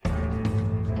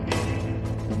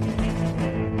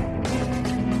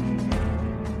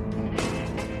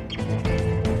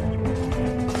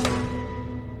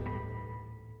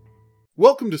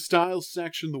Welcome to Styles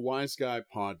Section, the Wise Guy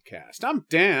podcast. I'm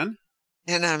Dan.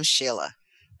 And I'm Sheila.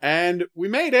 And we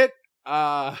made it.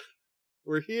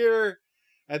 We're here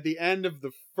at the end of the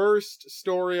first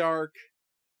story arc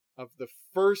of the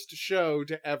first show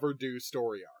to ever do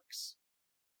story arcs.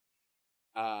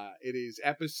 It is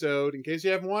episode, in case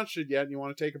you haven't watched it yet and you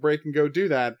want to take a break and go do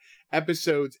that,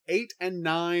 episodes 8 and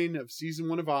 9 of season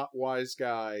 1 of Wise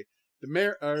Guy, The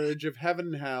Marriage of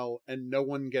Heaven and Hell, and No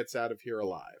One Gets Out of Here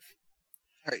Alive.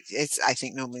 I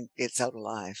think no one gets out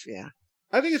alive, yeah.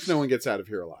 I think it's No One Gets Out of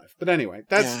Here Alive. But anyway,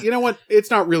 that's, you know what?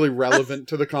 It's not really relevant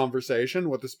to the conversation,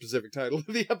 what the specific title of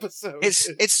the episode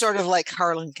is. It's sort of like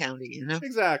Harlan County, you know?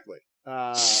 Exactly.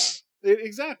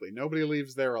 Exactly. Nobody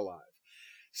leaves there alive.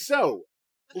 So,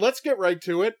 let's get right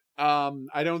to it.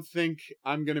 I don't think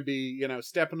I'm going to be,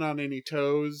 stepping on any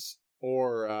toes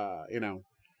or,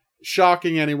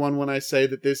 shocking anyone when I say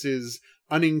that this is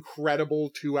an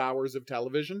incredible 2 hours of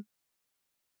television.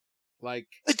 Like,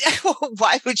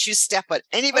 why would you step on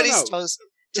anybody's toes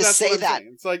to say that?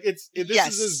 Saying. It's like this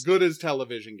is as good as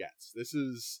television gets. This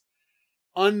is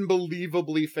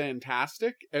unbelievably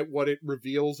fantastic at what it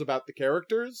reveals about the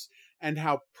characters and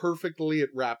how perfectly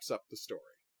it wraps up the story.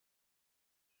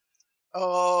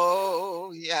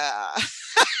 Oh, yeah.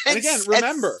 And again,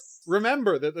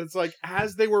 remember that it's like,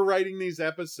 as they were writing these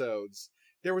episodes,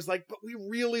 there was like, but we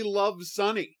really love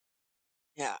Sonny.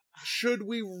 Yeah. Should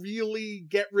we really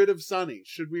get rid of Sonny?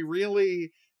 Should we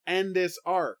really end this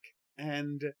arc?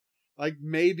 And like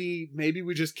maybe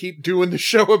we just keep doing the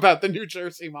show about the New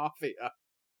Jersey Mafia,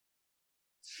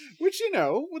 which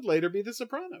would later be The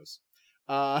Sopranos.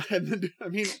 And then, I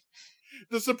mean,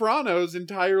 The Sopranos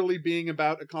entirely being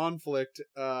about a conflict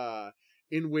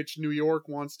in which New York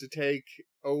wants to take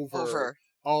over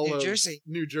all New of Jersey.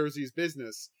 New Jersey's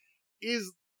business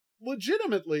is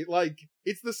legitimately, like,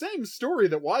 it's the same story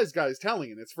that Wise Guy is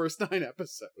telling in its first 9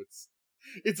 episodes.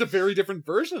 It's a very different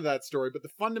version of that story, but the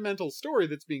fundamental story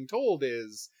that's being told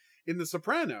is, in The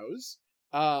Sopranos,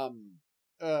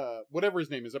 whatever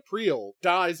his name is, April,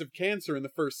 dies of cancer in the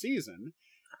first season,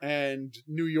 and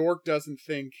New York doesn't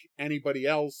think anybody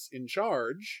else in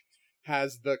charge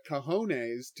has the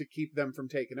cojones to keep them from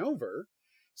taking over,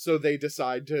 so they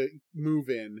decide to move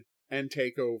in and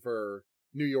take over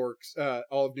New York's,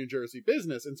 all of New Jersey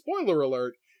business. And spoiler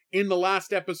alert, in the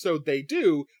last episode they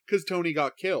do, because Tony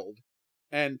got killed.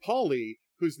 And Paulie,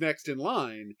 who's next in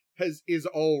line, is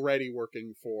already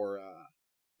working for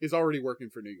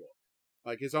New York.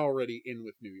 Like, is already in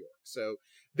with New York. So,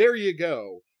 there you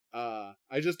go.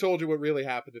 I just told you what really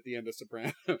happened at the end of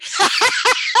Sopranos.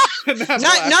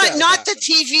 not the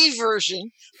TV version,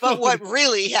 but what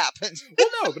really happened. Well,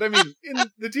 no, but I mean, in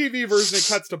the TV version, it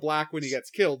cuts to black when he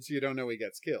gets killed, so you don't know he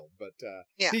gets killed. But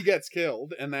he gets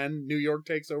killed, and then New York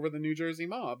takes over the New Jersey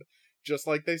mob, just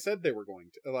like they said they were going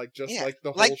to. Like, like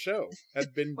the whole show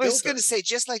had been built. I was going to say,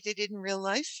 just like they did in real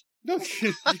life. No,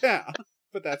 yeah,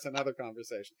 but that's another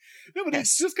conversation. No, but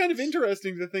it's just kind of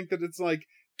interesting to think that it's like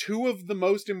 2 of the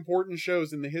most important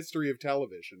shows in the history of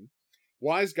television.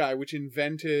 Wise Guy, which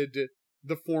invented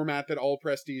the format that all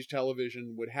prestige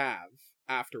television would have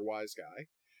after Wise Guy,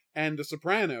 and The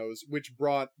Sopranos, which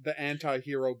brought the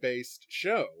anti-hero based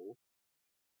show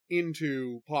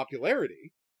into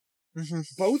popularity. Mm-hmm.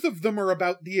 Both of them are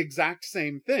about the exact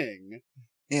same thing,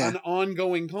 an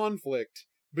ongoing conflict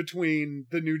between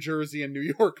the New Jersey and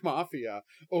New York mafia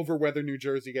over whether New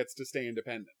Jersey gets to stay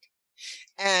independent.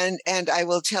 And I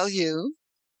will tell you,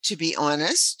 to be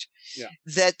honest,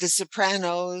 that The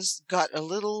Sopranos got a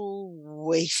little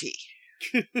wafy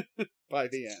by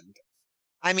the end.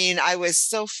 I mean, I was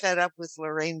so fed up with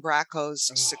Lorraine Bracco's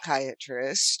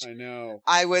psychiatrist. I know.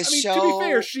 To be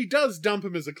fair, she does dump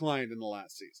him as a client in the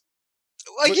last season.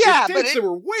 Well, but they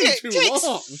were way too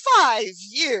long. 5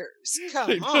 years.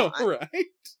 Come on, right?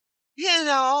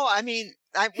 I mean,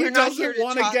 we're not here to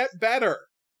want to get better.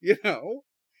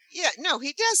 Yeah, no,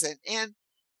 he doesn't, and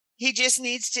he just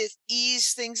needs to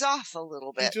ease things off a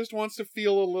little bit. He just wants to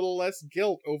feel a little less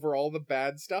guilt over all the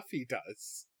bad stuff he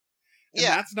does. And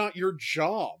that's not your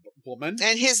job, woman.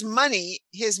 And his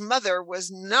mother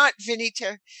was not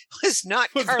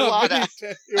Carlotta.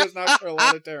 It was not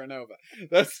Carlotta Terranova.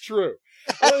 That's true.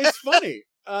 Well, it's funny,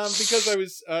 because I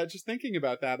was just thinking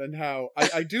about that and how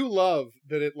I do love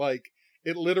that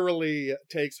it literally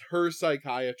takes her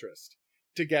psychiatrist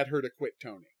to get her to quit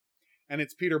Tony. And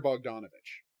it's Peter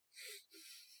Bogdanovich.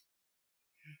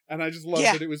 And I just love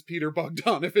that it was Peter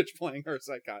Bogdanovich playing her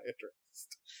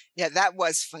psychiatrist. Yeah, that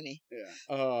was funny. Yeah.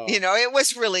 It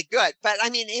was really good. But, I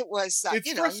mean, it was...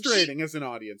 it's frustrating as an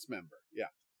audience member. Yeah.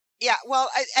 Yeah, well,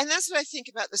 and that's what I think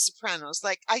about The Sopranos.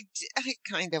 Like, I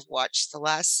kind of watched the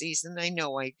last season. I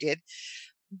know I did,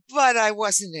 but I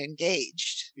wasn't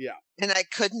engaged. Yeah. And I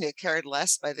couldn't have cared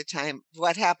less by the time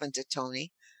what happened to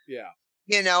Tony. Yeah.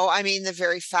 I mean, the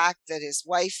very fact that his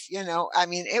wife, I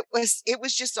mean, it was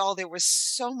just all, there was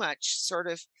so much sort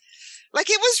of, like,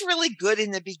 it was really good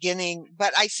in the beginning,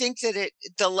 but I think that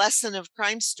the lesson of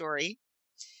Crime Story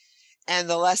and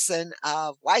the lesson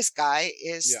of Wise Guy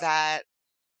is that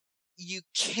you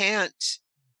can't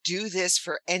do this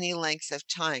for any length of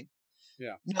time.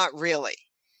 Yeah. Not really.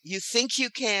 You think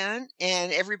you can,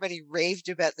 and everybody raved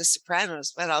about The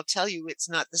Sopranos, but I'll tell you, it's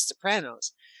not The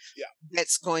Sopranos. Yeah.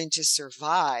 That's going to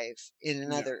survive in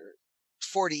another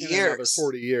 40 years. Another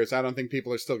 40 years. I don't think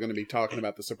people are still going to be talking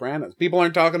about The Sopranos. People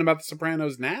aren't talking about The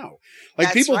Sopranos now. Like,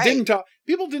 That's people right. didn't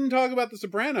talk about The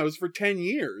Sopranos for 10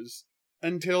 years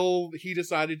until he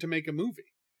decided to make a movie,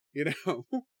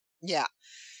 Yeah.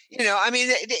 I mean,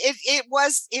 it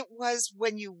was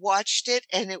when you watched it,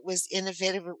 and it was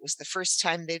innovative. It was the first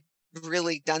time they'd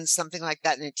really done something like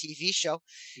that in a TV show.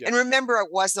 Yep. And remember,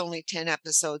 it was only 10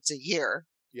 episodes a year.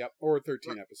 Yep, or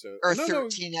 13 episodes. Or no,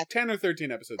 13 10 or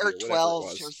 13 episodes. Or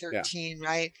 12 or 13,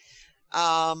 right?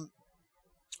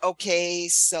 Okay,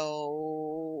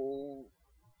 so,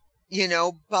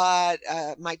 but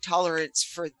my tolerance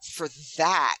for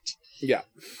that. Yeah.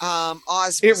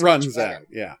 Oz. It runs out.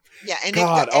 Yeah. Yeah. And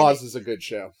Oz is a good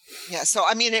show. Yeah. So,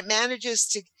 I mean, it manages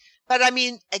to, but I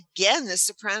mean, again, The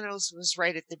Sopranos was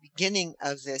right at the beginning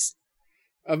of this.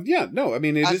 I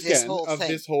mean, it is again of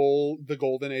this whole, the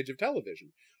golden age of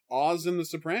television. Oz and The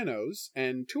Sopranos,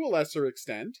 and to a lesser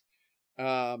extent,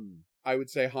 I would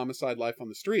say Homicide: Life on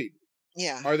the Street,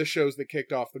 are the shows that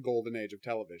kicked off the golden age of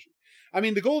television. I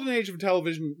mean, the golden age of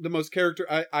television, the most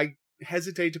I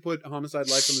hesitate to put Homicide: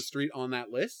 Life on the Street on that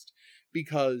list,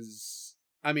 because,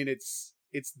 I mean, it's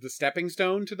the stepping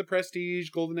stone to the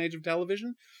prestige golden age of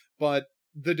television, but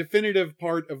the definitive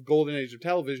part of golden age of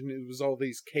television, it was all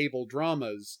these cable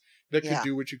dramas that could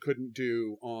do what you couldn't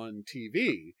do on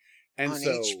TV. And on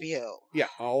HBO. Yeah,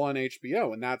 all on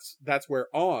HBO. And that's where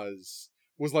Oz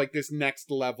was like this next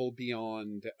level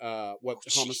beyond what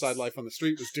Homicide: Life on the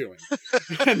Street was doing.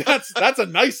 And that's a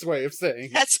nice way of saying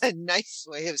it. That's a nice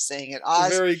way of saying it.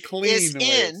 Oz, a very clean way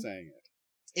of saying it.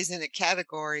 Is in a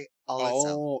category all its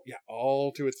own. Yeah,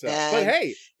 all to itself. But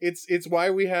hey, it's why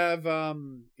we have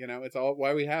it's all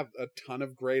why we have a ton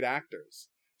of great actors.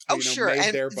 Who, sure.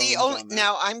 And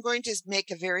now I'm going to make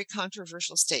a very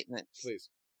controversial statement. Please.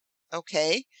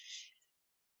 Okay.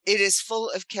 It is full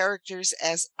of characters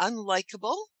as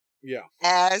unlikable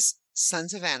as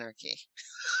Sons of Anarchy.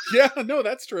 Yeah, no,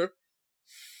 that's true.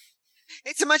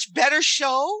 It's a much better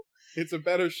show. It's a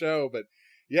better show, but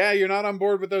yeah, you're not on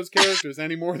board with those characters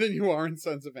any more than you are in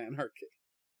Sons of Anarchy.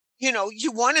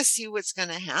 You want to see what's going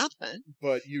to happen.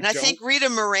 But you don't. I think Rita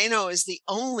Moreno is the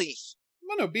only.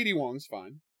 Well, no, B.D. Wong's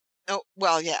fine. Oh,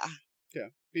 well, yeah. Yeah,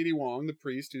 B.D. Wong, the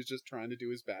priest who's just trying to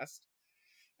do his best.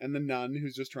 And the nun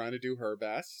who's just trying to do her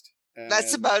best. And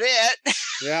that's about it.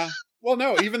 Yeah. Well,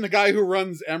 no, even the guy who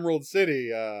runs Emerald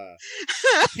City,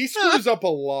 he screws up a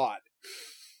lot.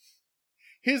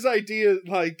 His ideas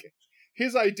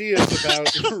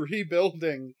about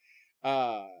rebuilding,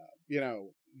 the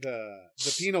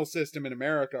penal system in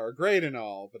America are great and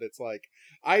all, but it's like,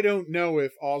 I don't know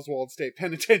if Oswald State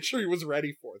Penitentiary was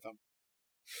ready for them.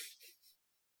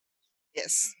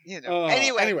 Yes,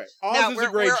 Anyway, Oz is a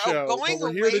great show, but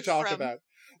we're here to talk about.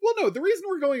 Well, no, the reason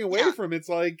we're going away from it's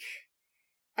like,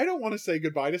 I don't want to say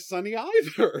goodbye to Sonny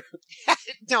either.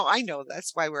 No, I know.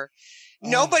 That's why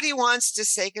nobody wants to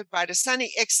say goodbye to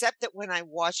Sonny, except that when I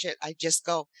watch it, I just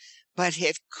go, but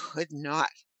it could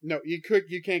not. No, you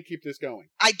can't keep this going.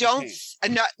 I don't.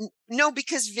 No,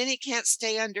 because Vinny can't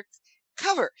stay under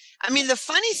cover. I mean, the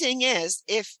funny thing is,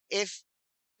 if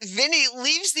Vinny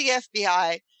leaves the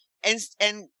FBI and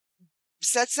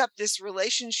sets up this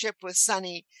relationship with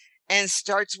Sonny and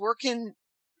starts working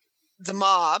the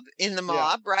mob,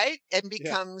 right? And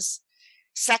becomes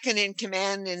second in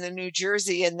command in the New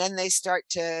Jersey. And then they start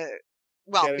to,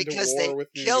 because they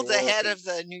killed the head of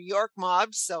the New York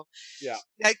mob. So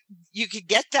you could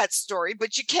get that story,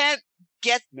 but you can't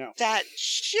get that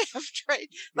shift, right?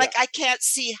 Like, I can't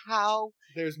see how.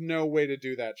 There's no way to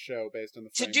do that show based on the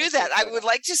to do that. I would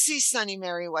like to see Sonny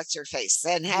marry what's-her-face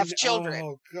and have children.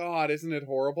 Oh, God, isn't it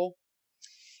horrible?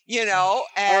 And, all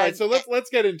right, so let's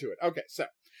get into it. Okay, so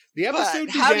the episode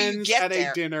begins at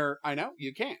a dinner. I know,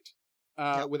 you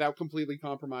can't. Without completely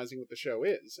compromising what the show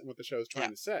is and what the show is trying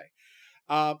to say.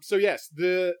 So yes,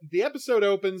 the episode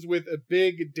opens with a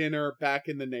big dinner back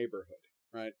in the neighborhood,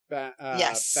 right? Back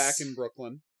in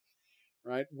Brooklyn.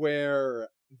 right? Where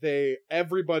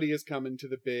everybody is coming to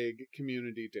the big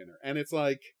community dinner. And it's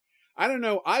like, I don't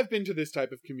know, I've been to this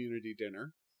type of community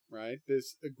dinner, right?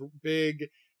 This big,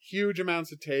 huge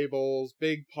amounts of tables,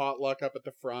 big potluck up at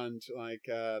the front, like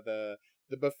the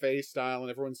buffet style, and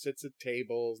everyone sits at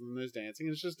tables and there's dancing.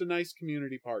 And it's just a nice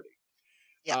community party.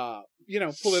 Yeah.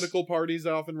 Political parties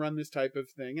often run this type of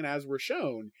thing, and as we're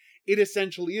shown, it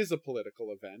essentially is a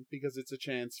political event because it's a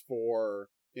chance for,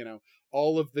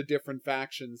 all of the different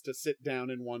factions to sit down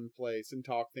in one place and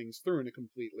talk things through in a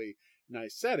completely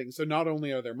nice setting. So not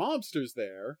only are there mobsters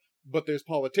there, but there's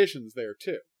politicians there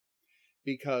too.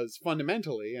 Because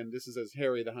fundamentally, and this is as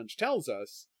Harry the Hunch tells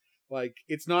us, like,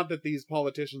 it's not that these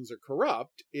politicians are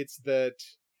corrupt, it's that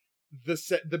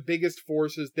the biggest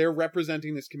forces, they're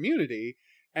representing this community,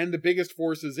 and the biggest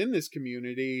forces in this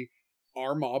community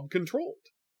are mob controlled.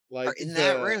 Like, are in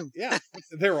that room. Yeah.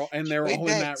 They're all in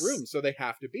that room, so they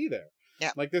have to be there.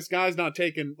 Yeah. Like, this guy's not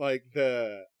taking,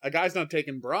 a guy's not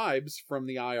taking bribes from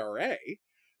the IRA,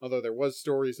 although there was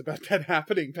stories about that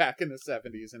happening back in the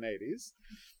 70s and 80s,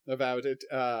 about it,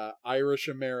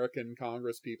 Irish-American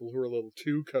Congress people who are a little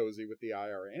too cozy with the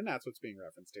IRA, and that's what's being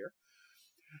referenced here.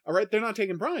 All right, they're not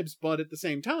taking bribes, but at the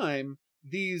same time,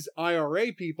 these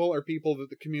IRA people are people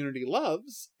that the community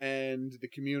loves, and the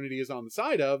community is on the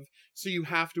side of, so you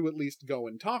have to at least go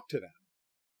and talk to them,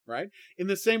 right? In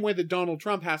the same way that Donald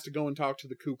Trump has to go and talk to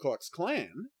the Ku Klux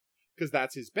Klan, because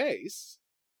that's his base.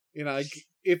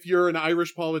 If you're an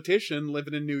Irish politician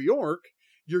living in New York,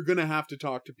 you're going to have to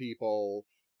talk to people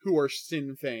who are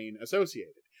Sinn Féin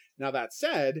associated. Now, that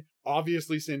said,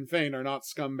 obviously Sinn Féin are not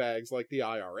scumbags like the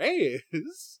IRA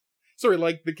is. Sorry,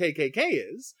 like the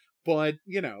KKK is. But,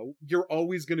 you're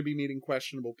always going to be meeting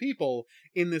questionable people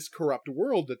in this corrupt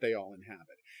world that they all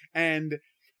inhabit. And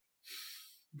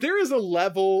there is a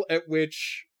level at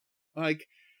which,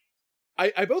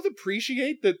 I both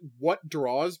appreciate that what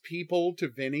draws people to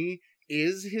Vinny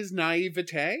is his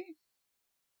naivete.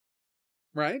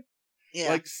 Right?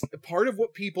 Yeah. Part of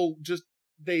what people just,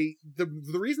 the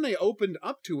reason they opened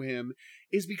up to him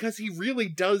is because he really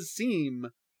does seem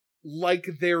like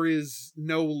there is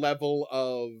no level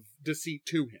of deceit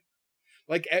to him.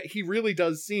 Like, he really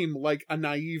does seem like a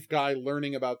naive guy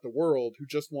learning about the world who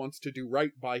just wants to do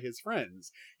right by his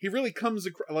friends. He really comes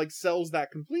across, sells that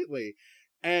completely.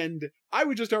 And I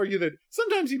would just argue that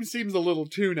sometimes he seems a little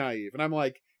too naive. And I'm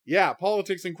like, yeah,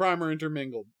 politics and crime are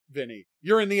intermingled, Vinny.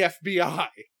 You're in the FBI.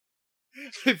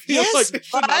 I feel like this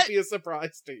should not be a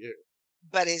surprise to you.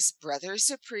 But his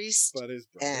brother's a priest.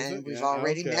 And we've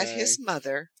already met his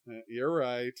mother. You're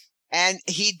right. And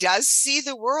he does see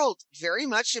the world very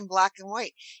much in black and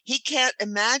white. He can't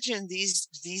imagine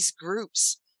these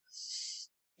groups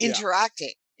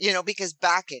interacting, because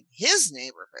back in his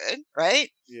neighborhood,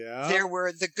 right? Yeah. There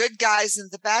were the good guys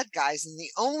and the bad guys, and the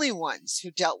only ones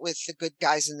who dealt with the good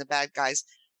guys and the bad guys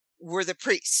were the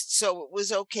priests. So it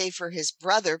was okay for his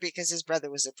brother because his brother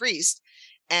was a priest.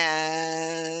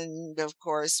 And of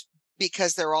course,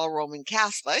 because they're all Roman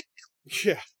Catholic.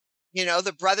 Yeah.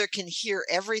 The brother can hear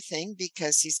everything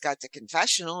because he's got the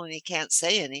confessional and he can't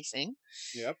say anything.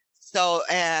 Yep. So,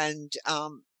 and,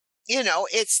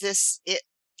 it's this, it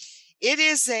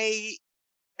is a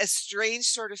strange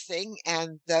sort of thing.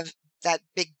 And that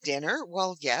big dinner,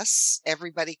 well, yes,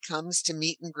 everybody comes to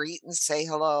meet and greet and say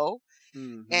hello.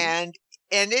 Mm-hmm. And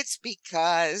it's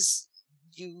because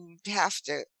you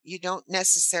don't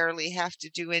necessarily have to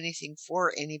do anything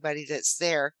for anybody that's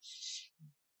there,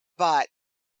 but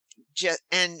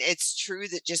and it's true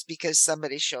that just because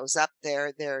somebody shows up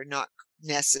there, they're not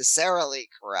necessarily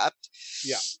corrupt.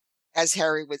 Yeah. As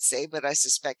Harry would say, but I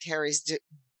suspect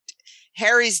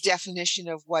Harry's definition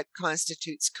of what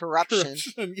constitutes corruption.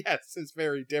 Yes, is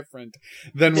very different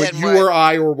than what you or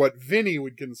I or what Vinny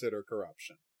would consider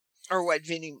corruption. Or what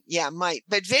Vinny, might.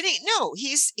 But Vinny, no,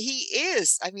 he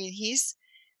is. I mean,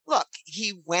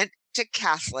 he went to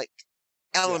Catholic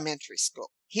elementary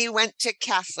school. He went to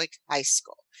Catholic high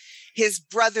school. His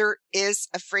brother is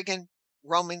a friggin'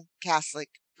 Roman Catholic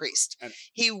priest. And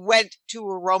he went to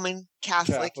a Roman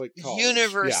Catholic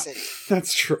university. Yeah,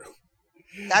 that's true.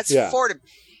 That's Fordham.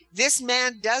 This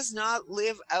man does not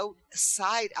live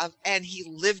outside of, and he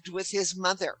lived with his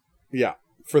mother. Yeah,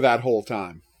 for that whole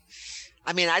time.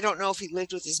 I mean, I don't know if he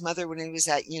lived with his mother when he was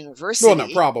at university. Well,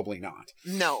 no, probably not.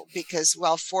 No, because,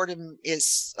 Fordham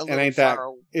is a little far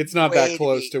away. It's not that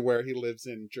close to where he lives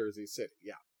in Jersey City,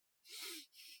 yeah.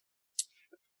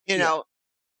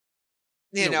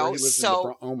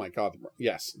 Oh my God,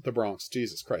 yes, the Bronx,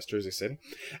 Jesus Christ, Jersey City.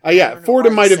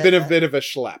 Fordham might have been a bit of a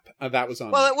schlep. That was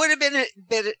on. Well, it would have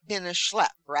been a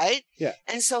schlep, right? Yeah.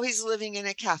 And so he's living in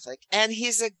a Catholic, and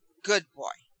he's a good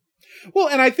boy. Well,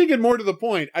 and I think, and more to the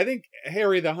point, I think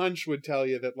Harry the Hunch would tell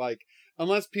you that, like,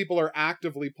 unless people are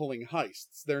actively pulling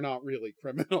heists, they're not really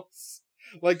criminals.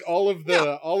 Like all of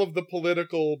the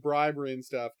political bribery and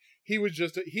stuff, he would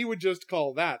just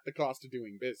call that the cost of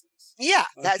doing business. Yeah,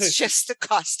 that's just the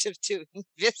cost of doing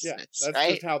business, yeah, that's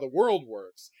right? just how the world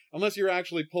works. Unless you're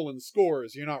actually pulling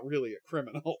scores, you're not really a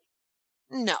criminal.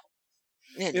 No.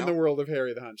 In the world of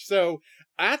Harry the Hunch. So,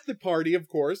 at the party, of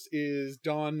course, is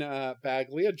Don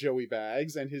Baglia, Joey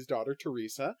Bags, and his daughter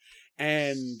Teresa.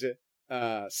 And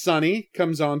Sonny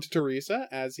comes on to Teresa,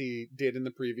 as he did in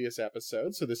the previous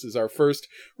episode. So this is our first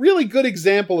really good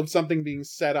example of something being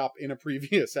set up in a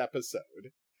previous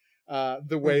episode.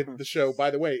 The way that the show,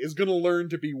 by the way, is going to learn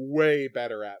to be way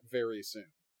better at very soon.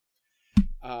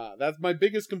 That's my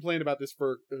biggest complaint about this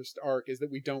first arc, is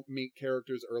that we don't meet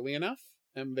characters early enough.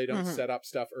 And they don't set up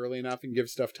stuff early enough and give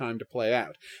stuff time to play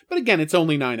out. But again, it's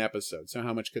only 9 episodes, so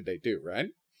how much could they do, right?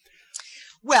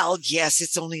 Well, yes,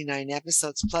 it's only 9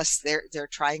 episodes. Plus, they're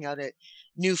trying out a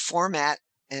new format,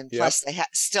 and plus they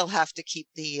still have to keep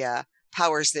the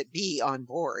powers that be on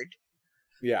board.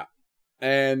 Yeah,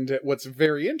 and what's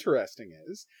very interesting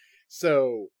is,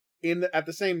 so at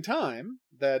the same time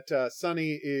that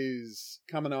Sonny is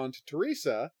coming on to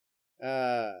Teresa,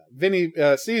 Vinny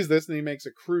sees this and he makes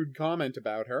a crude comment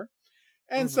about her,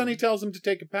 and Sonny tells him to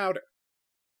take a powder.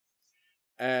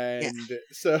 And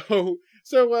so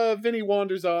Vinny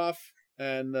wanders off,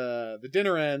 and the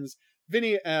dinner ends.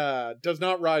 Vinny does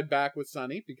not ride back with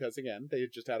Sonny because, again, they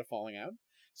just had a falling out.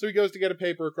 So he goes to get a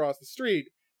paper across the street,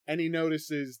 and he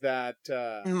notices that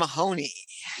Mahoney.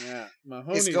 Yeah,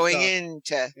 Mahoney's is going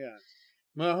into. Yeah,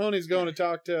 Mahoney's going to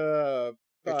talk to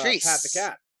Pat the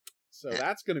cat. So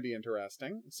that's going to be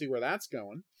interesting. Let's see where that's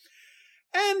going.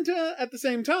 And at the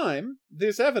same time,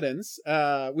 this evidence,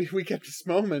 we get this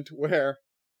moment where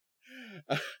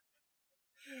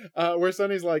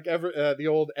Sonny's like, the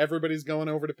old everybody's going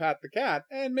over to Pat the cat,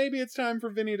 and maybe it's time for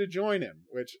Vinny to join him,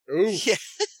 which, ooh. Yeah.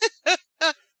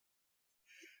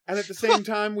 And at the same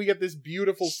time, we get this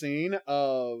beautiful scene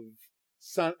of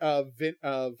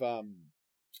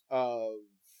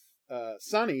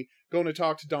Sonny going to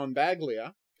talk to Don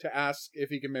Baglia to ask if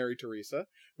he can marry Teresa,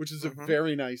 which is a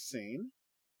very nice scene.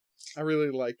 I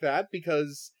really like that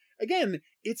because, again,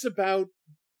 it's about,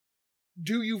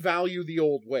 do you value the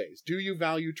old ways? Do you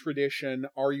value tradition?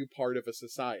 Are you part of a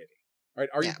society? Right?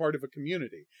 Are you part of a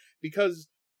community? Because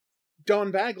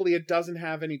Don Baglia doesn't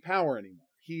have any power anymore.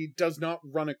 He does not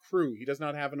run a crew. He does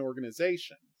not have an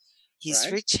organization.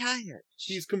 He's retired.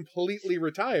 He's completely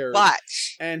retired. But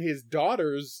and his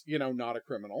daughter's, not a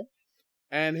criminal.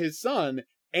 And his son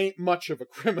ain't much of a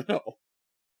criminal.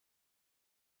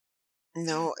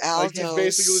 No,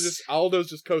 Aldo's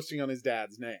just coasting on his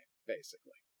dad's name,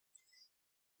 basically.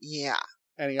 Yeah.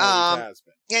 And he always has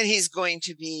been. And he's going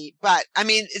to be, but I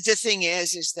mean, the thing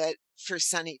is that for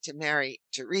Sonny to marry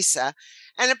Teresa,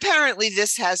 and apparently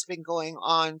this has been going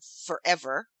on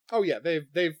forever. Oh yeah,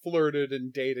 they've flirted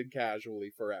and dated casually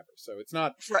forever. So it's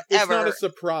not a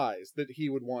surprise that he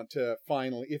would want to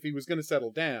finally, if he was going to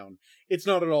settle down, it's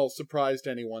not at all a surprise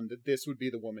to anyone that this would be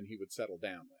the woman he would settle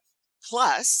down with.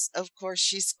 Plus, of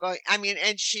course,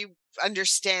 and she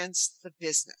understands the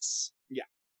business. Yeah.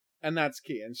 And that's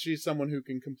key. And she's someone who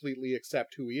can completely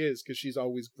accept who he is because she's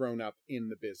always grown up in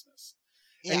the business.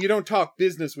 Yeah. And you don't talk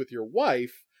business with your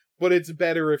wife, but it's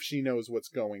better if she knows what's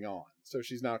going on. So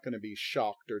she's not going to be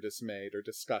shocked or dismayed or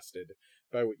disgusted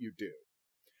by what you do.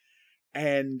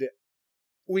 And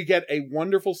we get a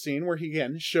wonderful scene where he,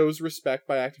 again, shows respect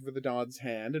by acting for the Don's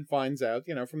hand and finds out,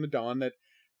 from the Don that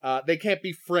they can't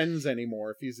be friends anymore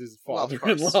if he's his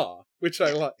father-in-law, which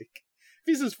I like. If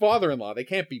he's his father-in-law, they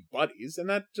can't be buddies, and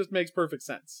that just makes perfect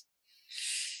sense.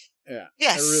 Yeah.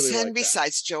 Yes, really and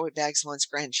besides, Joey Bags wants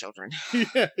grandchildren.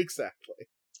 Yeah, exactly.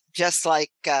 Just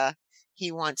like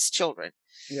he wants children.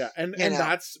 Yeah, and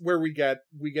that's where we get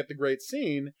the great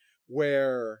scene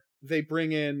where they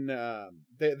bring in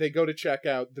they go to check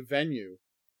out the venue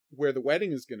where the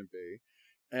wedding is going to be,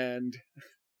 and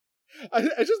I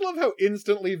just love how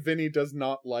instantly Vinny does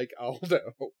not like Aldo.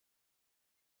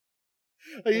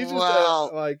 He's just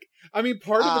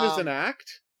part of it is an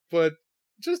act, but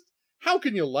just how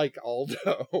can you like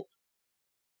Aldo?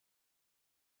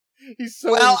 He's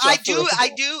so I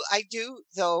do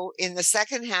though. In the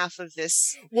second half of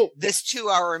this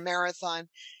 2-hour marathon,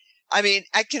 I mean,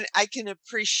 I can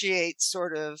appreciate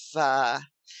sort of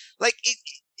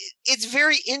it's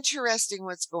very interesting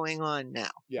what's going on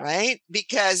now, right?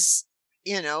 Because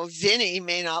Vinny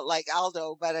may not like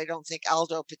Aldo, but I don't think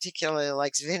Aldo particularly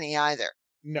likes Vinny either.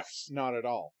 No, not at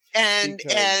all. And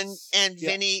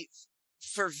Vinny,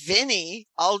 for Vinny,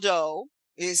 Aldo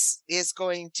is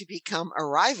going to become a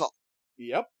rival.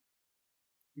 Yep.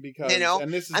 Because, You know,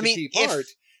 and this is I the mean, key part,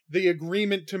 the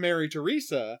agreement to marry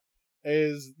Teresa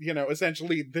is, you know,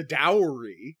 essentially the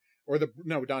dowry, or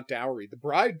not dowry, the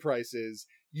bride price is,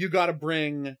 you gotta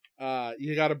bring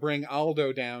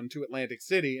Aldo down to Atlantic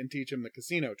City and teach him the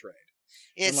casino trade.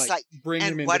 It's and, like, bring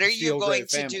him and into what the are you going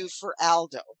to family. do for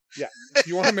Aldo? Yeah. If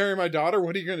you want to marry my daughter,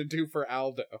 what are you going to do for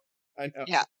Aldo? I know.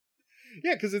 Yeah.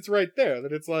 Yeah, because it's right there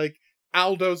that it's like,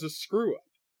 Aldo's a screw up.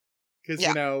 Because,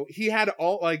 you know, he had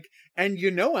all, like, and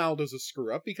you know Aldo's a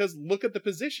screw up because look at the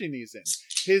position he's in.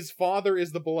 His father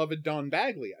is the beloved Don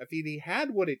Baglia. If he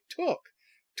had what it took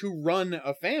to run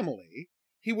a family,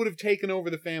 he would have taken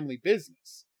over the family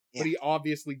business. Yeah. But he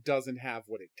obviously doesn't have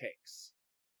what it takes.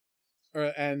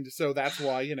 And so that's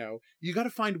why, you know, you got to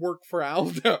find work for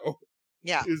Aldo.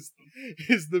 Yeah.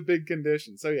 Is the big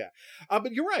condition. So yeah.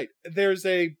 But you're right. There's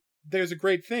a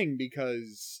great thing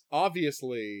because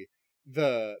obviously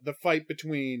the fight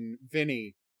between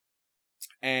Vinny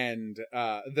and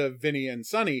Vinny and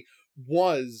Sonny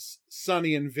was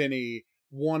Sonny and Vinny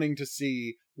wanting to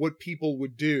see what people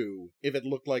would do if it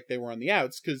looked like they were on the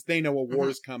outs, because they know a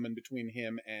war's coming between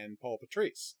him and Paul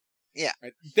Patrice. Yeah.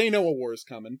 Right? They know a war's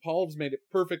coming. Paul's made it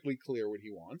perfectly clear what he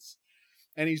wants.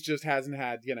 And he just hasn't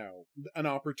had, you know, an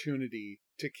opportunity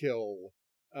to kill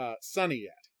Sonny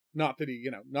yet. Not that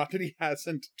he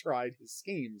hasn't tried his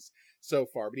schemes so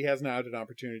far, but he hasn't had an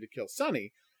opportunity to kill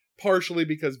Sonny, partially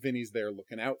because Vinny's there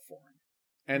looking out for him.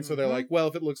 And so they're like, well,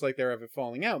 if it looks like they're ever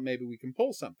falling out, maybe we can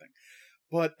pull something.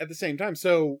 But at the same time,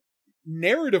 so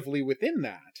narratively within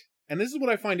that, and this is what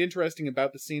I find interesting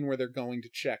about the scene where they're going to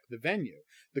check the venue,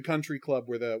 the country club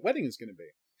where the wedding is going to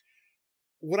be.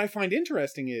 What I find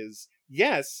interesting is,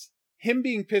 yes, him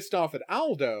being pissed off at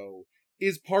Aldo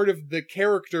is part of the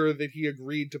character that he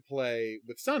agreed to play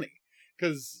with Sonny.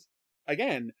 Because,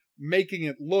 again, making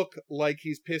it look like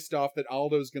he's pissed off that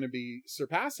Aldo's going to be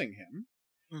surpassing him,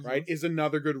 right, is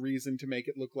another good reason to make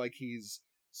it look like he's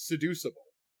seducible,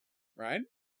 right?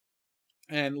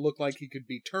 And look like he could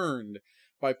be turned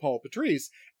by Paul Patrice.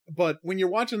 But when you're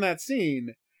watching that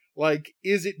scene, like,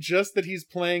 is it just that he's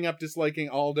playing up disliking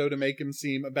Aldo to make him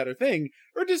seem a better thing?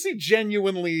 Or does he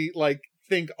genuinely, like,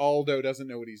 think Aldo doesn't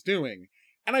know what he's doing?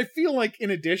 And I feel like,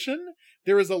 in addition,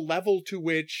 there is a level to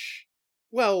which,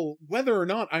 well, whether or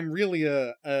not I'm really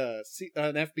an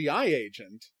FBI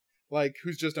agent, like,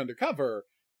 who's just undercover,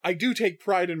 I do take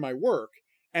pride in my work,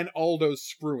 and Aldo's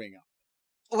screwing up.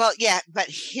 Well, yeah, but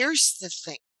here's the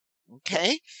thing,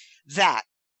 okay? That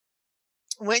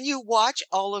when you watch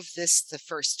all of this the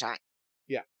first time,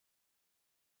 yeah,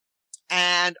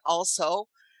 and also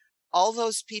all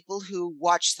those people who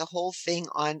watch the whole thing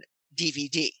on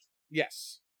DVD,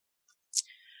 yes,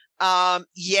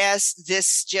 yes,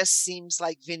 this just seems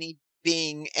like Vinny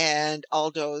Bing and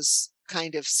Aldo's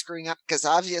kind of screwing up, because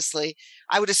obviously,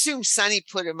 I would assume Sonny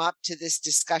put him up to this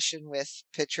discussion with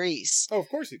Patrice. Oh, of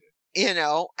course he did. You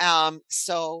know,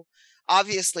 so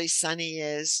obviously Sonny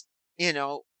is, you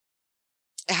know,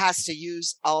 has to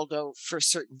use Aldo for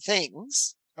certain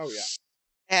things. Oh, yeah.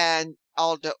 And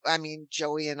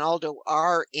Joey and Aldo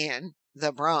are in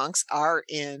the Bronx, are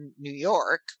in New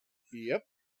York. Yep.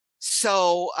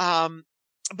 So,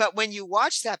 but when you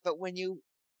watched it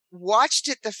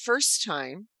the first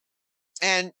time,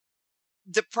 and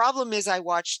the problem is I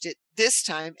watched it this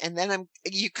time, and then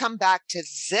you come back to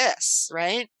this,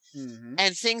 right? Mm-hmm.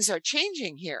 And things are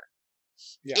changing here.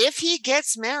 Yeah. If he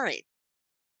gets married,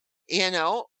 you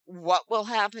know, what will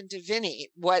happen to Vinny?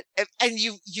 And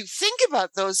you think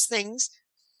about those things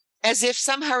as if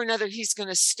somehow or another he's going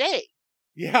to stay.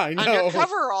 Yeah, I know.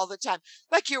 Undercover all the time.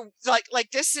 Like you're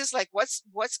like this is like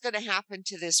what's going to happen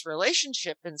to this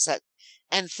relationship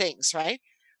and things, right?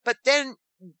 But then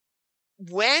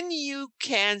when you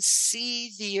can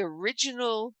see the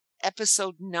original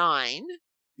episode 9,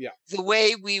 yeah, the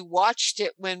way we watched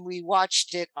it when we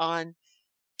watched it on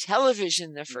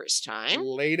television the first time,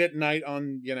 late at night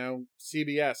on, you know,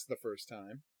 CBS the first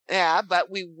time. Yeah, but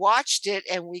we watched it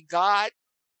and we got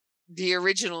the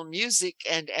original music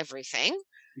and everything.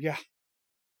 Yeah.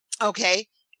 Okay.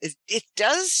 It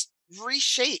does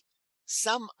reshape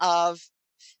some of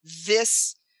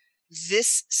this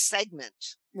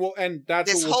segment. Well, and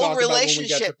that's this what we'll whole talk relationship.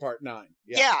 About when we get to part 9.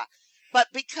 Yeah. But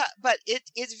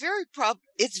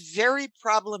it's very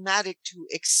problematic to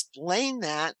explain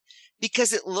that,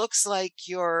 because it looks like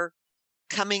you're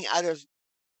coming out of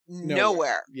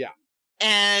nowhere. Yeah.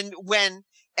 And when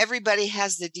everybody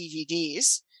has the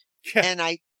DVDs, and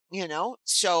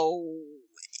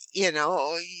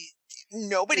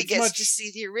nobody gets to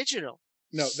see the original.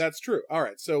 No, that's true. All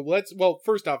right, so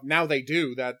first off, now they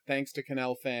do that thanks to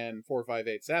Canal Fan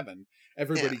 4587.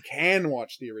 Everybody can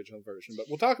watch the original version, but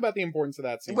we'll talk about the importance of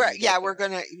that scene. We're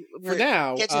gonna for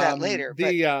now get to that later.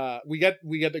 We get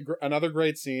another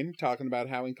great scene talking about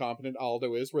how incompetent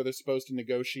Aldo is, where they're supposed to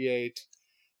negotiate,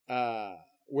 who's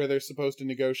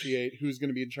going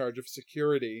to be in charge of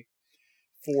security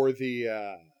for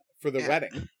the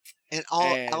wedding, and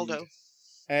Aldo.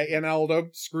 And Aldo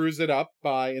screws it up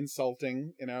by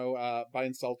insulting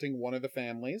one of the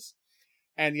families.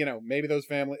 And, maybe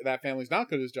that family's not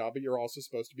good at his job, but you're also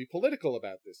supposed to be political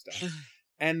about this stuff.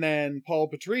 And then Paul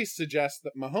Patrice suggests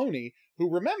that Mahoney, who,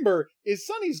 remember, is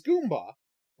Sonny's Goomba,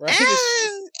 right?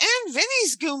 And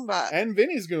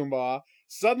Vinny's Goomba.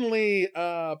 Suddenly,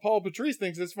 Paul Patrice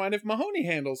thinks it's fine if Mahoney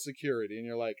handles security. And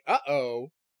you're like, uh-oh,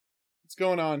 what's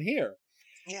going on here?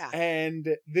 Yeah.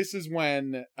 And this is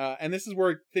when, this is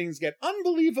where things get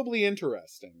unbelievably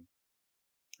interesting.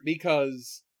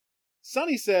 Because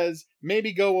Sonny says,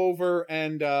 maybe go over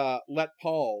and let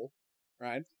Paul,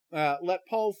 right? Let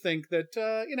Paul think that,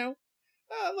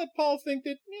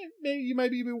 maybe you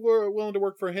might be willing to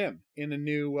work for him in a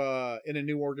new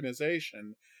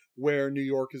organization where New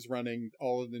York is running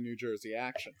all of the New Jersey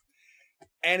action.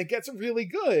 And it gets really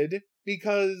good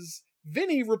because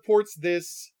Vinny reports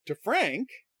this to Frank,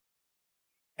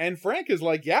 and Frank is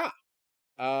like,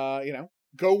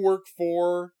 go work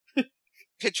for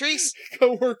Patrice.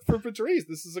 Go work for Patrice.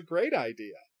 This is a great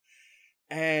idea.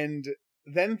 And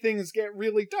then things get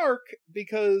really dark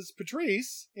because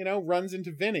Patrice, runs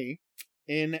into Vinny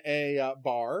in a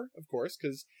bar, of course,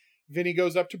 because Vinny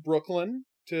goes up to Brooklyn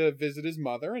to visit his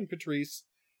mother, and Patrice,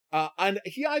 and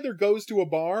he either goes to a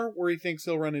bar where he thinks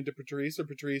he'll run into Patrice, or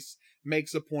Patrice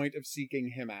makes a point of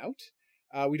seeking him out.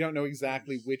 We don't know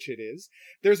exactly which it is.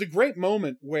 There's a great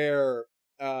moment where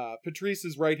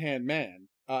Patrice's right-hand man,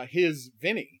 his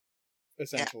Vinny,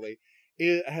 essentially,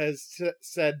 has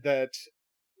said that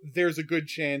there's a good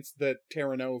chance that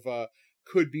Terra Nova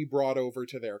could be brought over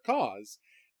to their cause.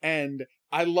 And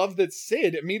I love that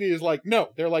Sid immediately is like, no,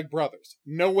 they're like brothers.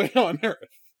 No way on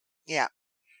earth. Yeah.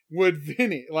 Would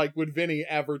Vinny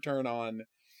ever turn on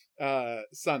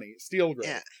Sonny Steelgrove?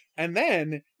 Yeah. And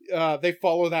then they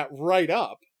follow that right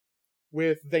up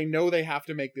with, they know they have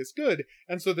to make this good.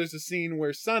 And so there's a scene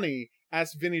where Sonny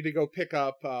asks Vinny to go pick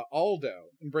up Aldo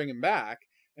and bring him back.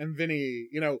 And Vinny,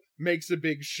 makes a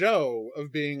big show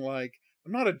of being like,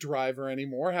 I'm not a driver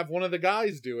anymore. Have one of the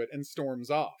guys do it, and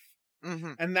storms off.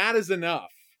 Mm-hmm. And that is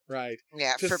enough, right?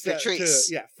 Yeah, for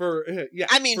Patrice. For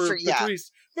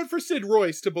Patrice, but for Sid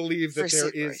Royce to believe that there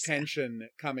is tension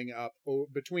coming up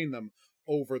between them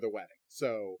over the wedding.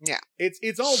 So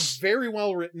it's all very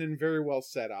well written and very well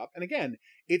set up. And again,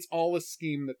 it's all a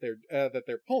scheme that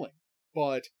they're pulling.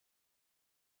 But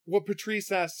what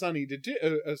Patrice asks Vinny to do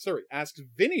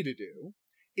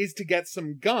is to get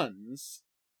some guns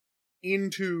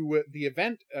into the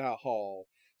event hall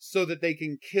so that they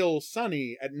can kill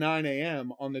Sonny at 9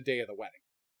 a.m. on the day of the wedding.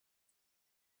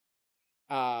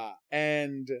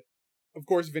 And of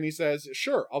course Vinny says,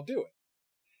 sure, I'll do it.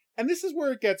 And this is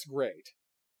where it gets great,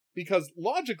 because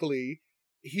logically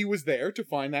he was there to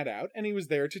find that out, and he was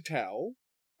there to tell,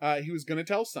 he was going to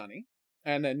tell Sonny.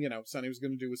 And then, Sonny was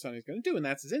going to do what Sonny's going to do, and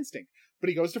that's his instinct.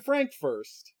 But he goes to Frank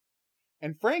first.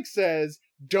 And Frank says,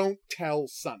 don't tell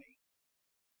Sonny.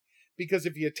 Because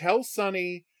if you tell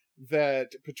Sonny that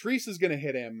Patrice is going to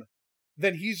hit him,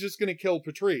 then he's just going to kill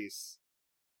Patrice.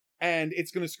 And it's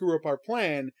going to screw up our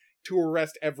plan to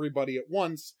arrest everybody at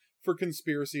once for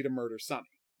conspiracy to murder Sonny.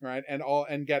 Right? And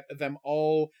get them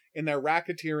all in their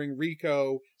racketeering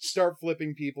RICO, start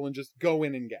flipping people, and just go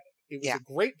in and get it. It was a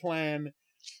great plan.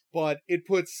 But it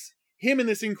puts him in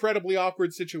this incredibly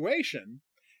awkward situation.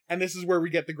 And this is where we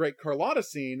get the great Carlotta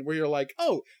scene where you're like,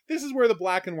 oh, this is where the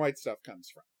black and white stuff comes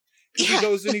from. Because he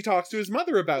goes and he talks to his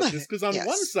mother about this. Because on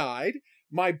one side,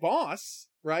 my boss,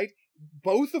 right?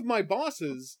 Both of my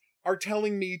bosses are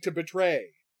telling me to betray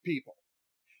people.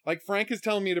 Like Frank is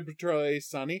telling me to betray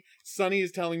Sonny. Sonny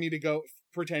is telling me to go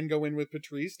in with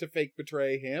Patrice to fake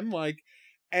betray him.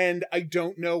 And I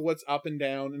don't know what's up and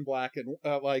down in black and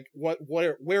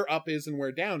where up is and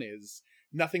where down is.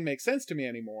 Nothing makes sense to me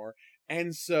anymore.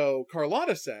 And so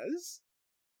Carlotta says,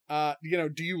 do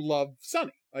you love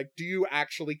Sonny? Do you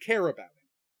actually care about him?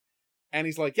 And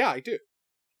he's like, yeah, I do.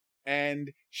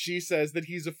 And she says that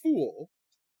he's a fool.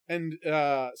 And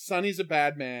Sonny's a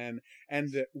bad man.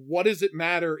 And what does it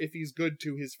matter if he's good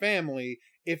to his family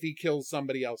if he kills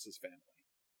somebody else's family?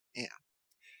 Yeah.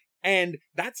 And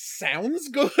that sounds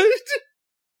good.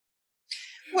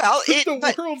 Well,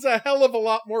 the world's a hell of a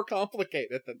lot more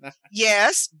complicated than that.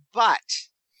 Yes, but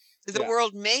The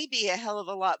world may be a hell of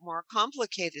a lot more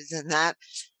complicated than that,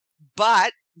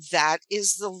 but that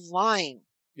is the line.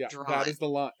 Yeah, drawn. That is the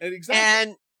line. Exactly.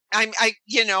 And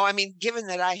I mean, given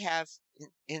that I have,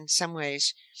 in some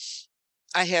ways,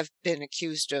 I have been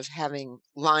accused of having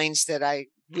lines that I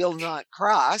will not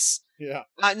cross. Yeah.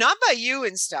 Not by you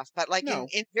and stuff, but like No.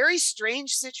 in very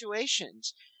strange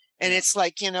situations. And it's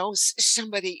like,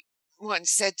 somebody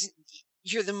once said,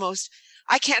 you're the most,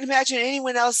 I can't imagine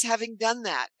anyone else having done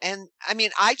that. And I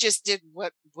mean, I just did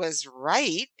what was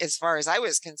right as far as I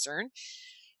was concerned.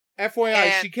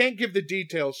 FYI, she can't give the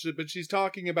details, but she's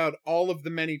talking about all of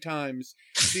the many times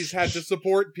she's had to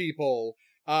support people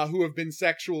who have been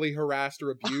sexually harassed or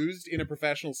abused in a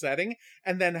professional setting,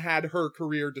 and then had her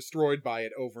career destroyed by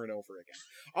it over and over again.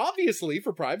 Obviously,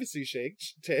 for privacy's sake,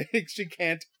 she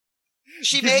can't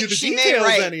give you the details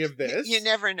any of this. You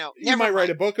never know. You might write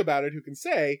a book about it, who can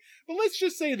say. But let's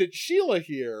just say that Sheila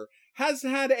here has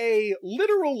had a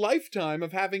literal lifetime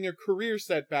of having a career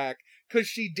setback because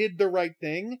she did the right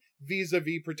thing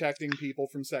vis-a-vis protecting people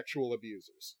from sexual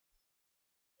abusers.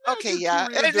 Okay, yeah,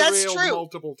 and that's true.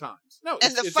 Multiple times. No,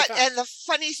 and the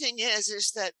funny thing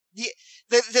is that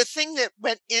the thing that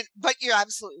went in, but you're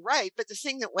absolutely right. But the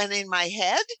thing that went in my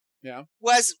head,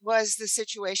 was the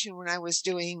situation when I was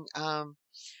doing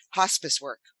hospice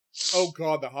work. Oh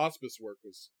God, the hospice work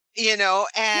was. And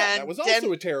that was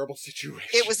also a terrible situation.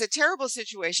 It was a terrible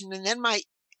situation, and then I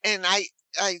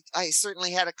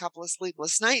certainly had a couple of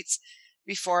sleepless nights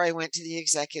before I went to the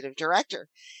executive director.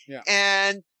 Yeah,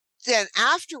 and then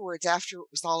afterwards, after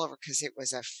it was all over, because it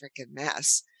was a freaking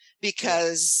mess,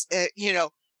 because,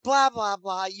 blah, blah,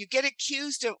 blah, you get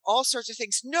accused of all sorts of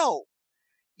things. No,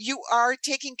 you are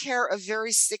taking care of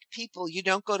very sick people. You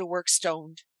don't go to work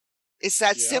stoned. It's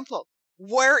that simple.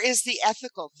 Where is the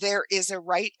ethical? There is a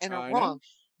right and a wrong.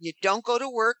 You don't go to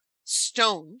work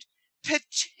stoned. Maybe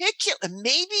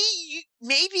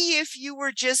if you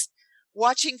were just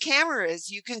watching cameras,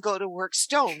 you can go to work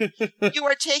stoned. You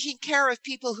are taking care of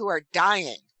people who are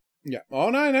dying. Yeah. Oh,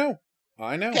 no,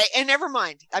 I know. Okay, and never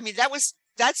mind. I mean,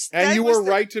 you were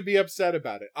right to be upset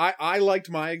about it. I liked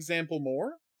my example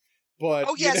more, but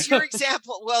oh yes, your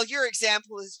example. Well, your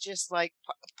example is just like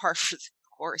par for the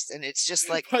course, and it's just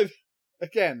like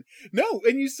again, no.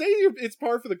 And you say it's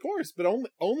par for the course, but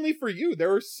only for you.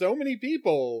 There are so many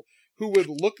people who would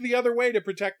look the other way to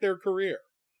protect their career.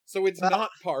 So it's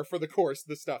not par for the course,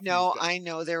 the stuff. No, I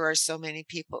know there are so many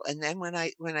people. And then when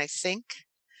I think,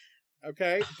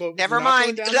 okay, but never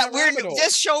mind.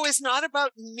 This show is not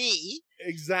about me.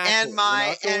 Exactly.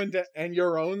 And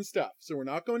your own stuff. So we're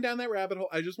not going down that rabbit hole.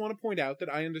 I just want to point out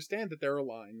that I understand that there are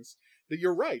lines that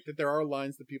you're right, that there are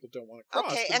lines that people don't want to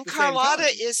cross. Okay, and Carlotta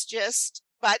is just,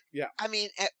 I mean,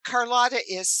 Carlotta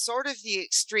is sort of the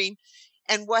extreme.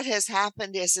 And what has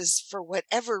happened is for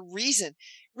whatever reason,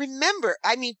 remember,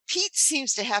 I mean, Pete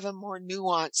seems to have a more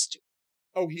nuanced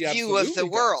view of the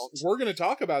world. We're going to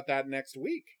talk about that next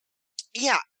week.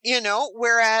 Yeah,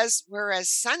 whereas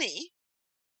Sonny,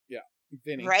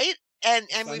 Vinny, right? And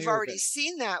we've already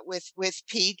seen that with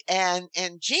Pete and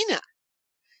Gina.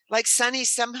 Like Sonny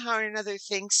somehow or another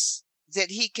thinks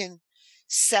that he can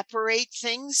separate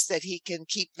things, that he can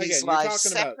keep these lives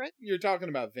separate. You're talking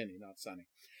about Vinny, not Sonny.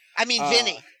 I mean,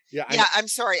 Vinny. Yeah, I'm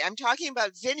sorry. I'm talking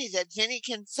about Vinny, that Vinny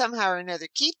can somehow or another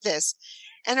keep this.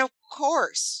 And of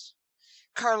course,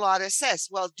 Carlotta says,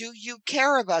 well, do you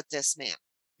care about this man?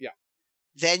 Yeah.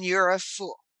 Then you're a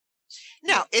fool.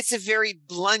 Now, it's a very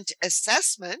blunt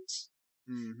assessment,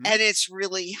 and it's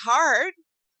really hard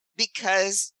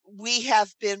because we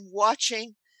have been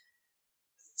watching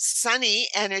Sonny,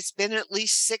 and it's been at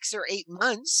least 6 or 8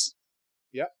 months.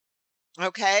 Yep.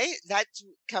 Okay, that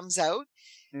comes out.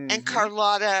 And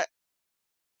Carlotta,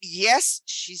 yes,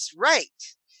 she's right.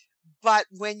 But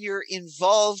when you're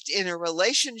involved in a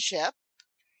relationship,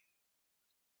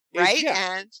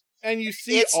 right? And you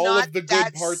see all of the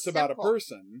good parts about a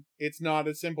person, it's not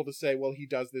as simple to say, well, he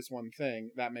does this one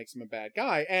thing, that makes him a bad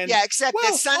guy. And except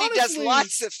that Sonny does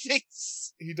lots of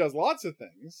things. He does lots of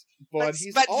things, but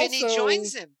Vinny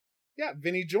joins him. Yeah,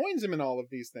 Vinny joins him in all of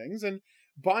these things. And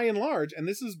by and large, and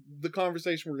this is the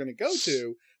conversation we're going to go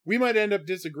to, we might end up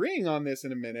disagreeing on this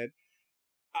in a minute.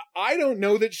 I don't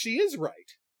know that she is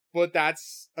right, but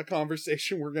that's a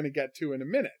conversation we're going to get to in a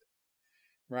minute,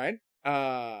 right?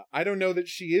 I don't know that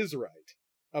she is right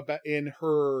about in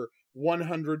her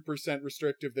 100%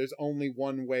 restrictive, there's only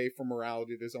one way for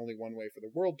morality, there's only one way for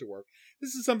the world to work.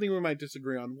 This is something we might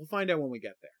disagree on. We'll find out when we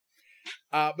get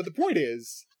there. But the point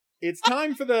is, it's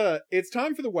time for the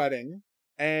wedding,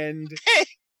 and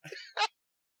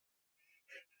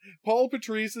Paul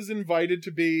Patrice is invited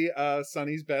to be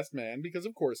Sonny's best man, because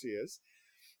of course he is.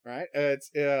 right?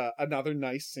 It's another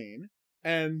nice scene.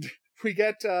 And we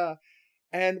get,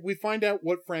 and we find out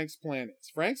what Frank's plan is.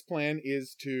 Frank's plan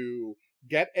is to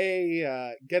get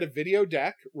a video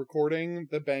deck recording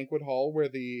the banquet hall where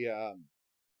the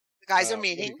guys are what do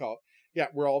you meeting. call it? Yeah,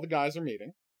 where all the guys are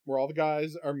meeting. Where all the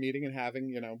guys are meeting and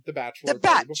having, the bachelor The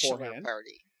party bachelor beforehand.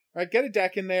 party. Right, get a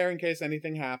deck in there in case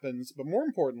anything happens. But more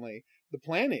importantly, the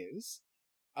plan is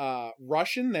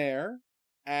rush in there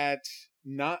at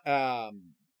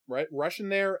rush in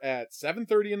there at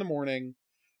 7:30 in the morning,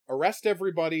 arrest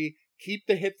everybody, keep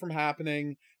the hit from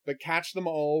happening, but catch them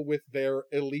all with their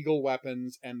illegal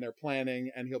weapons and their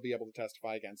planning, and he'll be able to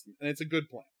testify against them. And it's a good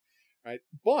plan, right?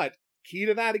 But key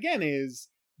to that again is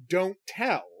don't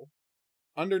tell.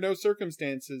 Under no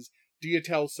circumstances do you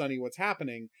tell Sonny what's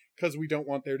happening, because we don't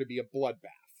want there to be a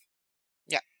bloodbath.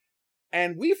 Yeah.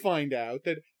 And we find out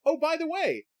that, oh, by the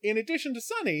way, in addition to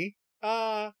Sonny,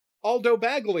 Aldo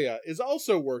Baglia is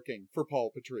also working for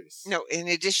Paul Patrice. No, in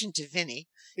addition to Vinny.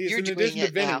 He's You're in doing addition it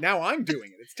to Vinny. now. Now I'm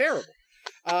doing it. It's terrible.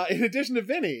 In addition to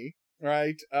Vinny,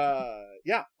 right,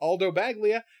 Aldo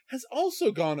Baglia has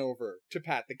also gone over to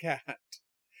pat the cat.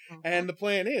 Mhm. And the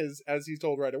plan is, as he's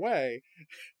told right away,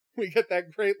 we get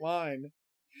that great line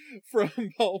from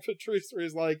Paul Patrice where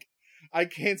he's like, I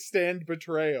can't stand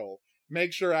betrayal.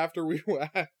 Make sure after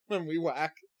when we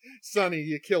whack Sonny,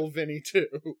 you kill Vinny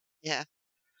too. Yeah.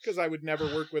 Because I would never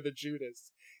work with a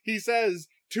Judas. He says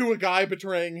to a guy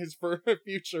betraying his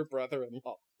future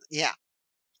brother-in-law. Yeah.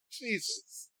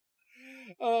 Jesus.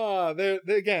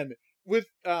 Again, with...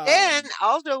 and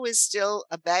Aldo is still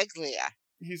a Baglia.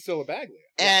 He's still a Baglia.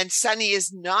 And Sonny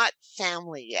is not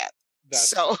family yet.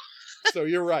 So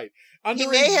you're right. Under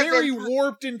a very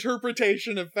warped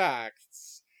interpretation of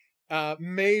facts,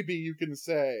 maybe you can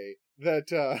say that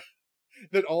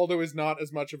that Aldo is not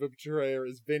as much of a betrayer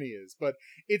as Vinny is, but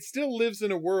it still lives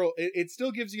in a world. It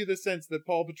still gives you the sense that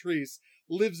Paul Patrice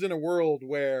lives in a world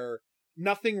where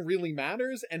nothing really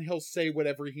matters, and he'll say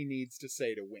whatever he needs to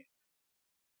say to win.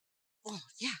 Oh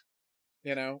yeah.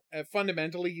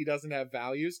 Fundamentally, he doesn't have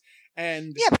values,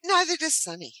 and yeah, but neither does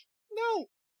Sonny. No.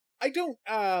 I don't,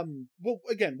 well,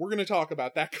 again, we're going to talk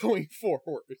about that going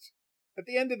forward. At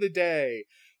the end of the day,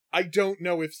 I don't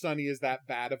know if Sonny is that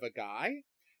bad of a guy,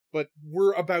 but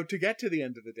we're about to get to the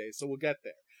end of the day, so we'll get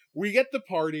there. We get the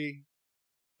party.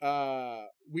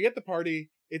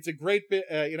 It's a great bit,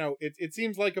 it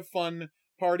seems like a fun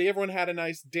party. Everyone had a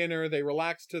nice dinner. They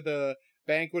relaxed to the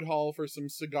banquet hall for some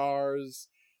cigars,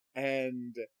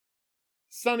 and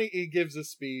Sonny gives a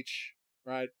speech,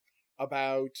 right?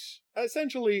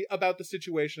 Essentially about the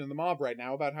situation in the mob right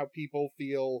now, about how people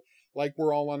feel like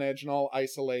we're all on edge and all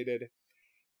isolated.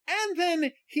 And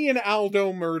then he and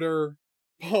Aldo murder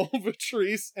Paul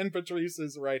Patrice and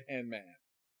Patrice's right-hand man.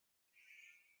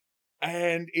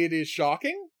 And it is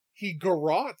shocking. He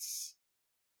garrots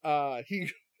Pat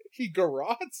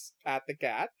the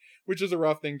cat, which is a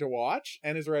rough thing to watch,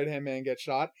 and his right-hand man gets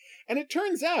shot. And it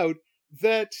turns out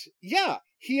that,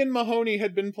 he and Mahoney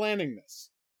had been planning this.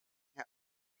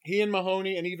 He and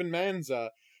Mahoney and even Manza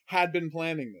had been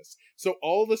planning this. So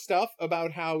all the stuff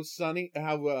about how Sonny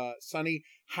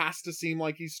has to seem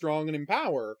like he's strong and in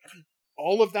power,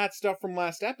 all of that stuff from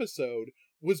last episode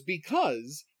was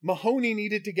because Mahoney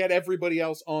needed to get everybody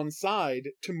else on side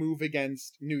to move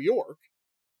against New York.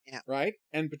 Yeah. Right?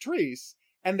 And Patrice.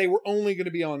 And they were only going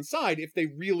to be on side if they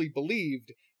really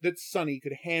believed that Sonny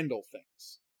could handle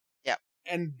things. Yeah.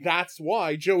 And that's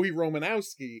why Joey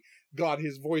Romanowski got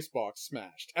his voice box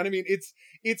smashed. And I mean,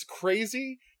 it's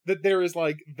crazy that there is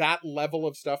like that level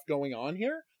of stuff going on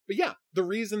here. But yeah, the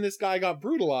reason this guy got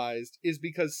brutalized is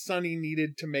because Sonny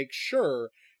needed to make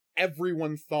sure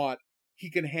everyone thought he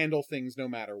can handle things no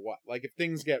matter what. Like if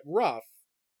things get rough,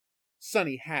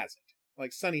 Sonny has it.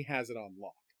 Like Sonny has it on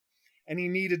lock. And he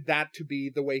needed that to be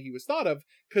the way he was thought of,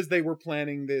 because they were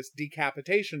planning this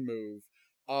decapitation move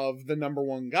of the number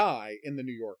one guy in the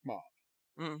New York mob.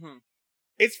 Mm-hmm.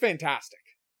 It's fantastic.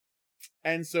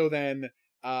 And so then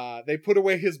they put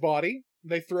away his body.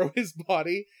 They throw his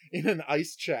body in an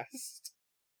ice chest.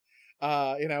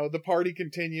 The party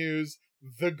continues.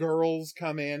 The girls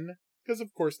come in, because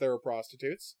of course there are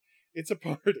prostitutes. It's a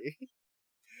party.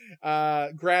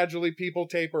 Gradually people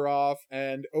taper off,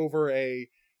 and over a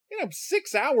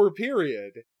 6-hour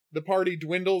period, the party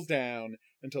dwindles down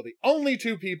until the only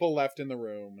two people left in the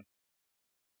room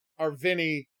are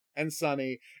Vinny and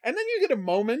Sonny. And then you get a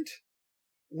moment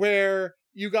where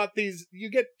you get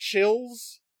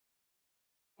chills.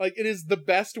 Like, it is the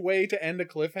best way to end a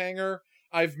cliffhanger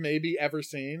I've maybe ever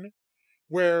seen,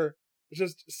 where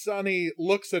just Sonny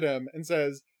looks at him and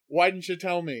says, "Why didn't you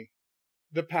tell me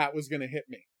that Pat was going to hit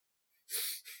me?"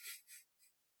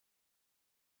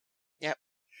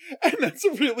 And that's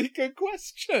a really good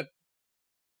question.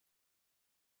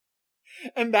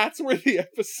 And that's where the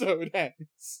episode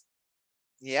ends.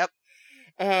 Yep.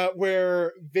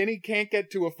 Where Vinny can't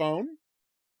get to a phone.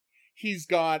 He's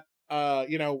got,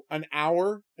 an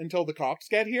hour until the cops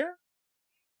get here.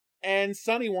 And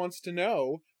Sonny wants to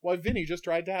know why Vinny just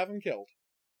tried to have him killed.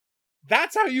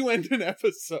 That's how you end an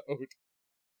episode.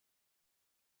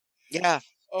 Yeah.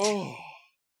 Oh.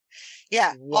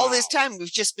 Yeah. Wow. All this time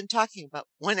we've just been talking about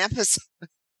one episode.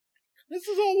 This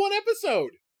is all one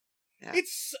episode. Yeah.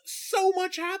 It's so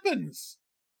much happens.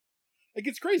 Like,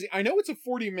 it's crazy. I know it's a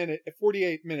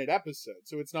 48-minute episode,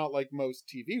 so it's not like most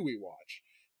TV we watch.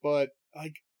 But,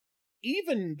 like,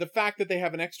 even the fact that they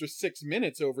have an extra 6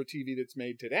 minutes over TV that's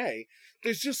made today,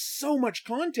 there's just so much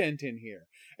content in here.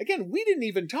 Again, we didn't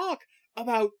even talk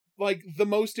about, like, the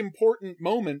most important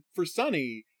moment for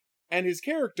Sonny and his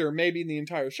character, maybe in the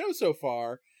entire show so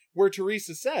far, where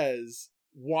Teresa says,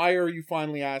 "Why are you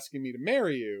finally asking me to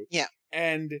marry you?" Yeah.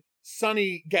 And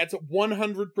Sonny gets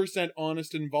 100%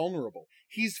 honest and vulnerable.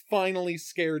 He's finally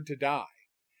scared to die.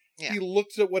 Yeah. He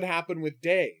looks at what happened with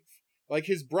Dave. Like,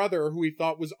 his brother, who he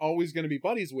thought was always going to be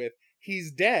buddies with,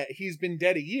 he's dead. He's been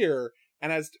dead a year.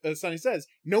 And as Sonny says,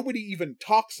 nobody even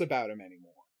talks about him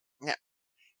anymore. Yeah.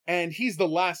 And he's the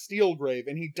last Steelgrave,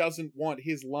 and he doesn't want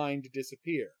his line to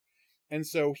disappear. And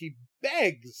so he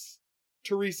begs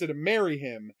Teresa to marry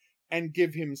him and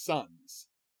give him sons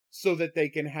so that they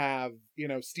can have,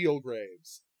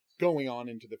 Steelgraves going on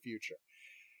into the future.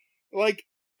 Like,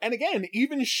 and again,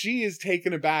 even she is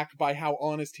taken aback by how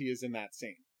honest he is in that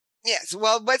scene. Yes.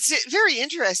 Well, what's very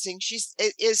interesting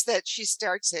is that she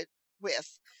starts it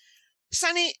with,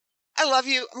 "Sonny, I love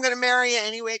you. I'm going to marry you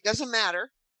anyway. It doesn't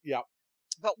matter. Yeah.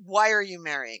 But why are you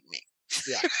marrying me?"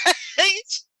 Yeah.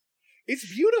 Right?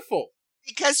 It's beautiful.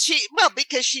 Because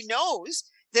she knows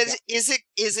that is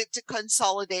it to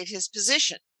consolidate his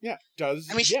position. Yeah.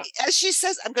 As she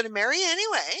says, "I'm going to marry you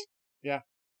anyway." Yeah.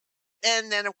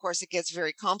 And then, of course, it gets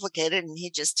very complicated, and he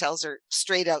just tells her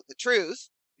straight out the truth.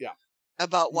 Yeah.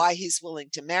 About why he's willing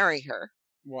to marry her.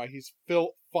 Why he's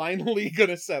finally going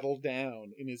to settle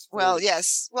down in his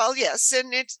 40s. Well, yes.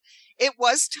 And it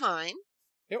was time.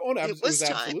 It was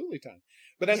absolutely time.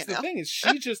 But that's the thing, is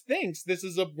she just thinks this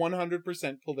is a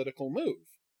 100% political move,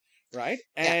 right?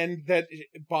 Yeah. And that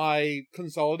by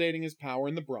consolidating his power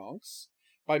in the Bronx,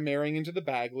 by marrying into the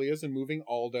Baglias and moving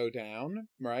Aldo down,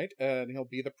 right? And he'll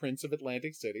be the Prince of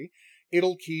Atlantic City.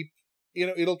 It'll keep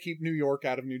New York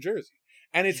out of New Jersey.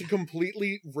 And it's a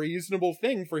completely reasonable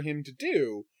thing for him to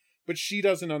do, but she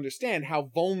doesn't understand how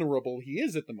vulnerable he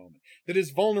is at the moment. That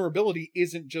his vulnerability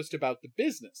isn't just about the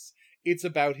business. It's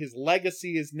about his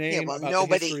legacy, his name, about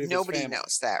the history of nobody his family.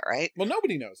 knows that, right? Well,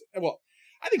 nobody knows it. Well,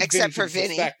 I think except Vinny for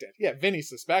Vinny. Suspect it. Yeah, Vinny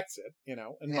suspects it,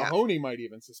 and Mahoney might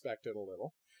even suspect it a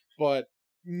little. But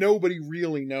nobody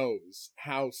really knows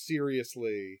how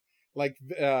seriously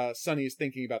Sonny is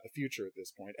thinking about the future at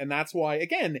this point. And that's why,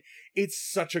 again, it's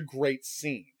such a great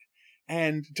scene.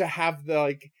 And to have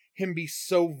him be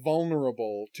so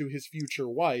vulnerable to his future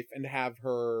wife and have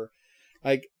her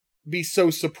be so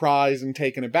surprised and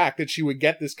taken aback that she would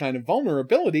get this kind of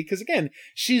vulnerability, because again,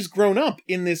 she's grown up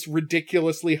in this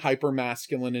ridiculously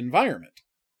hyper-masculine environment.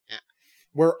 Yeah.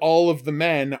 Where all of the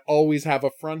men always have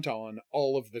a front on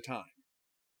all of the time.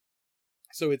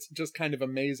 So it's just kind of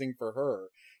amazing for her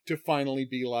to finally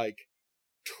be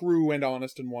true and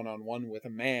honest and one-on-one with a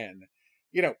man,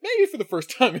 maybe for the first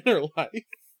time in her life.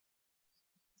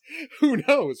 Who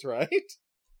knows, right?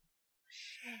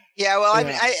 Yeah, well,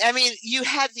 yeah. I mean, you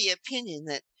had the opinion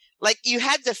that, you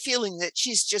had the feeling that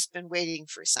she's just been waiting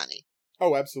for Sonny.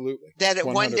 Oh, absolutely. That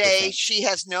 100%. One day she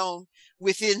has known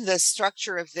within the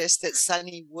structure of this that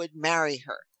Sonny would marry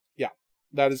her. Yeah,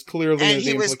 that is clearly and the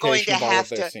he was going to of all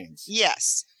have of their to, scenes.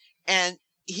 Yes, and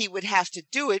he would have to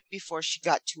do it before she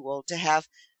got too old to have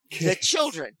the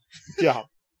children. Yeah.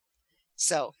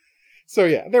 So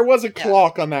yeah, there was a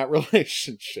clock on that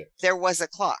relationship. There was a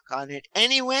clock on it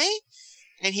anyway,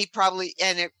 and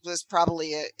it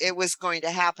was going to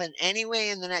happen anyway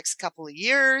in the next couple of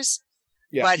years.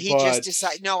 Yeah, but he just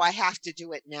decided, no, I have to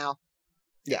do it now.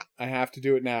 Yeah, I have to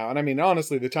do it now. And I mean,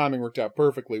 honestly, the timing worked out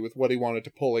perfectly with what he wanted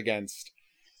to pull against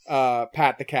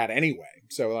Pat the Cat anyway.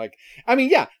 So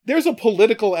there's a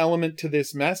political element to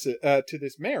this to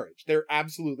this marriage. There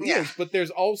absolutely is, but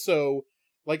there's also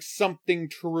something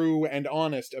true and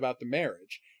honest about the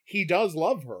marriage. He does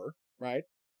love her, right?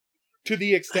 To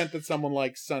the extent that someone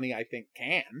like Sonny, I think,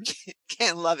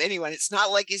 can't love anyone. It's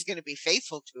not like he's going to be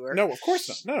faithful to her. No, of course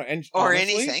not. No, and or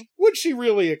honestly, anything. Would she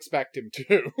really expect him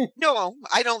to? No,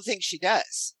 I don't think she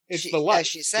does. It's the life, as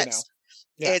she says.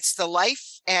 Yeah. It's the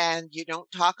life, and you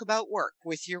don't talk about work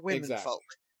with your women Exactly. folk.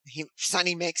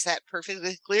 Sonny makes that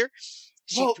perfectly clear.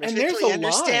 She Well, and there's perfectly a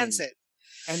understands line. it.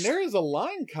 And there is a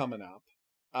line coming up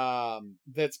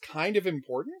that's kind of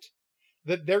important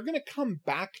that they're going to come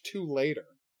back to later.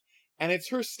 And it's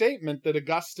her statement that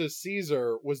Augustus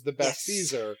Caesar was the best Yes.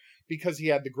 Caesar because he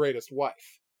had the greatest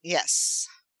wife. Yes.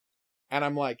 And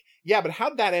I'm like, yeah, but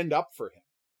how'd that end up for him?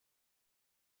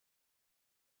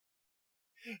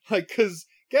 Like, because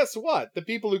guess what? The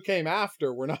people who came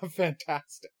after were not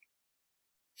fantastic.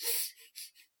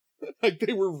 Like,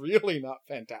 they were really not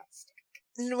fantastic.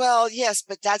 Well, yes,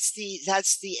 but that's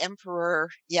the emperor.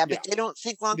 Yeah, but they don't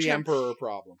think long The term. emperor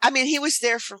problem. I mean, he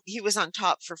was on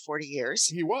top for 40 years.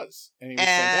 He was, and he was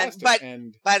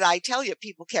fantastic. But I tell you,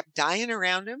 people kept dying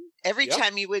around him. Every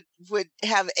time he would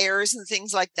have errors and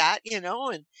things like that, and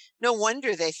no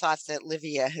wonder they thought that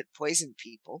Livia had poisoned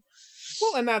people.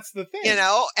 Well, and that's the thing.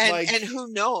 And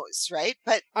who knows, right?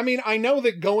 But I mean, I know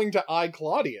that going to I,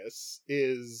 Claudius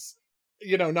is,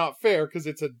 not fair because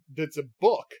it's a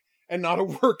book and not a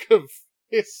work of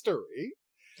history.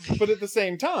 But at the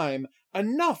same time,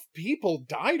 enough people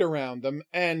died around them,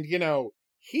 and,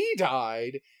 he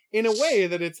died in a way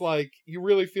that it's like, you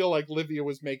really feel like Livia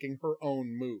was making her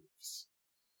own moves.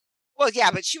 Well,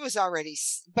 yeah, but she was already,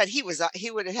 but he would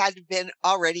have had to been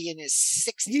already in his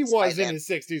 60s. He was in his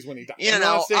 60s when he died. I'm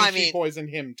not saying she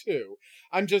poisoned him too.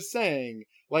 I'm just saying,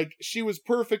 like, she was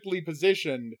perfectly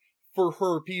positioned for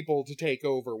her people to take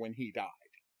over when he died.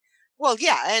 Well,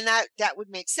 yeah, and that would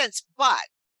make sense, but,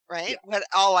 right? Yeah. But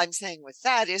all I'm saying with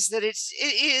that is that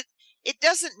it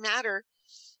doesn't matter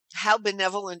how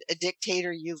benevolent a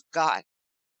dictator you've got.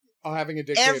 Oh, having a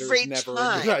dictator is never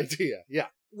a good idea. Yeah.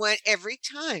 Every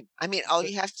time. I mean, all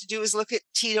you have to do is look at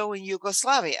Tito in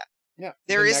Yugoslavia. Yeah.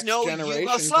 There is no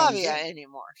Yugoslavia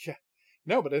anymore. Yeah.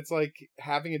 No, but it's like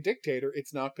having a dictator,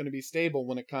 it's not going to be stable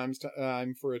when it comes to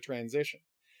time for a transition.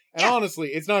 And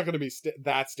honestly, it's not going to be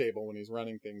that stable when he's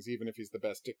running things, even if he's the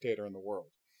best dictator in the world.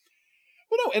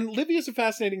 Well, no, and Livia's a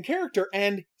fascinating character,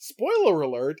 and spoiler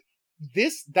alert,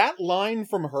 that line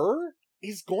from her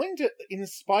is going to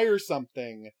inspire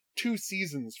something 2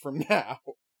 seasons from now.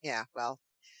 Yeah, well.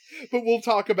 But we'll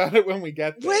talk about it when we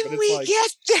get there. When we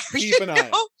get there, keep an eye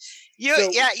on.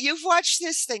 You've watched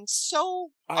this thing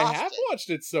so often. I have watched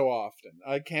it so often.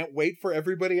 I can't wait for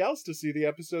everybody else to see the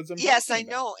episodes I'm Yes, I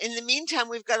about. know. In the meantime,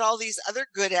 we've got all these other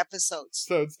good episodes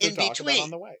in talk between. About on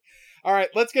the way. All right,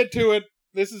 let's get to it.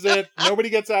 This is it. Nobody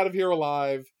gets out of here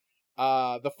alive.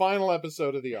 The final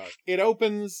episode of the arc. It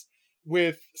opens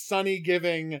with Sonny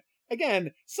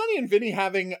Sonny and Vinny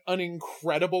having an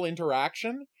incredible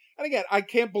interaction. And again, I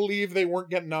can't believe they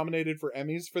weren't getting nominated for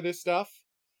Emmys for this stuff.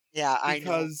 Yeah, I know.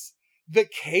 Because the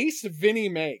case Vinny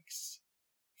makes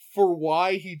for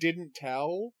why he didn't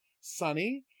tell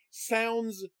Sonny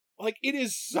sounds like it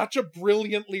is such a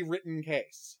brilliantly written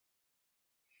case.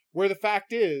 Where the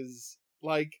fact is,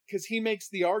 because he makes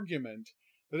the argument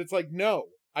that it's like, no,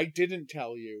 I didn't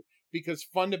tell you, because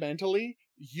fundamentally,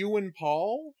 you and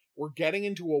Paul were getting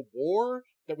into a war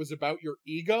that was about your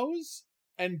egos,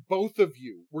 and both of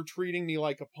you were treating me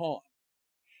like a pawn.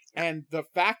 And the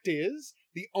fact is,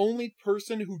 the only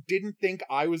person who didn't think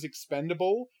I was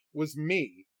expendable was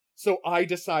me. So I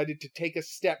decided to take a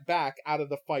step back out of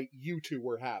the fight you two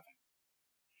were having.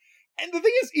 And the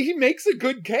thing is, he makes a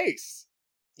good case.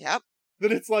 Yep.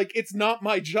 That it's like, it's not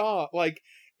my job. Like,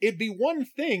 it'd be one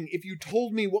thing if you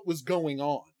told me what was going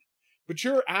on. But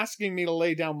you're asking me to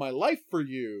lay down my life for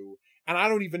you, and I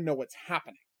don't even know what's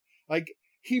happening. Like,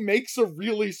 he makes a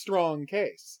really strong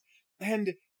case.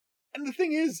 And the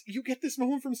thing is, you get this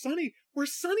moment from Sonny where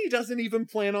Sonny doesn't even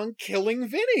plan on killing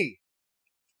Vinny.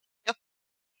 Yep.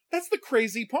 That's the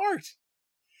crazy part.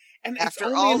 And after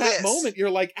it's only in that moment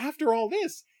you're like, after all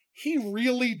this, he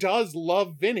really does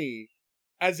love Vinny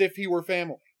as if he were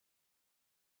family.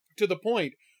 To the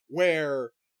point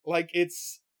where,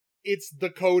 it's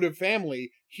the code of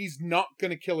family. He's not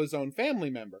going to kill his own family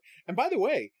member. And by the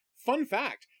way, fun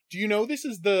fact, do you know this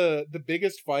is the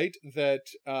biggest fight that,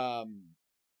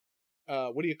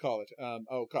 what do you call it?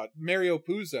 Mario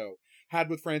Puzo had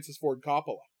with Francis Ford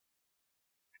Coppola.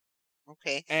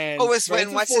 Okay. And was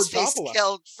when what's-his-face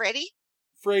killed Freddie?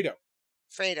 Fredo,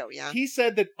 yeah. He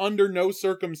said that under no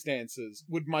circumstances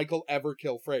would Michael ever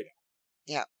kill Fredo.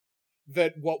 Yeah.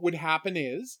 That what would happen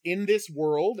is, in this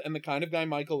world, and the kind of guy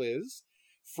Michael is,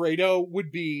 Fredo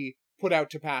would be put out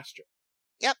to pasture.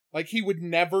 Yep. He would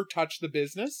never touch the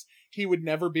business. He would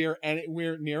never be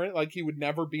anywhere near it. He would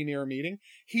never be near a meeting.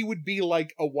 He would be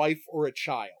like a wife or a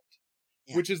child,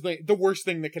 which is the worst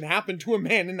thing that can happen to a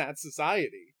man in that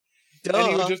society. Duh. And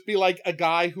he would just be like a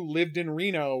guy who lived in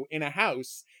Reno in a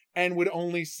house and would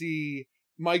only see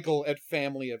Michael at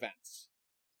family events.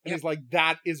 And he's like,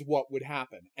 that is what would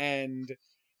happen. And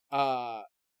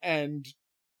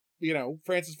you know,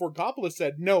 Francis Ford Coppola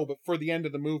said, no, but for the end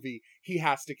of the movie, he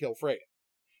has to kill Fredo.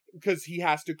 Because he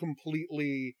has to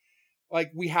completely,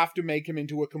 like, we have to make him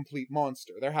into a complete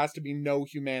monster. There has to be no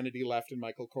humanity left in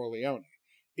Michael Corleone,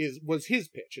 was his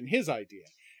pitch and his idea.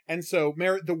 And so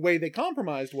the way they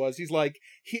compromised was, he's like,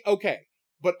 okay,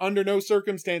 but under no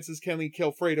circumstances can he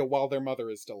kill Fredo while their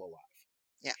mother is still alive.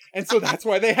 Yeah. And so that's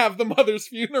why they have the mother's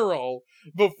funeral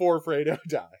before Fredo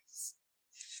dies.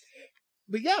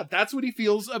 But yeah, that's what he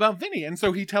feels about Vinny. And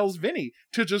so he tells Vinny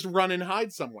to just run and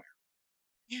hide somewhere.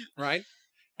 Yeah. Right?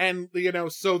 And, you know,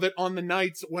 so that on the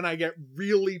nights when I get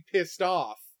really pissed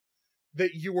off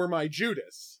that you were my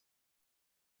Judas,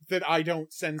 that I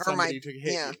don't send somebody to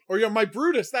hit you. Or, you know, my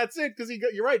Brutus, that's it, because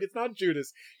you're right, it's not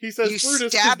Judas. He says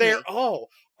Brutus because they're all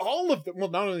of them, well,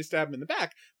 not only stab him in the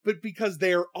back, but because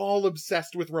they're all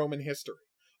obsessed with Roman history.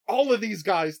 All of these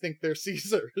guys think they're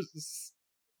Caesars.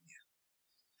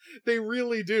 They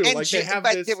really do. And like they have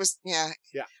but this. There was, yeah.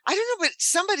 I don't know, but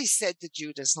somebody said the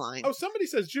Judas line. Oh, somebody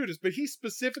says Judas, but he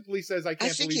specifically says, "I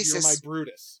can't believe you're my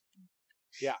Brutus."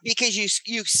 Yeah, because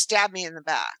you stabbed me in the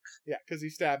back. Yeah, because he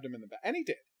stabbed him in the back, and he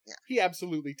did. Yeah. He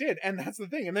absolutely did, and that's the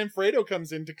thing. And then Fredo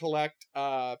comes in to collect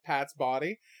Pat's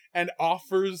body and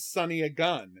offers Sonny a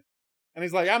gun, and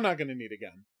he's like, "I'm not going to need a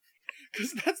gun."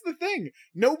 Because that's the thing.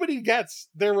 Nobody gets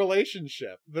their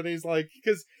relationship. That he's like,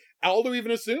 because Aldo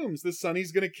even assumes that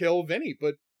Sonny's going to kill Vinny,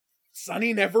 but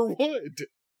Sonny never would.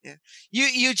 Yeah,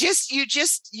 you just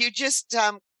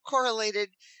correlated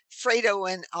Fredo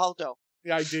and Aldo.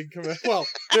 Yeah, I did. Well,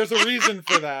 there's a reason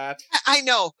for that. I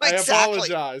know. Exactly. I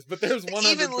apologize, but there's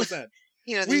 100%.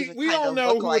 You know, we all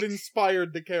know who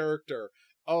inspired the character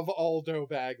of Aldo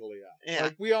Baglia. Yeah.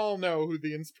 Like, we all know who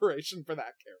the inspiration for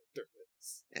that character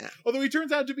is. Yeah. Although he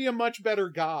turns out to be a much better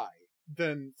guy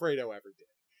than Fredo ever did.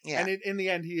 Yeah. And in the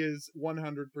end, he is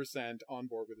 100% on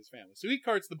board with his family. So he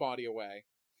carts the body away,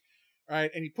 right?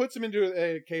 And he puts him into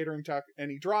a catering truck, and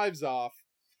he drives off.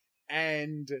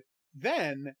 And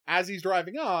then, as he's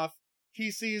driving off,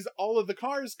 he sees all of the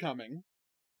cars coming.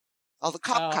 All the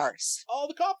cop cars. All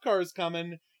the cop cars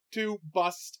coming to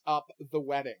bust up the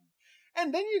wedding.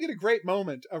 And then you get a great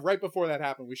moment right before that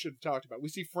happened. We should have talked about. We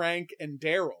see Frank and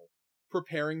Daryl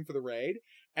preparing for the raid,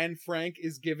 and Frank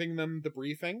is giving them the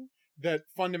briefing that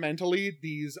fundamentally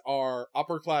these are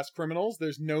upper-class criminals.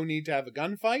 There's no need to have a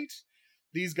gunfight.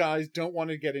 These guys don't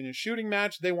want to get in a shooting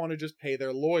match. They want to just pay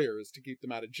their lawyers to keep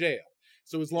them out of jail.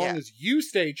 So as long as you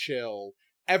stay chill,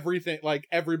 everything, like,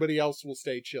 everybody else will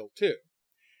stay chill too.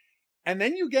 And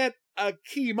then you get a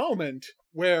key moment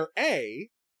where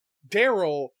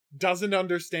Daryl doesn't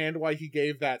understand why he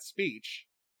gave that speech.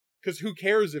 Because who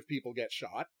cares if people get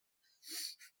shot?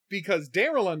 Because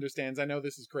Daryl understands, I know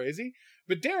this is crazy,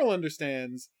 but Daryl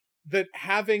understands that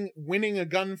winning a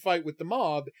gunfight with the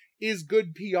mob is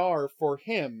good PR for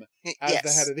him as the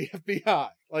head of the FBI.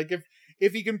 Like,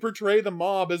 if he can portray the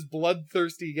mob as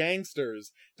bloodthirsty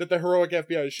gangsters that the heroic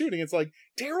FBI is shooting, it's like,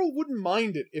 Daryl wouldn't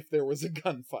mind it if there was a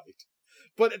gunfight.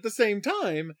 But at the same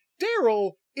time,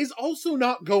 Daryl is also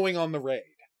not going on the raid.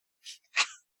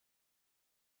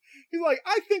 He's like,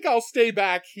 I think I'll stay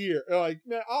back here. Like,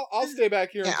 I'll stay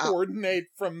back here and coordinate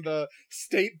from the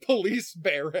state police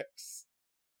barracks.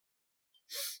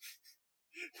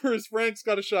 Whereas Frank's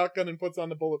got a shotgun and puts on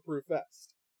the bulletproof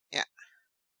vest. Yeah.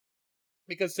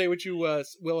 Because say what you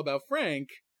will about Frank,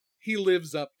 he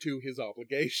lives up to his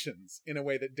obligations in a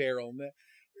way that Daryl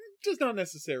does not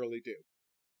necessarily do.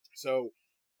 So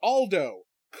Aldo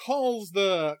calls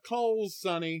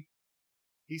Sonny.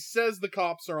 He says the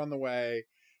cops are on the way.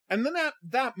 And then at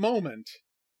that moment,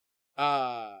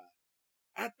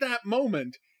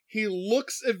 he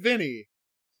looks at Vinny,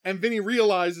 and Vinny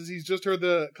realizes he's just heard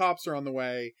the cops are on the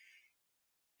way.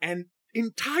 And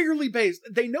entirely based,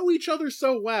 they know each other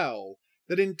so well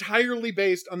that entirely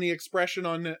based on the expression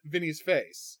on Vinny's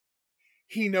face,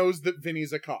 he knows that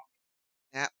Vinny's a cop.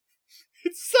 Yeah.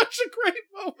 It's such a great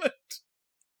moment.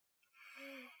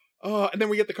 And then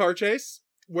we get the car chase.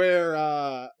 Where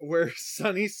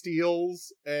Sonny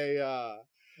steals a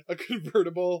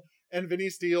convertible and Vinny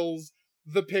steals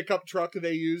the pickup truck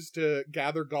they use to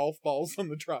gather golf balls on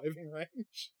the driving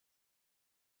range.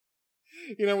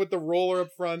 You know, with the roller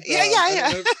up front.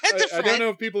 I don't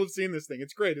know if people have seen this thing.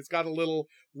 It's great. It's got a little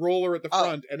roller at the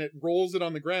front and it rolls it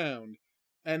on the ground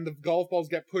and the golf balls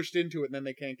get pushed into it and then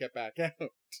they can't get back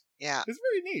out. Yeah. It's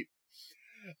very neat.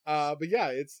 But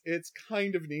yeah, it's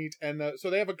kind of neat. And so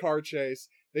they have a car chase.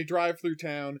 They drive through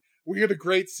town. We get a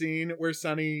great scene where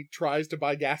Sonny tries to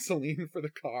buy gasoline for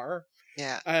the car.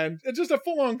 Yeah. And it's just a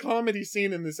full-on comedy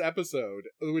scene in this episode,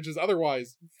 which is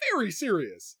otherwise very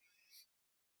serious,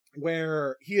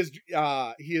 where he is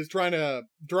trying to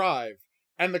drive,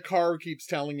 and the car keeps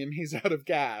telling him he's out of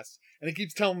gas, and he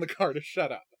keeps telling the car to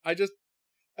shut up. I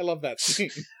love that scene.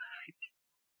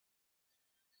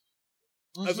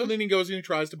 Mm-hmm. So then he goes and he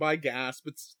tries to buy gas,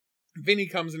 but Vinny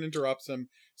comes and interrupts him,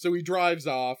 so he drives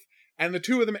off, and the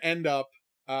two of them end up,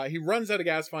 he runs out of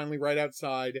gas finally right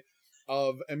outside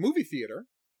of a movie theater.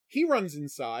 He runs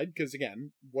inside, because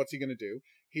again, what's he going to do?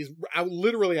 He's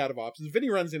literally out of options. Vinny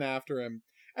runs in after him,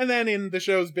 and then in the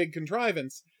show's big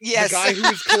contrivance, yes. the guy who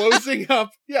was closing up,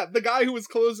 the guy who was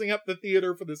closing up the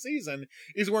theater for the season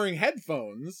is wearing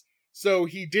headphones, so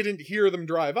he didn't hear them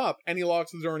drive up, and he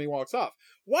locks the door and he walks off.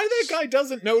 Why that guy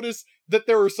doesn't notice that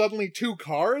there are suddenly 2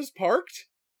 cars parked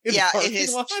in the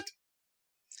parking lot?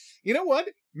 You know what?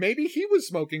 Maybe he was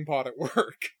smoking pot at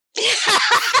work.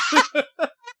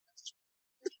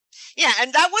 Yeah,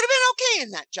 and that would have been okay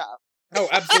in that job. Oh,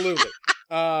 absolutely.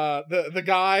 The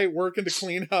guy working to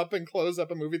clean up and close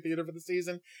up a movie theater for the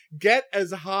season, get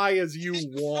as high as you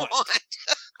want.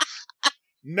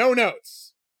 No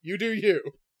notes. You do you.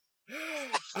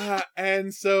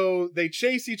 And so they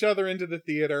chase each other into the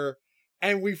theater,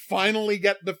 and we finally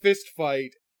get the fist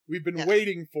fight we've been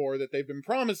waiting for, that they've been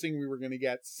promising we were going to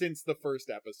get since the first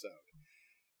episode.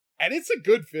 And it's a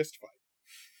good fist fight.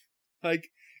 Like,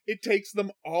 it takes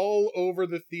them all over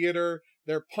the theater.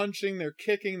 They're punching, they're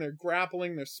kicking, they're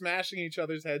grappling, they're smashing each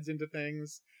other's heads into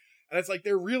things. And it's like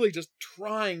they're really just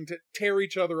trying to tear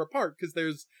each other apart, because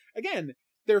there's, again,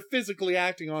 they're physically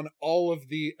acting on all of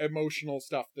the emotional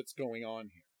stuff that's going on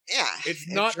here. Yeah. It's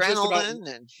not just about...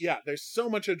 Yeah, there's so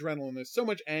much adrenaline, there's so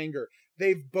much anger.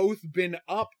 They've both been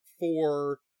up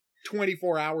for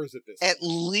 24 hours at this point. At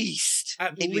least.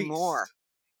 Maybe more.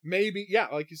 Maybe, yeah,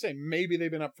 like you say, maybe they've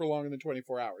been up for longer than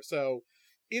 24 hours. So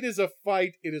it is a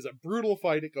fight. It is a brutal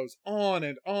fight. It goes on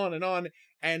and on and on.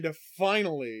 And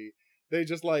finally, they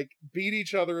just, like, beat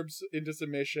each other into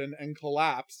submission and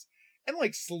collapse and,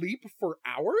 like, sleep for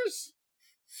hours?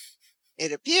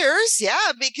 It appears,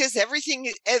 yeah, because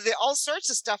everything, all sorts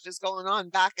of stuff is going on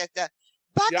back at the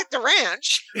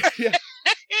ranch. Yeah.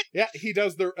 Yeah, he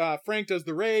does Frank does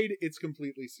the raid. It's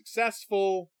completely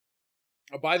successful.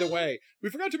 Oh, by the way, we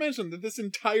forgot to mention that this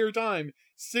entire time,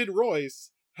 Sid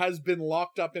Royce has been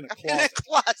locked up in a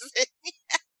closet.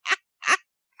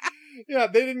 Yeah,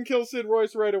 they didn't kill Sid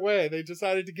Royce right away. They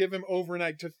decided to give him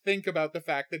overnight to think about the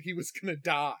fact that he was going to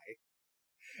die.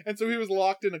 And so he was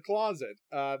locked in a closet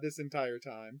this entire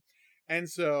time. And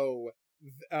so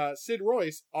Sid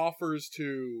Royce offers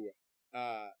to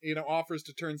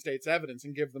turn state's evidence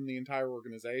and give them the entire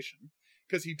organization,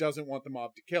 because he doesn't want the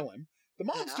mob to kill him. The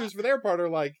mobsters, for their part, are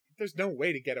like, there's no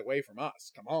way to get away from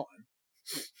us. Come on.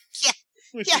 Yeah.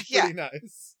 Which is pretty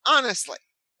nice. Honestly,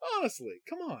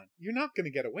 come on. You're not going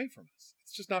to get away from us.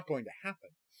 It's just not going to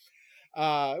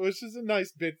happen. Which is a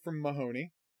nice bit from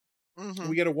Mahoney. Mm-hmm.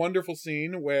 We get a wonderful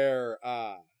scene where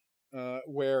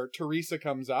Teresa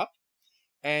comes up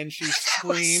and she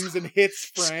screams and hits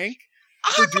Frank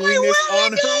for doing this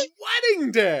on her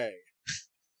wedding day.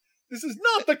 This is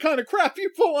not the kind of crap you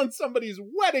pull on somebody's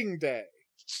wedding day.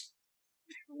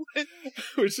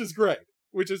 Which is great.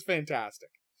 Which is fantastic.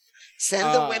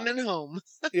 Send the women home.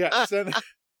 Yeah,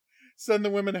 send the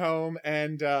women home.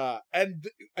 And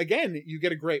again, you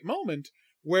get a great moment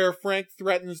where Frank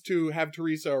threatens to have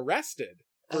Teresa arrested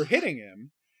for hitting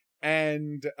him.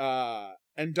 And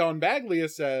Don Baglia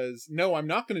says, no, I'm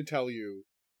not going to tell you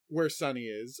where Sonny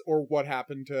is or what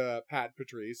happened to Pat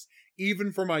Patrice.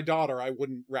 Even for my daughter, I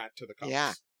wouldn't rat to the cops.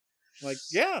 Yeah. Like,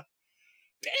 yeah.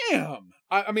 Damn.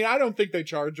 I mean, I don't think they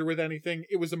charged her with anything.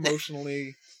 It was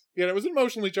emotionally, it was an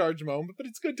emotionally charged moment, but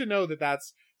it's good to know that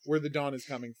that's where the Don is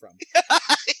coming from. Yeah.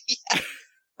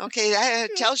 Okay,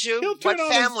 that tells you what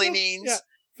family means. Yeah,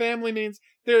 family means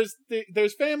there's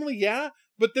family, yeah,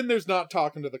 but then there's not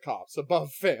talking to the cops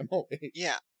above family.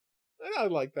 Yeah. I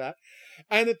like that.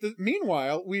 And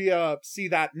meanwhile, we see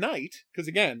that night, because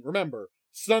again, remember,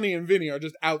 Sonny and Vinny are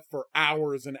just out for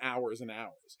hours and hours and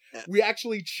hours. Yeah. We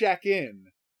actually check in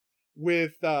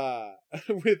with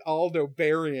Aldo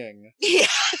burying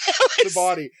the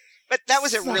body. But that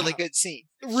was a really good scene.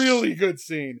 Really good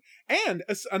scene. And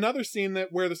another scene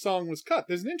where the song was cut.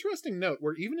 There's an interesting note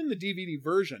where even in the DVD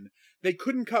version, they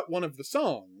couldn't cut one of the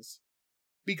songs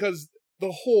because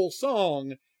the whole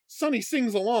song, Sonny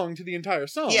sings along to the entire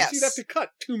song. Yes. So you'd have to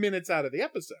cut 2 minutes out of the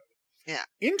episode. Yeah.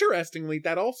 Interestingly,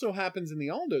 that also happens in the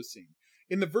Aldo scene.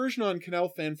 In the version on Canal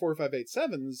Fan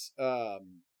 4587's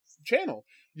channel,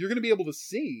 you're going to be able to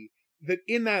see that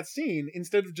in that scene,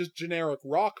 instead of just generic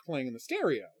rock playing in the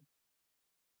stereo,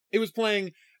 it was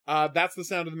playing That's the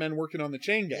Sound of the Men Working on the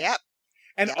Chain Gang. Yep.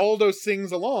 And Yep. Aldo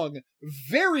sings along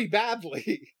very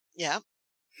badly. Yep.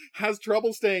 Has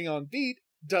trouble staying on beat,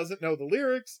 doesn't know the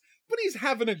lyrics, but he's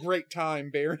having a great time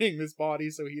burying this body,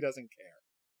 so he doesn't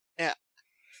care. Yeah.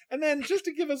 And then, just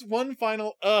to give us one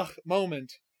final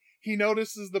moment, he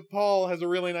notices that Paul has a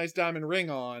really nice diamond ring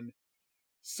on,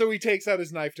 so he takes out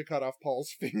his knife to cut off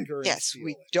Paul's finger and Yes, steal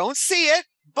we it. don't see it,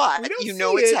 but you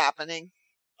know it's happening.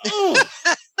 Ugh.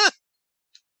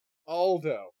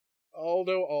 Aldo.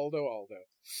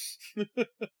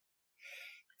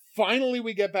 Finally,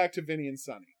 we get back to Vinny and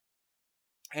Sonny.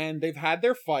 And they've had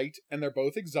their fight, and they're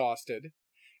both exhausted.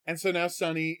 And so now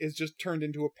Sonny is just turned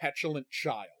into a petulant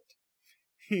child.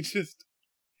 He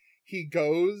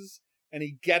goes, and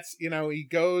he gets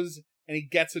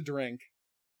a drink,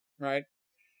 right?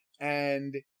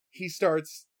 And he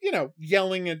starts,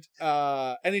 yelling at,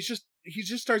 and he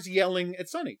just starts yelling at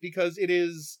Sonny, because it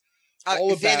is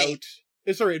all Vinny.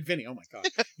 about, sorry, at Vinny, oh my God.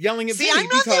 Yelling at See, Vinny I'm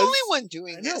not because, the only one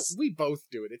doing I know, this. we both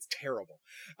do it. It's terrible.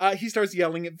 He starts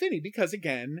yelling at Vinny because,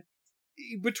 again,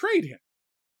 he betrayed him.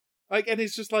 And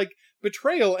it's just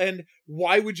betrayal, and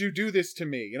why would you do this to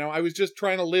me? I was just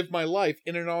trying to live my life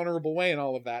in an honorable way and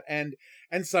all of that. And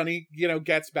Sonny,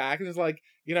 gets back and is like,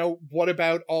 what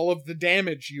about all of the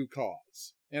damage you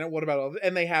cause? What about all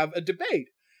and they have a debate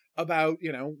about,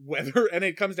 whether, and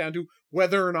it comes down to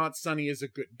whether or not Sonny is a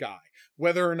good guy,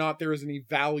 whether or not there is any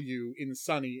value in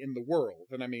Sonny in the world.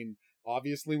 And I mean,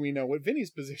 obviously we know what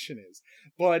Vinny's position is,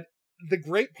 but the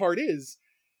great part is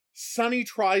Sonny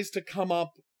tries to come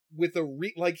up with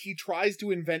he tries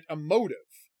to invent a motive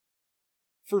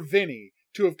for Vinny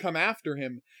to have come after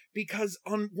him, because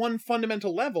on one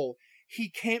fundamental level, he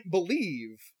can't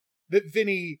believe that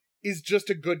Vinny is just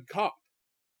a good cop.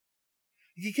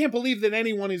 He can't believe that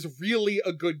anyone is really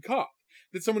a good cop,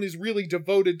 that someone is really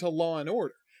devoted to law and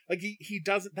order.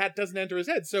 That doesn't enter his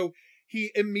head. So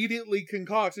he immediately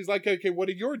concocts, he's like, okay, what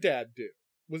did your dad do?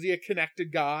 Was he a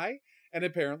connected guy? And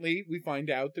apparently we find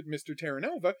out that Mr.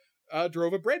 Terranova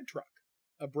drove a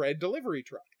bread delivery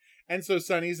truck. And so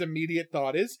Sonny's immediate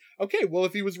thought is, okay, well,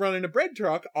 if he was running a bread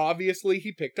truck, obviously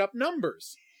he picked up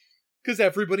numbers. Because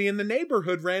everybody in the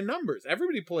neighborhood ran numbers.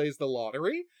 Everybody plays the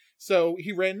lottery. So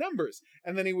he ran numbers.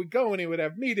 And then he would go and he would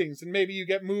have meetings. And maybe you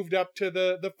get moved up to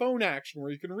the phone action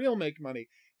where you can real make money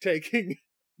taking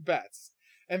bets.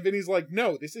 And Vinny's like,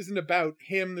 no, this isn't about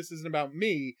him. This isn't about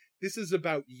me. This is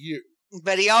about you.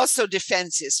 But he also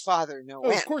defends his father, no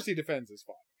end. Of course he defends his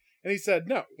father. And he said,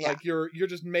 no, you're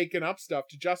just making up stuff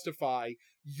to justify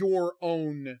your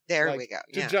own... There we go.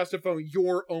 To justify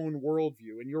your own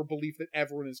worldview and your belief that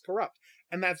everyone is corrupt.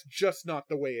 And that's just not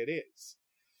the way it is.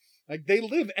 They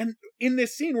live... And in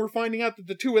this scene, we're finding out that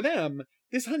the two of them,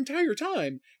 this entire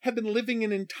time, have been living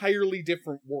in entirely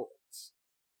different worlds.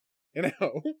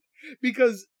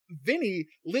 Because Vinny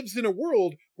lives in a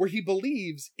world where he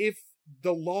believes if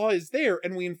the law is there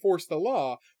and we enforce the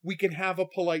law, we can have a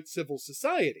polite civil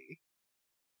society.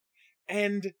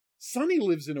 And Sonny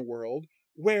lives in a world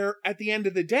where at the end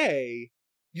of the day,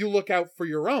 you look out for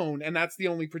your own and that's the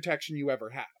only protection you ever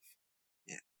have.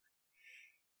 Yeah.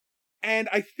 And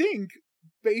I think,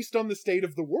 based on the state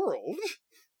of the world,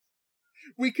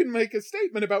 we can make a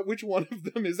statement about which one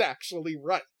of them is actually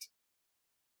right.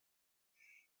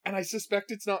 And I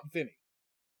suspect it's not Vinny.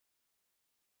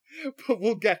 But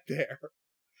we'll get there.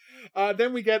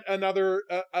 Then we get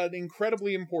an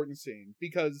incredibly important scene,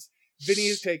 because Vinny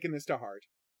has taken this to heart.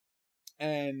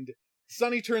 And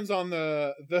Sonny turns on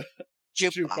the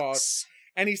jukebox,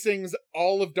 and he sings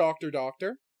all of Dr.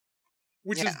 Doctor,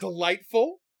 which is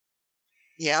delightful.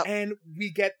 Yeah. And we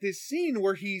get this scene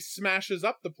where he smashes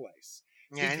up the place.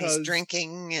 Yeah, and he's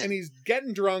drinking. And he's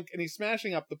getting drunk, and he's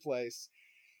smashing up the place.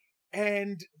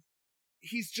 And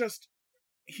he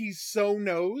so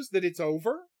knows that it's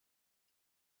over.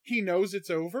 He knows it's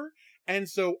over. And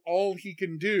so all he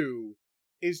can do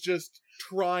is just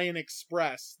try and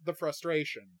express the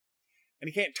frustration. And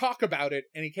he can't talk about it,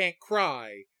 and he can't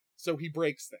cry, so he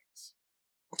breaks things.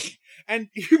 And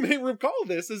you may recall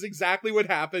this is exactly what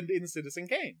happened in Citizen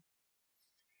Kane.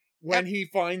 When he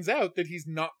finds out that he's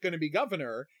not going to be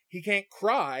governor, he can't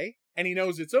cry, and he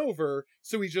knows it's over,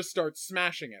 so he just starts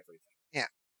smashing everything. Yeah.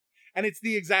 And it's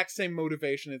the exact same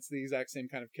motivation, it's the exact same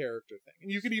kind of character thing.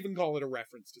 And you could even call it a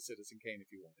reference to Citizen Kane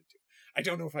if you wanted to. I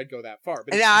don't know if I'd go that far.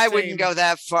 But I wouldn't go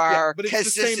that far. But it's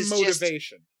the same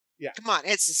motivation. Come on,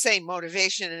 it's the same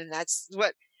motivation, and that's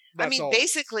what...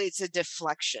 basically it's a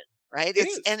deflection right? It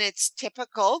is. And it's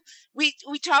typical. We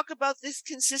talk about this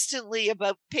consistently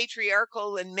about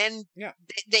patriarchal and men. Yeah.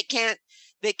 They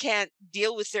can't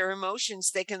deal with their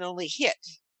emotions. They can only hit.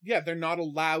 Yeah, they're not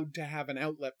allowed to have an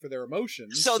outlet for their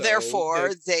emotions. So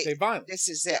therefore, they violence. This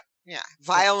is it. Yeah.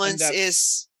 Violence And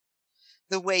is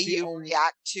the way you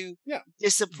react to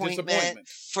disappointment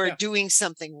for doing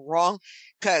something wrong.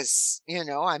 Because,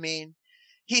 I mean,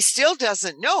 he still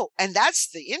doesn't know. And that's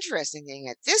the interesting thing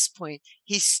at this point.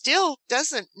 He still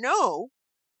doesn't know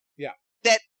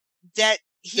that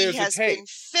he has been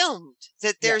filmed,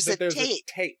 that there's a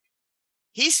tape.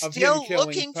 He's still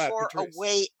looking for a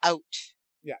way out.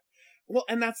 Yeah. Well,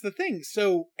 and that's the thing.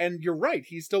 So, and you're right.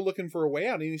 He's still looking for a way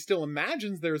out, and he still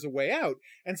imagines there's a way out.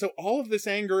 And so all of this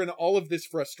anger and all of this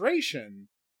frustration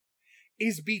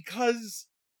is because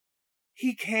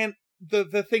he can't,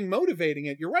 the thing motivating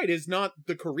it, you're right, is not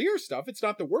the career stuff. It's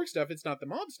not the work stuff. It's not the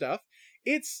mob stuff.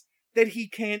 It's that he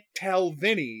can't tell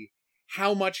Vinny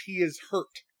how much he is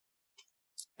hurt.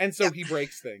 And so he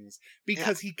breaks things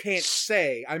because he can't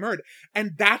say, I'm hurt.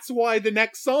 And that's why the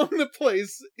next song that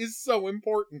plays is so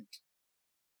important.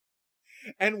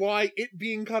 And why it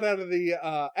being cut out of the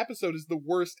episode is the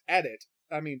worst edit.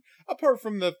 I mean, apart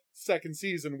from the second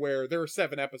season where there are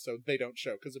 7 episodes they don't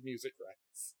show because of music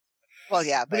rights. Well,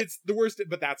 yeah, but it's the worst,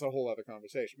 but that's a whole other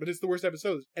conversation. But it's the worst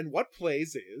episode. And what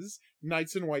plays is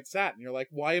Nights in White Satin. You're like,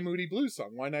 why a Moody Blues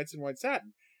song? Why Nights in White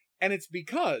Satin? And it's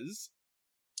because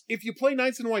if you play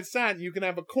Nights in White Satin, you can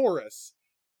have a chorus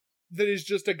that is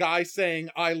just a guy saying,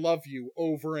 I love you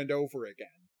over and over again.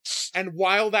 And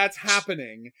while that's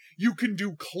happening, you can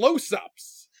do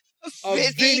close-ups of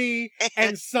Vinny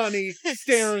and Sonny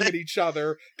staring at each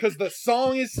other because the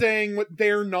song is saying what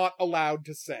they're not allowed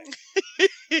to say.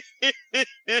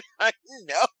 I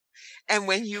know. And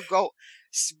when you go,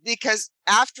 because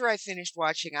after I finished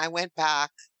watching, I went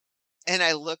back and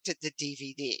I looked at the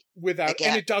DVD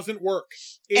and it doesn't work.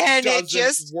 It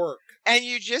doesn't work. And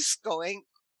you're just going,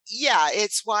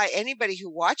 it's why anybody who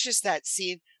watches that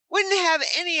scene wouldn't have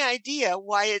any idea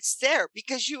why it's there,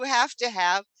 because you have to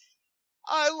have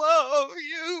I love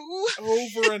you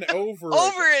over and over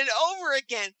and over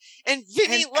again. And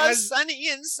Vinny loves Sonny,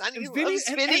 and Sonny loves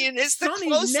Vinny, and it's the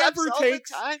close-ups all the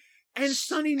time. And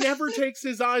Sonny never takes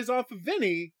his eyes off of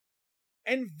Vinny,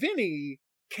 and Vinny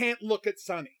can't look at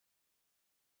Sonny.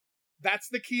 That's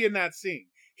the key in that scene.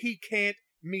 He can't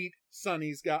meet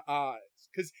Sonny's eyes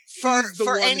because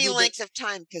for any length of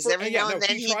time. Because every now and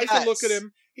then he tries to look at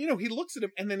him. He looks at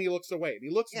him and then he looks away. And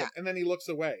he looks at him and then he looks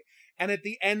away. And at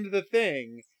the end of the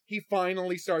thing, he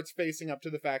finally starts facing up to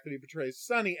the fact that he betrays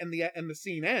Sonny, and the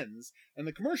scene ends, and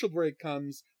the commercial break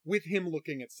comes with him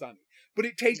looking at Sonny. But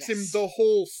it takes him the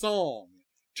whole song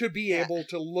to be able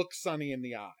to look Sonny in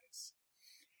the eyes.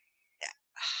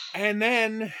 Yeah. And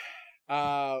then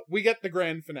we get the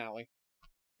grand finale.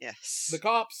 Yes. The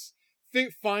cops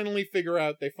finally figure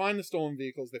out, they find the stolen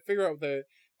vehicles, they figure out what they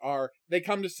are, they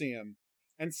come to see him,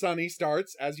 and Sonny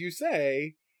starts, as you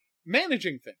say,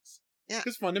 managing things. Yeah.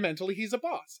 Because fundamentally he's a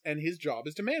boss, and his job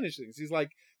is to manage things. He's like,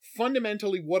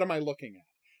 fundamentally, what am I looking at?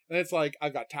 And it's like,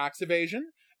 I've got tax evasion,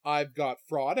 I've got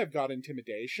fraud, I've got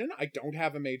intimidation, I don't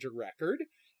have a major record.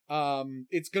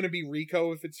 It's going to be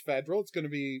RICO if it's federal. It's going to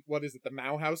be, what is it, the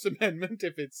Mauhouse Amendment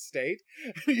if it's state.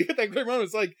 You get that great moment.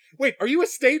 It's like, wait, are you a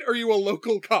state or are you a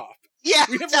local cop? Yeah,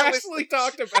 we never actually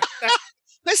talked about that.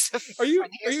 Are you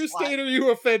a state or are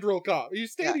you a federal cop? Are you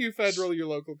state or are you federal or you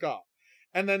local cop?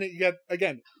 And then you get,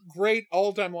 again, great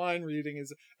all-time line reading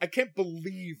is, I can't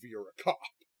believe you're a cop.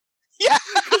 Yeah.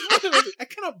 I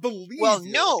cannot believe. Well,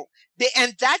 no.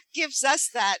 And that gives us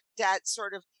that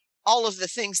sort of all of the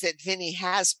things that Vinny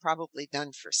has probably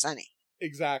done for Sonny.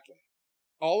 Exactly.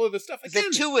 All of the stuff. Again,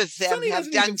 the two of them Sonny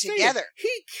have done together.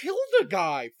 He killed a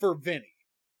guy for Vinny.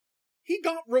 He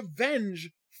got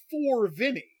revenge for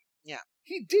Vinny. Yeah.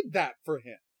 He did that for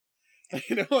him.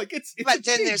 It's but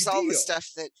then there's all the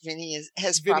stuff that Vinny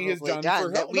has probably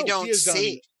done that we don't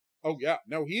see. Oh yeah.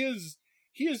 No, he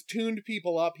has tuned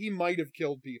people up. He might have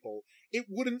killed people. It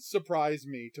wouldn't surprise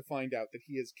me to find out that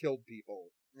he has killed people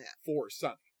for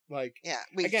Sonny.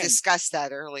 We discussed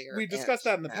that earlier. We discussed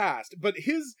that in the past, but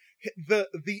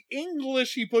the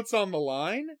English he puts on the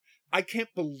line, I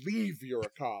can't believe you're a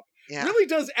cop, really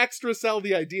does extra sell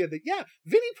the idea that,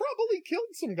 Vinny probably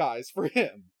killed some guys for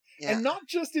him. Yeah. And not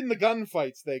just in the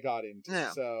gunfights they got into. No.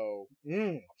 So,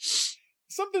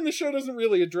 something the show doesn't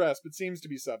really address, but seems to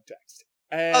be subtext.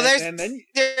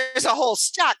 There's a whole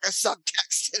stack of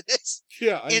subtext in this.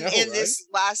 Yeah, I know, in this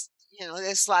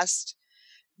last,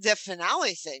 the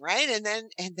finale thing, right? And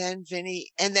then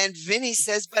Vinny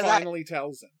says, finally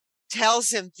tells him. tells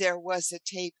him there was a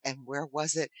tape, and where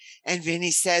was it? And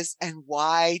Vinny says, and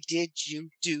why did you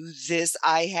do this?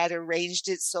 I had arranged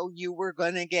it so you were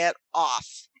going to get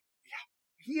off.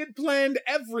 He had planned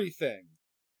everything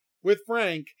with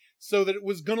Frank so that it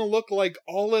was going to look like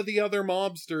all of the other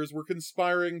mobsters were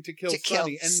conspiring to kill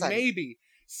Sonny. And maybe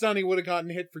Sonny would have gotten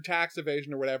hit for tax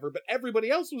evasion or whatever, but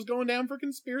everybody else was going down for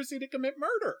conspiracy to commit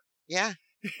murder. Yeah.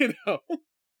 You know?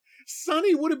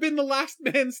 Sonny would have been the last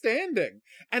man standing.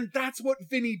 And that's what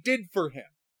Vinny did for him.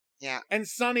 Yeah. And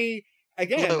Sonny,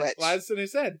 again, as Sonny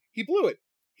said, he blew it.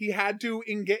 He had to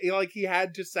he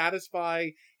had to satisfy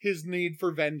his need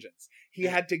for vengeance. He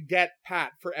had to get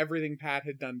Pat for everything Pat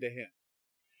had done to him.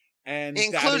 And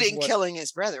including killing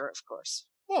his brother, of course.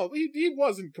 Well, he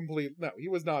wasn't he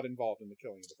was not involved in the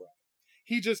killing of the brother.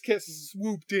 He just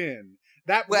swooped in.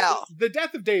 The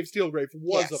death of Dave Steelgrave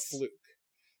was a fluke.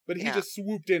 But he just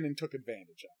swooped in and took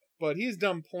advantage of it. But he's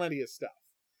done plenty of stuff.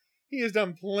 He has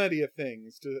done plenty of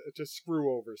things to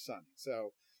screw over Sonny. So,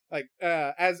 like,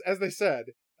 as they said,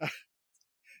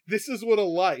 this is what a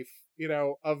life,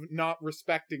 of not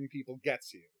respecting people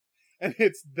gets you. And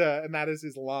that is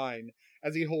his line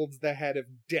as he holds the head of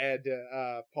dead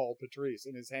Paul Patrice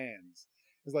in his hands.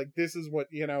 It's like, this is what,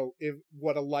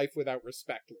 what a life without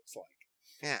respect looks like.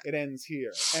 Yeah. It ends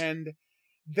here. And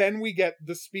then we get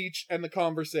the speech and the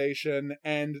conversation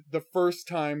and the first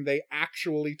time they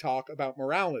actually talk about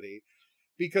morality.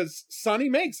 Because Sonny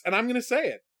makes, and I'm going to say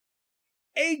it,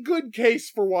 a good case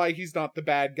for why he's not the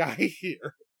bad guy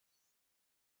here.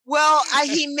 Well,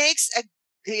 he makes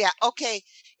okay.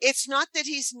 It's not that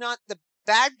he's not the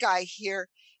bad guy here.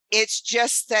 It's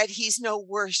just that he's no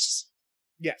worse.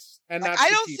 Yes. And that's I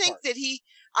don't think that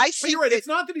I think but you're right. It's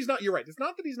not that he's not, you're right. It's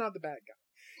not that he's not the bad guy.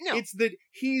 No. It's that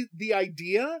the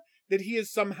idea that he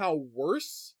is somehow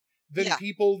worse than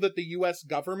people that the U.S.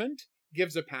 government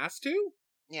gives a pass to.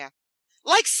 Yeah.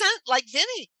 Like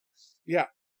Vinny. Yeah.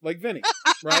 Like Vinny.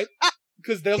 Right?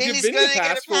 Because they'll give Vinny a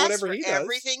pass for whatever he does.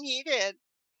 Everything he did.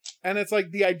 And it's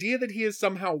like the idea that he is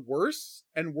somehow worse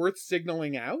and worth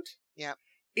signaling out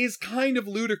is kind of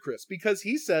ludicrous because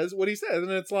he says what he says.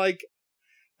 And it's like,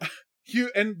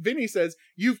 and Vinny says,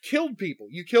 you've killed people.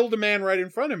 You killed a man right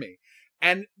in front of me.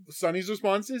 And Sonny's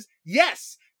response is,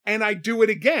 yes, and I do it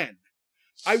again.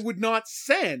 I would not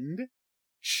send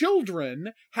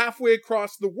children halfway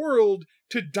across the world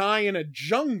to die in a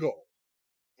jungle.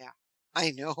 Yeah, I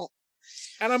know.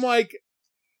 And I'm like,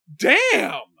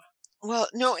 damn! Well,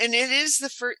 no, and it is the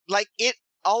first, it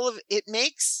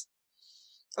makes,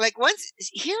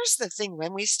 here's the thing,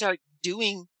 when we start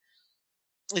doing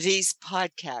these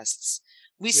podcasts,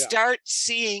 we start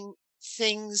seeing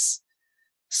things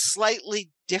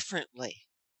slightly differently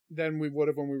than we would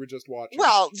have when we were just watching.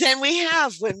 Well, than we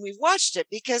have when we watched it,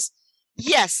 because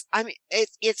yes, I mean,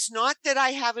 it's not that I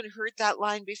haven't heard that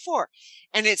line before,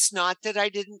 and it's not that I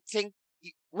didn't think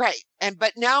right.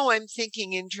 But now I'm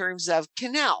thinking in terms of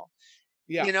Canal.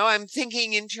 Yeah. I'm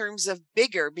thinking in terms of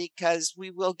bigger, because we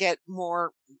will get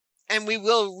more and we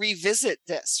will revisit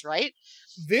this, right?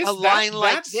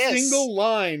 That single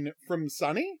line from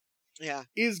Sonny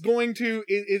is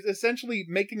essentially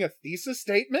making a thesis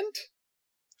statement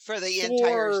for the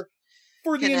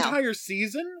entire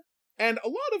season. And a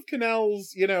lot of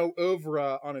Canal's,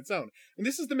 oeuvre on its own. And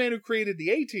this is the man who created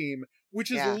the A-Team,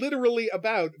 which is literally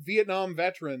about Vietnam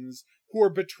veterans who are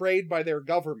betrayed by their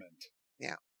government.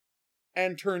 Yeah.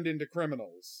 And turned into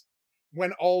criminals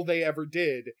when all they ever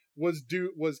did was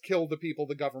kill the people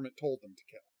the government told them to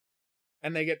kill.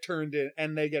 And they get turned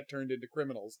into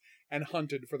criminals and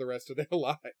hunted for the rest of their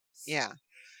lives. Yeah.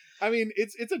 I mean,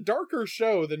 it's a darker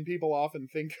show than people often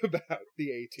think about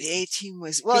the A-Team. The A-Team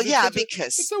was,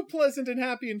 because it's so pleasant and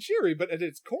happy and cheery, but at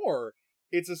its core,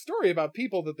 it's a story about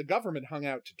people that the government hung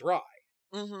out to dry.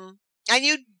 Mm-hmm. And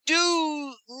you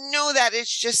do know that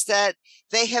it's just that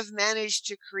they have managed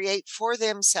to create for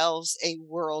themselves a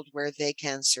world where they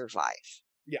can survive.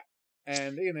 Yeah.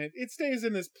 And it stays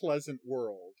in this pleasant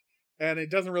world. And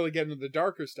it doesn't really get into the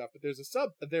darker stuff, but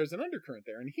there's an undercurrent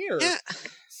there. And here,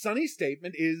 Sonny's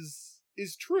statement is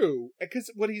true,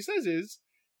 because what he says is,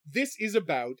 this is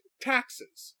about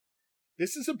taxes.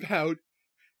 This is about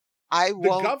I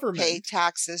won't pay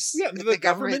taxes that the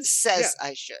government says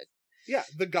I should. Yeah,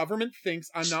 the government thinks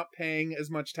I'm not paying as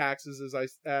much taxes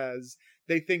as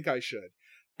they think I should.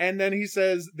 And then he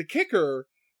says the kicker,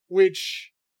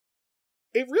 which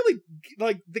it really,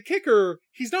 the kicker,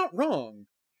 he's not wrong.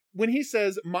 When he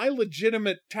says my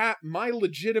legitimate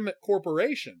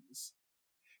corporations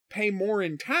pay more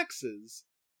in taxes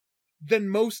than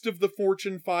most of the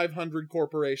Fortune 500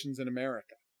 corporations in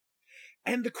America.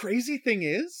 And the crazy thing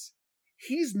is,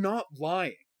 he's not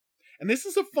lying. And this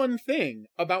is a fun thing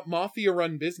about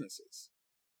mafia-run businesses.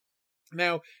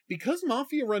 Now, because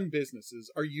mafia-run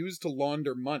businesses are used to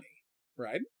launder money,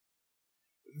 right?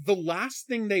 The last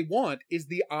thing they want is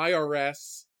the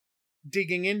IRS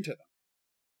digging into them.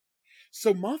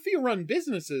 So mafia-run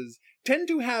businesses tend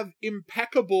to have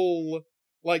impeccable,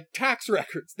 tax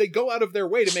records. They go out of their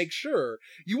way to make sure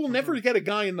you will never get a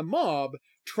guy in the mob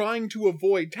trying to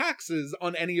avoid taxes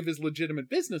on any of his legitimate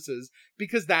businesses,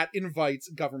 because that invites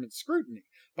government scrutiny.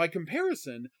 By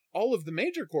comparison, all of the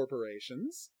major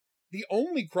corporations, the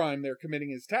only crime they're committing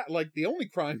is tax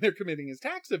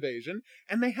evasion,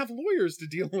 and they have lawyers to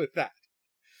deal with that.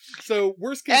 So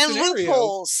worst case and scenario,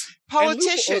 loopholes,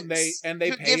 politicians, and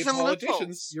they pay politicians.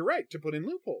 Loopholes. You're right, to put in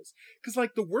loopholes, because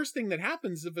the worst thing that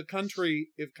happens if the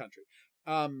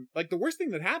worst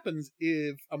thing that happens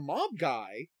if a mob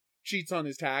guy cheats on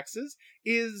his taxes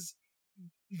is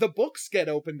the books get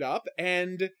opened up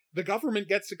and the government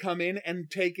gets to come in and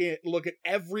take a look at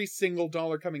every single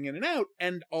dollar coming in and out,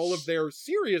 and all of their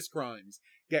serious crimes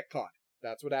get caught.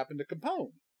 That's what happened to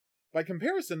Capone. By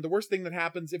comparison, the worst thing that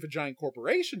happens if a giant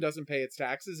corporation doesn't pay its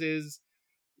taxes is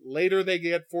later they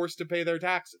get forced to pay their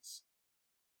taxes.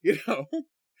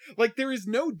 There is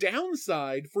no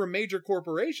downside for a major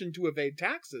corporation to evade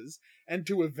taxes and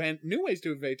to invent new ways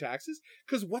to evade taxes,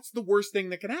 because what's the worst thing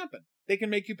that can happen? They can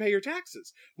make you pay your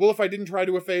taxes. Well, if I didn't try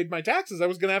to evade my taxes, I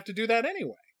was going to have to do that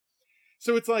anyway.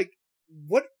 So it's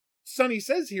what Sonny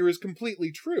says here is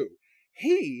completely true.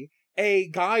 He, a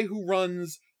guy who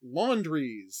runs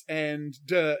laundries and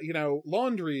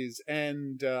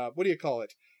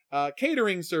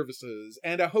catering services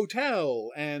and a hotel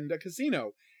and a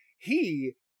casino,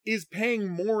 he is paying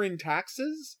more in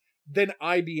taxes than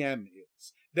IBM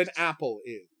is, than Apple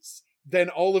is, than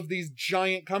all of these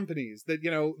giant companies that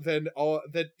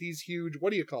these huge,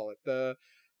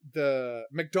 the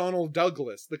McDonnell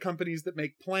Douglas, the companies that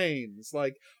make planes,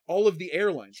 all of the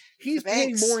airlines. He's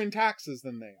paying more in taxes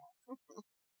than they are.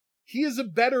 He is a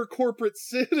better corporate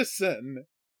citizen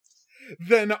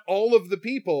than all of the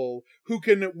people who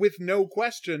can, with no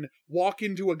question, walk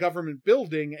into a government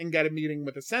building and get a meeting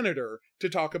with a senator to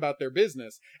talk about their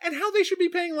business and how they should be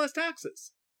paying less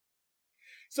taxes.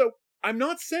 So I'm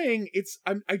not saying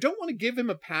I don't want to give him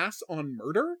a pass on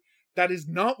murder. That is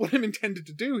not what I'm intended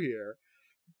to do here.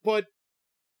 But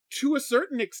to a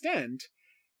certain extent,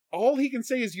 all he can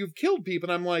say is you've killed people.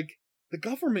 And I'm the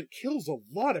government kills a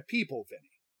lot of people, Vinny.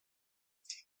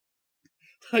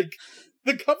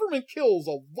 The government kills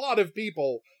a lot of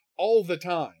people all the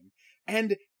time.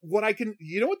 And what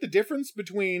the difference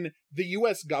between the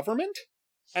US government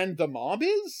and the mob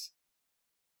is?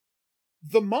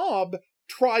 The mob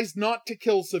tries not to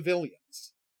kill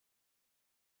civilians.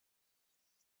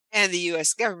 And the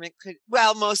US government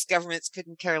most governments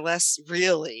couldn't care less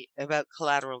really about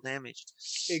collateral damage.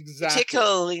 Exactly.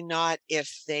 Particularly not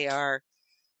if they are,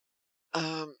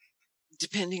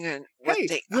 depending on what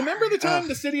they remember the time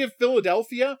the city of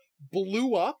Philadelphia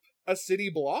blew up a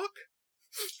city block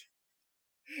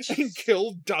and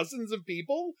killed dozens of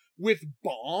people with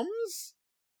bombs?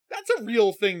 That's a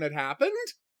real thing that happened.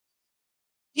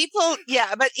 People,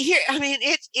 yeah, but here,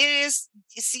 it is,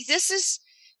 see, this is,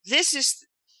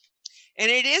 and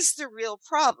it is the real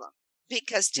problem,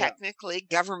 because technically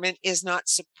government is not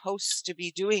supposed to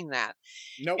be doing that.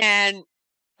 Nope.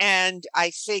 And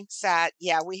I think that,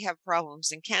 we have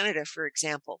problems in Canada, for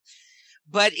example,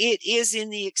 but it is in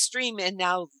the extreme. And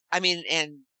now,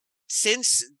 and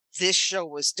since this show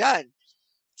was done,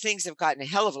 things have gotten a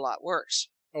hell of a lot worse.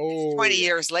 20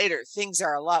 years later, things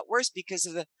are a lot worse because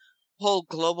of the whole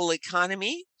global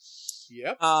economy.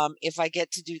 Yep. If I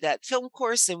get to do that film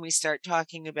course and we start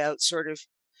talking about sort of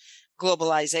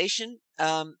globalization,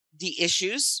 the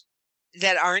issues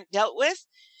that aren't dealt with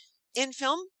in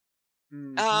film,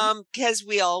 because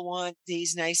we all want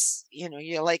these nice, you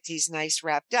like these nice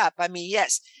wrapped up.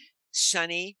 Yes,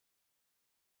 Sonny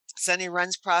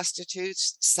runs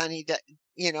prostitutes. Sonny,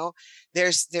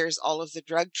 there's all of the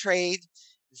drug trade.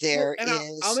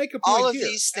 I'll make a point all of here.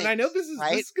 These things, and I know this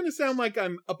right? is going to sound like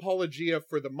I'm apologia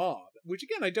for the mob, which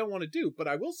again I don't want to do, but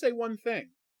I will say one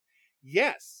thing.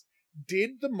 Yes,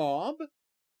 did the mob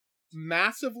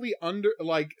massively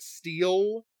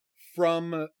steal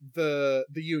from the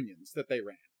unions that they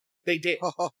ran? They did.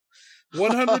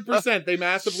 100%. They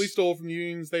massively stole from the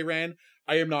unions they ran.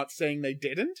 I am not saying they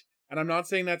didn't, and I'm not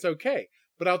saying that's okay.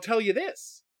 But I'll tell you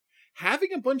this. Having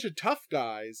a bunch of tough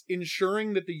guys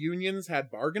ensuring that the unions had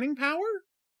bargaining power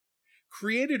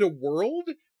created a world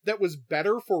that was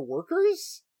better for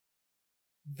workers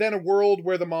than a world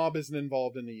where the mob isn't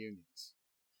involved in the unions.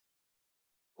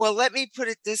 Well, let me put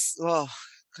it this.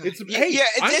 It's Yeah, hey,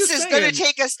 I'm this just is going saying, to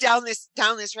take us down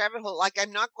this rabbit hole. Like,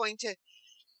 I'm not going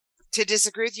to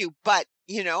disagree with you, but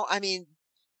I mean,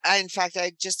 in fact,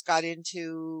 I just got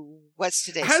into what's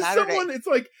today, as Saturday. someone, it's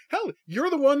like, hell, you're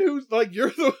the one who's like, you're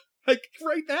the like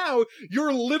right now,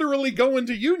 you're literally going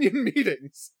to union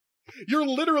meetings. You're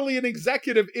literally an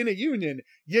executive in a union.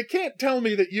 You can't tell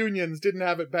me that unions didn't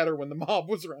have it better when the mob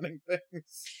was running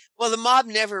things. Well, the mob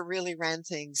never really ran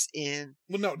things in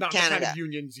Well, no, not Canada. the kind of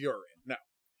unions you're in.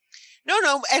 No.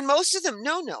 No, and most of them,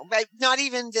 no, but not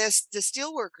even the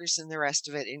steel workers and the rest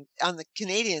of it on the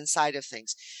Canadian side of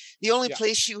things. The only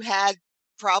place you had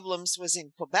problems was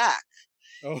in Quebec.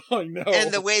 Oh, I know.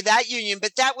 And the way that union,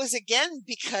 but that was again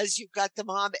because you've got the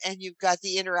mob and you've got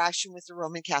the interaction with the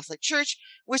Roman Catholic Church,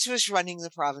 which was running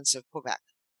the province of Quebec.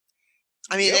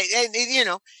 I mean,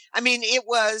 it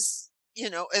was,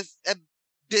 a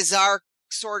bizarre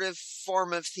sort of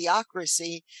form of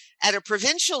theocracy at a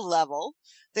provincial level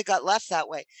that got left that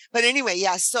way. But anyway,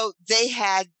 yeah, so they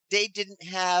didn't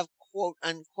have, quote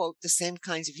unquote, the same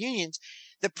kinds of unions.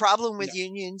 The problem with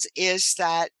unions is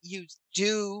that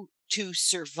to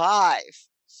survive,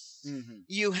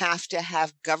 you have to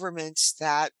have governments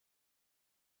that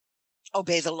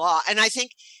obey the law. And I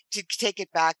think to take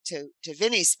it back to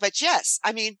Vinny's, but yes,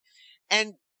 I mean,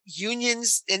 and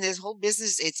unions in this whole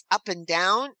business, it's up and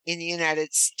down in the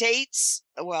United States.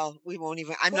 Well, we won't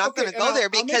even, I'm not going to go there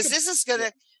because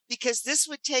because this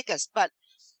would take us. But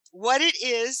what it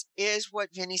is what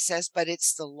Vinny says, but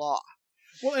it's the law.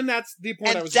 Well, and that's the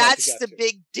point I was that's about to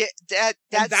get the to.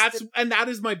 big and that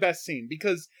is my best scene,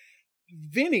 because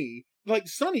Vinny, like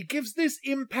Sonny, gives this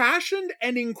impassioned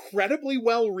and incredibly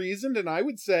well reasoned, and I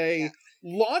would say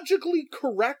logically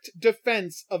correct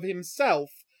defense of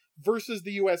himself versus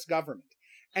the US government.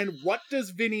 And what does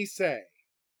Vinny say?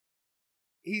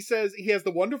 He says, he has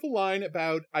the wonderful line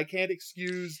about, I can't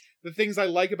excuse the things I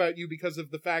like about you because of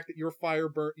the fact that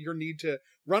your need to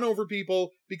run over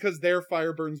people because their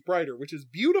fire burns brighter, which is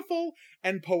beautiful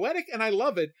and poetic, and I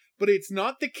love it, but it's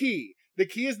not the key. The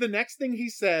key is the next thing he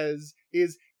says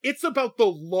is, it's about the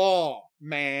law,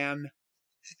 man.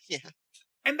 Yeah.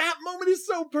 And that moment is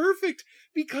so perfect,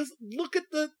 because look at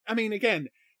again,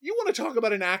 you want to talk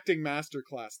about an acting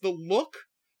masterclass. The look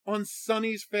on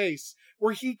Sonny's face,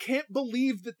 where he can't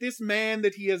believe that this man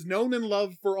that he has known and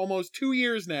loved for almost 2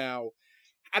 years now,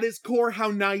 at his core, how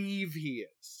naive he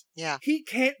is. Yeah. He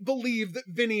can't believe that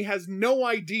Vinny has no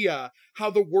idea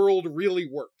how the world really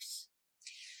works.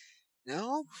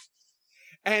 No.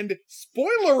 And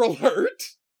spoiler alert,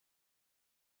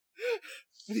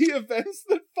 the events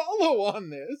that follow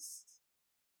on this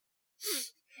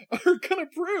are gonna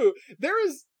prove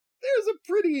there's a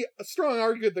pretty strong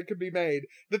argument that could be made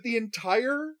that the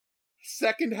entire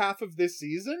second half of this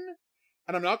season,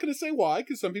 and I'm not going to say why,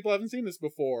 because some people haven't seen this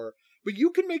before, but you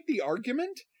can make the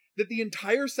argument that the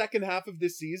entire second half of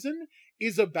this season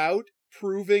is about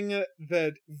proving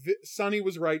that Sonny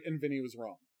was right and Vinny was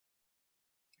wrong.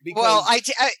 Because, well,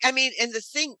 I mean, and the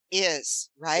thing is,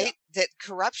 right, that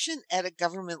corruption at a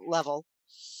government level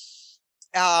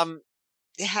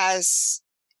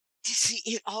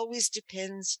it always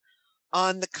depends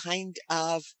on the kind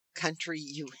of country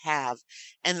you have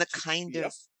and the kind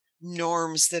of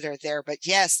norms that are there. But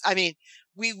yes, I mean,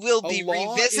 we will be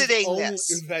revisiting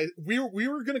this. We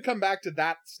were going to come back to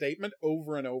that statement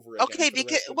over and over again. Okay,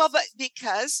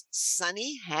 because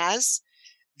Sonny has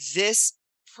this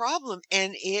problem,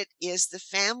 and it is the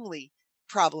family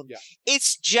problem. Yeah.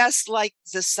 It's just like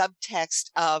the subtext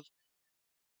of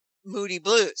Moody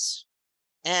Blues.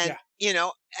 And,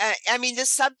 I mean, the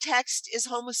subtext is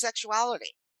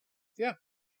homosexuality. Yeah.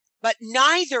 But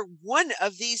neither one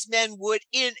of these men would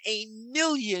in a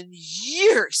million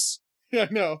years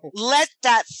let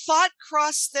that thought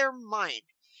cross their mind.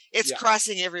 It's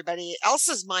crossing everybody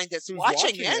else's mind that's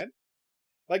watching it.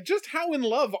 Like, just how in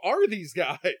love are these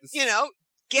guys?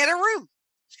 Get a room.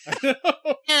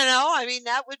 I mean,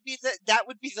 that would be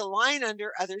the line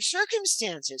under other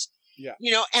circumstances. Yeah.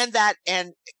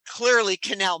 And clearly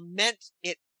Cannell meant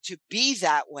it to be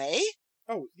that way.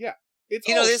 Oh, yeah. It's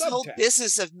this whole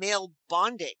business of male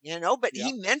bonding, but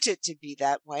he meant it to be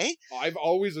that way. I've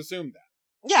always assumed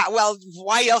that. Yeah, well,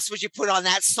 why else would you put on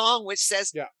that song which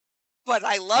says, but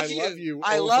I love you.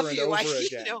 I love you.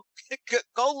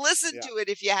 Go listen to it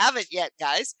if you haven't yet,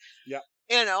 guys. Yeah.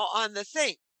 On the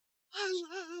thing. I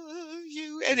love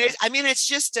you. And it's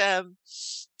just,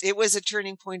 it was a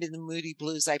turning point in the Moody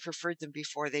Blues. I preferred them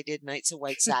before they did Knights of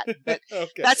White Satin, but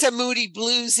that's a Moody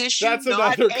Blues issue. That's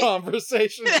another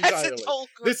conversation entirely.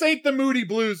 This ain't the Moody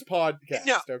Blues podcast.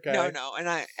 No, okay? No.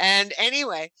 And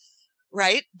anyway,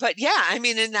 Right. But yeah, I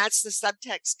mean, and that's the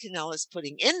subtext Cannell is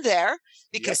putting in there,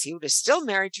 because he would have still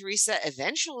married Teresa.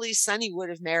 Eventually, Sonny would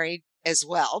have married as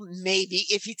well, maybe,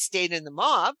 if he'd stayed in the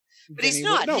mob. But he's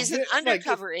not. He's an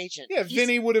undercover agent. Yeah,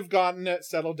 Vinny would have gotten it,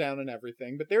 settled down and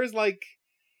everything. But there's like,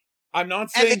 I'm not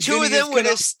saying. And the two of them would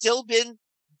have still been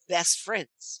best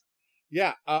friends.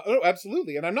 Yeah,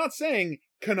 absolutely. And I'm not saying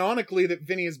canonically that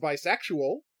Vinny is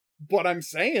bisexual, but I'm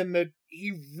saying that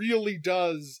he really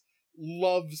does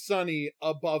love Sonny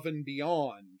above and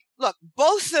beyond. Look,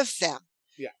 both of them.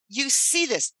 Yeah. You see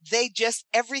this. They just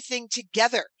everything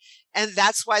together. And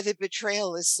that's why the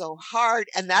betrayal is so hard.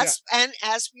 And that's and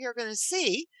as we are going to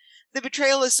see, the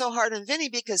betrayal is so hard on Vinny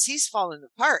because he's fallen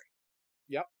apart.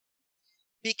 Yep.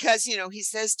 Because, he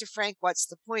says to Frank, what's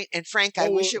the point? And Frank, I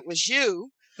wish it was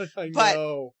you. I but,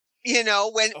 know.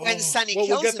 When Sonny kills himself.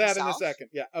 We'll get that in a second.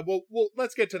 Yeah. Well,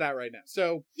 let's get to that right now.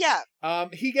 So, yeah.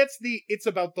 He gets it's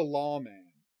about the lawman.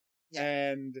 Yeah.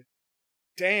 And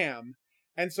damn.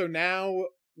 And so now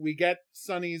we get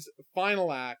Sonny's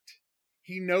final act.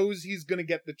 He knows he's going to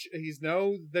get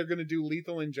they're going to do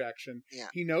lethal injection. Yeah.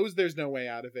 He knows there's no way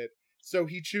out of it. So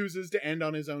he chooses to end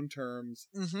on his own terms.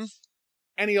 Mm-hmm.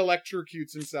 And he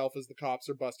electrocutes himself as the cops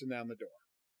are busting down the door.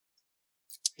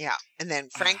 Yeah. And then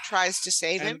Frank tries to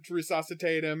save him. To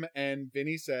resuscitate him. And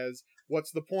Vinny says,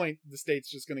 what's the point? The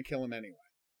state's just going to kill him anyway.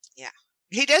 Yeah.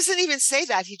 He doesn't even say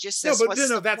that. He just says, what's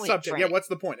the that's point, subject. Frank? Yeah, what's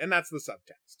the point? And that's the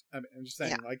subtext. I'm just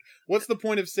saying, what's the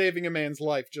point of saving a man's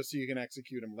life just so you can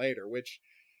execute him later? Which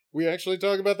we actually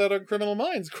talk about that on Criminal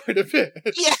Minds quite a bit.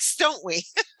 Yes, don't we?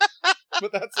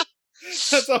 But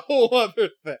that's a whole other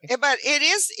thing. But it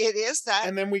is that.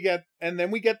 And then we get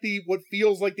the what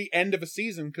feels like the end of a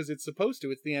season, because it's supposed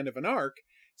to. It's the end of an arc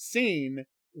scene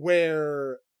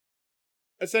where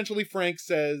essentially Frank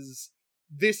says,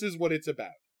 "This is what it's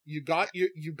about. You got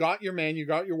your man, you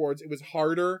got your wards. It was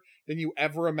harder than you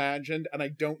ever imagined, and I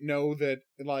don't know that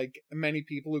like many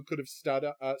people who could have stood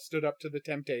up to the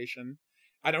temptation.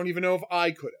 I don't even know if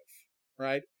I could have.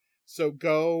 Right? So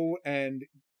go and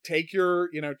take your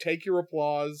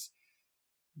applause.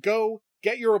 Go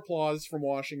get your applause from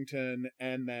Washington,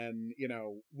 and then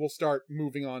we'll start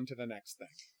moving on to the next thing."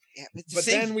 Yeah, but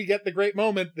then we get the great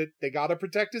moment that they got to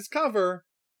protect his cover,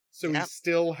 so he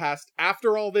still has to,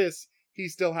 after all this. He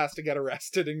still has to get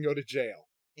arrested and go to jail.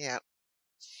 Yeah.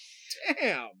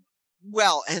 Damn.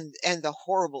 Well, and the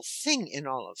horrible thing in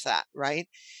all of that, right,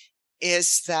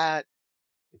 is that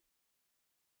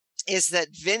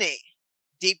Vinny,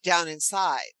 deep down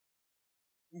inside,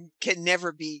 can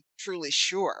never be truly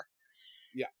sure.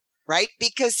 Yeah. Right?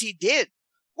 Because he did.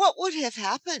 What would have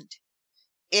happened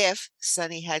if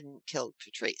Sonny hadn't killed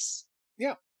Patrice?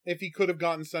 Yeah. If he could have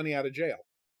gotten Sonny out of jail.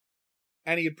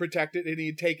 And he had protected, and he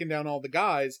had taken down all the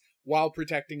guys while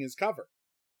protecting his cover.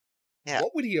 Yeah.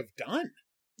 What would he have done?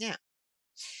 Yeah.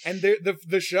 And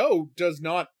the show does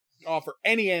not offer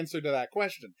any answer to that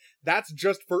question. That's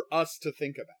just for us to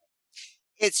think about.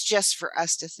 It's just for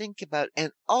us to think about.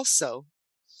 And also,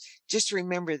 just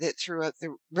remember that throughout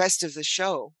the rest of the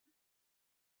show,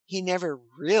 he never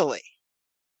really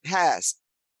has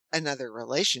another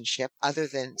relationship other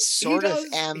than sort of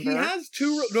Amber. He has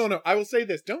two. No. I will say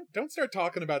this. Don't start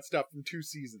talking about stuff from 2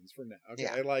 seasons from now. Okay.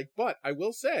 Yeah. But I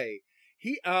will say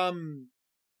it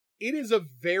is a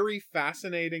very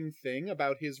fascinating thing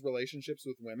about his relationships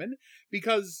with women,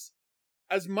 because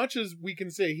as much as we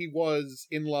can say he was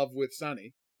in love with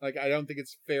Sonny, I don't think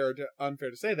it's unfair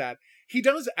to say that he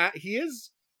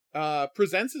presents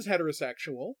as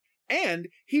heterosexual, and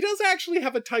he does actually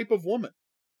have a type of woman.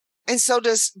 And so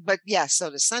does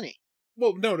Sonny.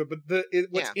 Well, no, but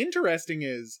what's interesting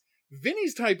is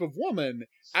Vinny's type of woman,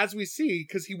 as we see,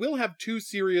 because he will have 2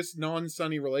 serious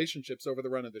non-Sonny relationships over the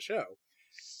run of the show.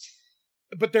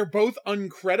 But they're both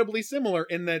incredibly similar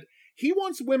in that he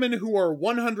wants women who are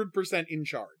 100% in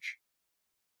charge.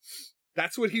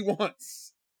 That's what he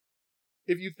wants.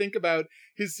 If you think about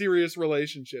his serious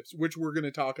relationships, which we're going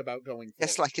to talk about going forward.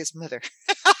 Just like his mother.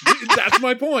 That's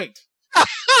my point.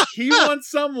 He wants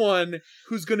someone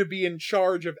who's going to be in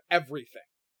charge of everything.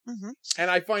 Mm-hmm.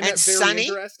 And I find that very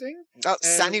interesting. Oh,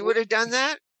 Sonny would have done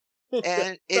that.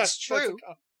 And it's true.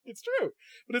 It's true.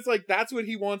 But it's that's what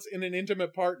he wants in an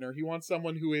intimate partner. He wants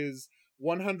someone who is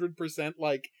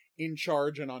 100% in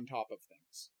charge and on top of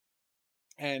things.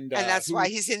 And that's why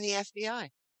he's in the FBI.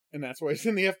 And that's why he's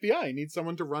in the FBI. He needs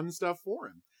someone to run stuff for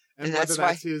him. And whether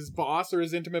that's his boss or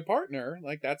his intimate partner,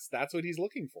 that's what he's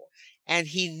looking for. And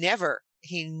he never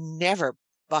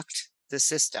bucked the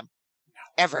system.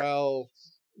 Ever. Well,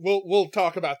 we'll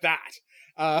talk about that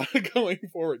going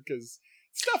forward, because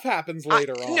stuff happens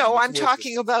later on. No, I'm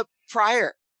talking about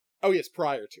prior. Oh, yes,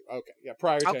 prior to. Okay, yeah,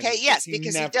 prior to. Okay, yes,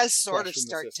 because he does sort of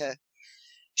start to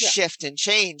shift and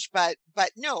change, but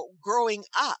no, growing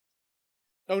up.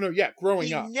 Oh no, yeah,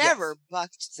 growing up. He never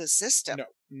bucked the system. No,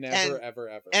 never,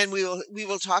 ever. And we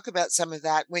will talk about some of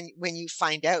that when you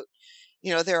find out,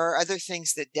 there are other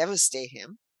things that devastate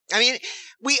him. I mean,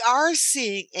 we are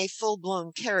seeing a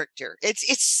full-blown character.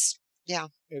 It's yeah.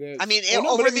 It is. I mean,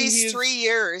 over these 3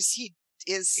 years,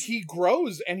 he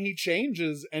grows and he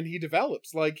changes and he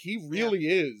develops. Like, he really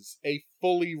is a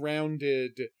fully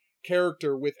rounded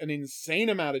character with an insane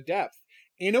amount of depth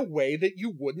in a way that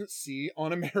you wouldn't see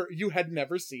you had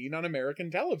never seen on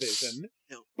American television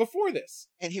before this.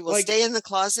 And he will stay in the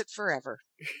closet forever.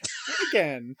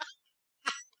 Again,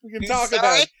 we can talk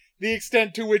about the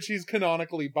extent to which he's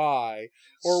canonically bi,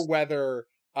 or whether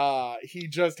he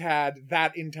just had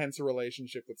that intense a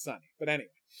relationship with Sonny. But anyway.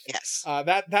 Yes.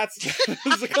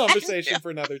 That's a conversation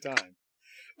for another time.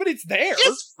 But it's there.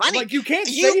 It's funny. Like, you can't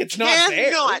say it's not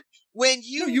there. When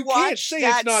you watch can't say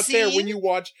it's not there when you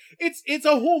watch. It's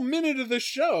a whole minute of the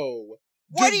show.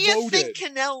 What do you think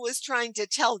Cannell was trying to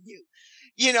tell you?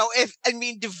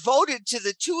 Devoted to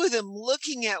the two of them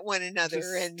looking at one another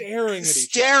and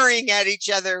staring at each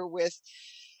other with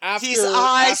these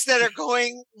eyes that are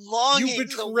going longing.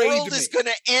 The world is going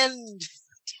to end.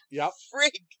 Yep.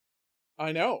 Frig.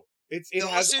 I know. It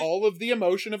has all of the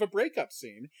emotion of a breakup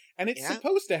scene, and it's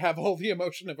supposed to have all the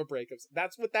emotion of a breakup scene.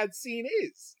 That's what that scene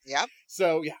is. Yep.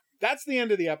 So, yeah, that's the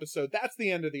end of the episode. That's the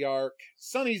end of the arc.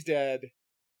 Sonny's dead.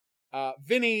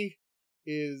 Vinny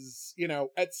is,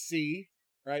 at sea,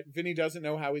 right? Vinny doesn't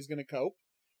know how he's going to cope.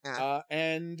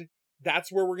 And that's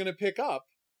where we're going to pick up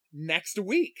next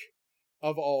week,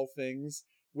 of all things,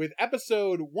 with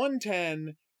episode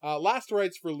 110, Last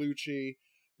Rites for Lucci,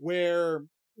 where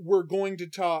we're going to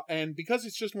talk, and because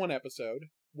it's just one episode,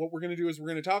 what we're going to do is we're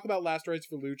going to talk about Last Rites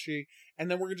for Lucci, and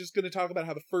then we're just going to talk about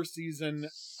how the first season,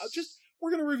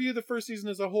 we're going to review the first season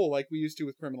as a whole, like we used to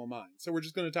with Criminal Minds. So we're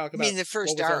just going to talk about the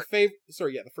first arc. The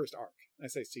first arc. I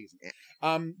say season. Yeah.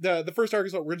 The first arc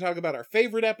is what we're going to talk about: our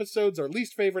favorite episodes, our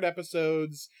least favorite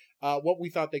episodes, what we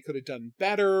thought they could have done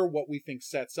better, what we think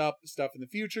sets up stuff in the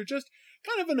future. Just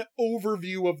kind of an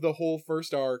overview of the whole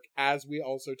first arc, as we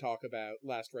also talk about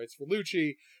Last Rites for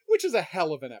Lucci, which is a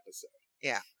hell of an episode.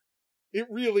 Yeah. It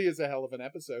really is a hell of an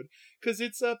episode, because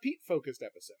it's a Pete-focused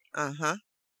episode. Uh-huh.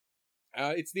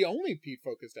 It's the only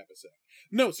Pete-focused episode.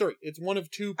 No, sorry, it's one of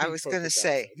two Pete-focused episodes. I was going to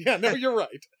say. Yeah, no, you're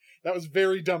right. That was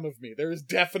very dumb of me. There is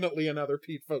definitely another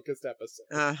Pete-focused episode.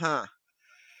 Uh-huh.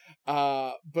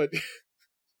 But...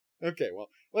 okay, well,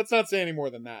 let's not say any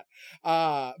more than that.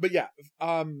 But yeah,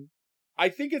 I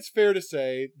think it's fair to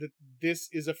say that this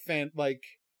is a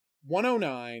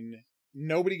 109,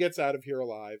 Nobody Gets Out of Here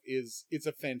Alive, it's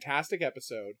a fantastic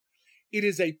episode. It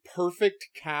is a perfect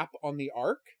cap on the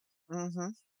arc. Mm-hmm.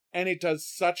 And it does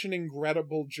such an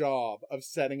incredible job of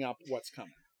setting up what's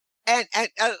coming. And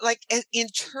in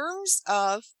terms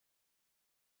of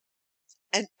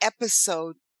an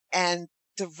episode and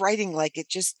the writing, it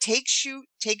just takes you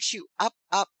up,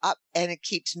 and it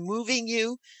keeps moving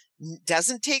you.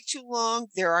 Doesn't take too long.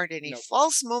 There aren't any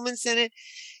false moments in it.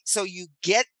 So you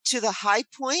get to the high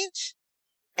point,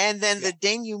 and then the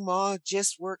denouement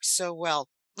just works so well.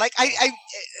 I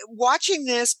watching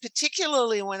this,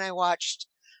 particularly when I watched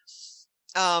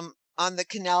on the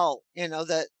Cannell,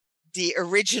 the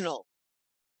original,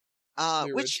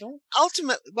 which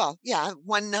ultimately,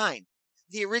 19,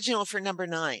 the original for number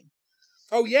 9.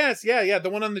 Oh yes, yeah, the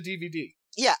one on the DVD.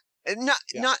 Yeah,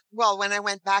 when I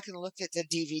went back and looked at the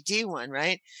DVD one,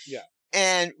 right? Yeah,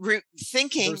 and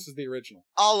thinking versus the original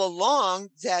all along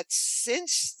that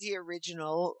since the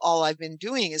original, all I've been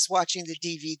doing is watching the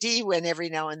DVD when every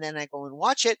now and then I go and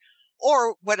watch it,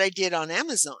 or what I did on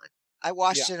Amazon. I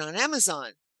watched it on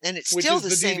Amazon, and it's still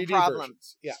the same DVD problem.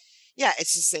 Versions. Yeah. Yeah,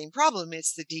 it's the same problem.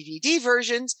 It's the DVD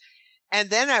versions. And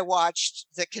then I watched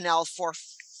the Cannell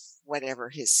whatever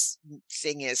his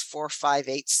thing is,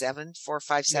 4587,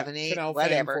 4578,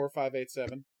 whatever.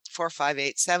 4587.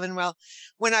 4587. Well,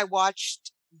 when I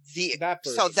watched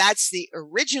so that's the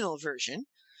original version.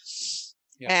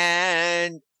 Yeah.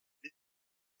 And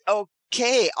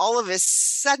okay, all of a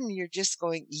sudden you're just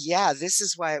going, yeah, this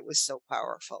is why it was so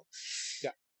powerful.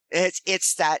 Yeah.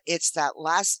 It's that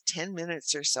last 10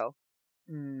 minutes or so.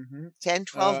 Mm-hmm. 10,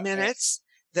 12 minutes.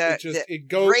 They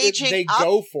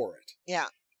go for it. Yeah.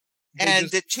 And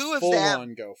the two of them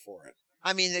on go for it.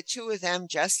 I mean, the two of them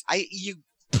you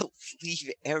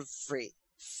believe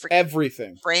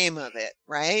everything frame of it,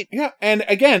 right? Yeah. And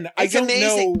again, it's I don't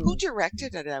amazing. know who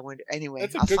directed it. I wonder. Anyway,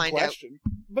 that's a I'll good find question.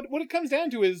 But what it comes down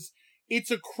to is it's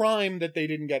a crime that they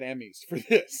didn't get Emmys for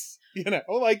this. You know,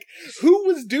 like, who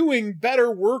was doing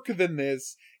better work than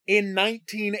this in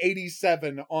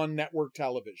 1987 on network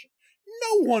television?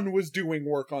 No one was doing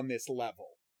work on this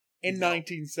level in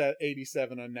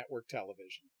 1987 on network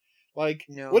television. Like,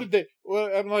 No. what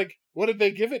did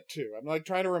they give it to? I'm like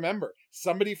trying to remember.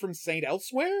 Somebody from St.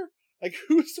 Elsewhere? Like,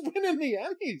 who's winning the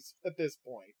Emmys at this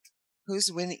point?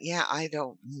 Who's winning? Yeah, I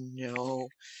don't know. You know,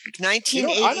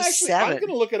 1987. I'm going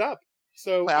to look it up.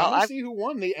 So Well, I'm going to see who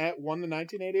won the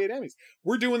 1988 Emmys.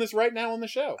 We're doing this right now on the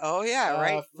show. Oh yeah,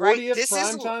 right. 40th This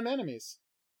is Primetime Emmys.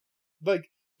 Like,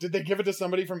 did they give it to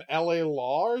somebody from LA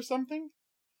Law or something?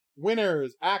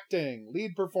 Winners, acting,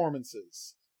 lead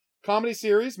performances. Comedy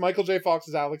series, Michael J. Fox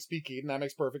as Alex P. Keaton. That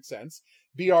makes perfect sense.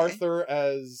 B. Arthur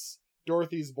as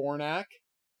Dorothy Zbornak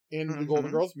in The Golden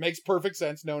Girls. Makes perfect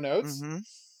sense. No notes. Mm-hmm.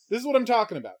 This is what I'm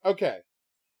talking about. Okay.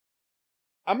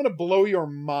 I'm going to blow your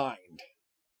mind.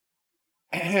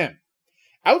 Ahem.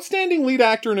 Outstanding lead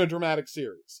actor in a dramatic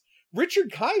series.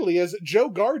 Richard Kiley as Joe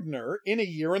Gardner in A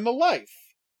Year in the Life.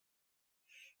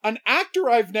 An actor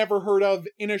I've never heard of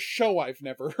in a show I've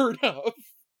never heard of.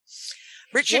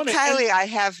 Richard Kiley, I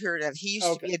have heard of. He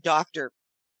used to be a doctor.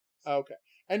 Okay.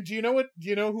 And do you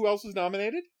know who else was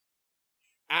nominated?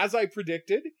 As I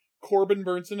predicted, Corbin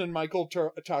Burnson and Michael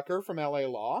Tucker from LA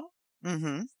Law.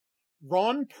 Mm-hmm.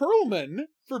 Ron Perlman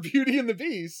for Beauty and the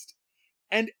Beast.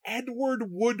 And Edward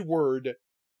Woodward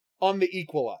on The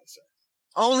Equalizer.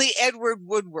 Only Edward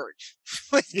Woodward.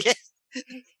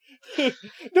 No,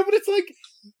 but it's like,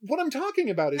 what I'm talking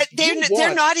about is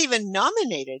they're not even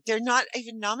nominated. They're not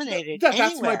even nominated.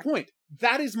 That's my point.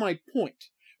 That is my point,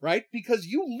 right? Because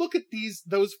you look at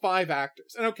those 5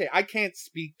 actors, and okay, I can't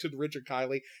speak to Richard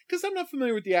Kiley because I'm not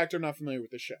familiar with the actor, I'm not familiar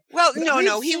with the show. Well,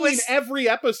 but he was every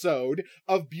episode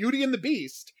of Beauty and the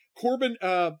Beast. Corbin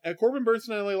Burnson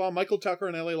in LA Law, Michael Tucker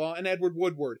in LA Law, and Edward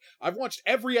Woodward. I've watched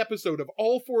every episode of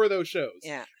all 4 of those shows.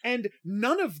 Yeah. And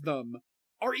none of them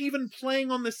are even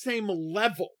playing on the same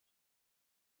level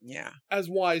as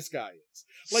Wise Guy is.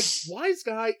 Like, Wise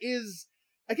Guy is,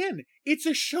 again, it's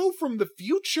a show from the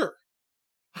future.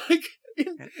 Like, it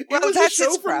was a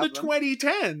show from the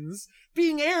 2010s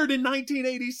being aired in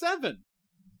 1987.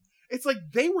 It's like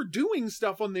they were doing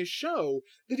stuff on this show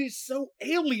that is so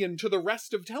alien to the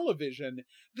rest of television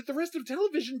that the rest of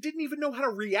television didn't even know how to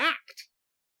react.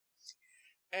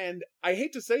 And I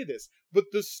hate to say this, but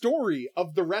the story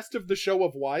of the rest of the show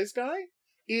of Wise Guy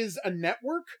is a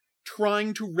network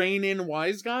trying to rein in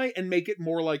Wise Guy and make it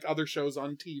more like other shows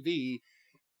on TV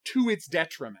to its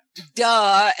detriment.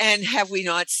 Duh. And have we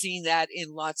not seen that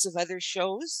in lots of other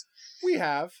shows? We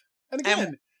have. And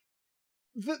again,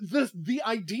 the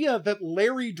idea that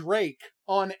Larry Drake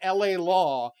on LA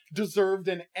Law deserved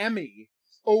an Emmy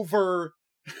over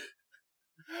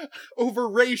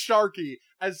Ray Sharkey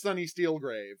as Sonny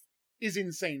Steelgrave is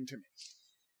insane to me.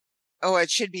 Oh, it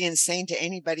should be insane to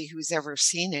anybody who's ever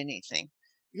seen anything.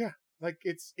 Yeah, like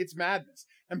it's madness.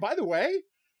 And by the way,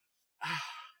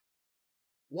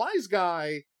 Wise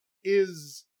Guy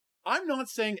is... I'm not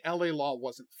saying LA Law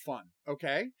wasn't fun,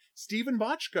 okay? Steven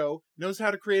Bochco knows how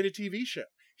to create a TV show.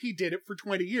 He did it for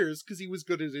 20 years because he was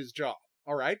good at his job,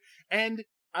 all right? And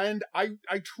I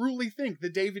truly think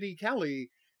that David E. Kelley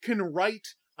can write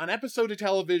an episode of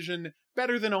television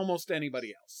better than almost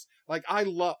anybody else. Like, I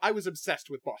was obsessed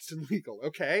with Boston Legal,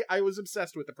 okay? I was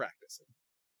obsessed with The Practice.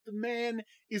 The man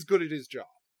is good at his job.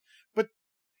 But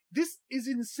this is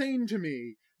insane to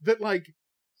me that, like,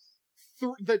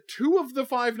 that 2 of the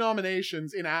 5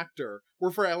 nominations in actor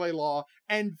were for LA Law,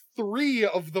 and 3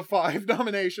 of the 5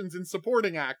 nominations in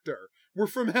supporting actor were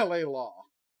from LA Law.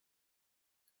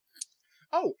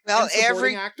 Oh, well, and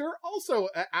supporting actor, also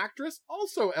actress,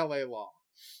 also LA Law.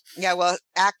 Yeah, well,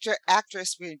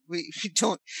 actress, we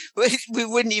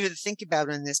wouldn't even think about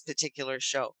in this particular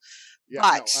show. Yeah,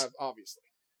 but, no, obviously.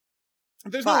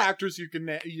 There's no actors you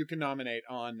can nominate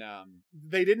on.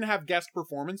 They didn't have guest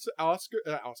performance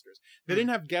Oscars. They didn't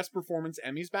have guest performance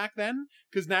Emmys back then,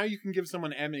 because now you can give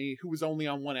someone Emmy who was only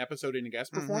on one episode in a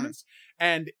guest performance.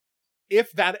 And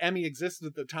if that Emmy existed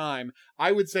at the time,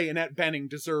 I would say Annette Bening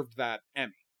deserved that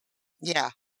Emmy. Yeah.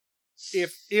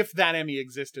 If that Emmy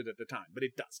existed at the time, but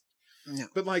it doesn't. No.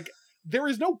 But like, there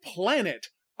is no planet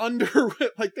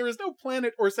there is no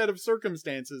planet or set of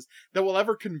circumstances that will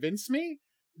ever convince me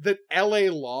that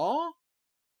LA Law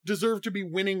deserved to be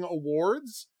winning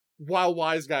awards while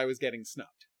Wise Guy was getting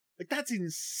snubbed. Like, that's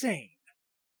insane.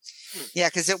 Yeah,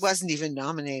 because it wasn't even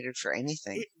nominated for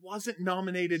anything. It wasn't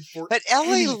nominated for But LA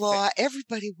anything. Law,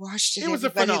 everybody watched it. It was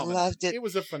everybody a phenomenon. Loved it. It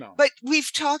was a phenomenon. But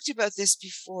we've talked about this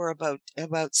before,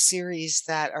 about series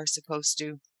that are supposed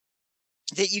to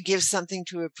that you give something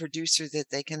to a producer that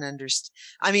they can understand.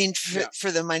 I mean,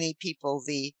 for the money people,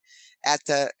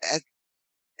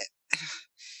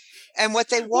 and what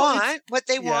they want, what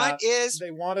they want is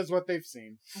what they've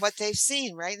seen. What they've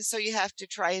seen, right? And so you have to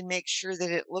try and make sure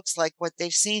that it looks like what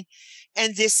they've seen.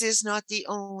 And this is not the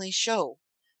only show.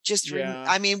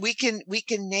 I mean, we can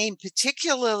name,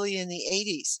 particularly in the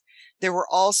 80s, there were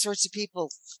all sorts of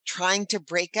people trying to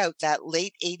break out that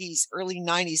late 80s, early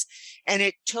 90s, and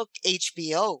it took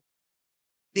HBO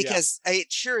because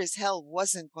it sure as hell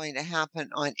wasn't going to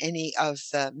happen on any of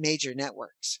the major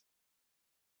networks.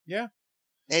 Yeah.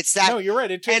 It's that. No, you're right.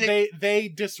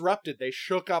 They disrupted. They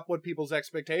shook up what people's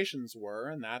expectations were,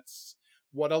 and that's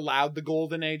what allowed the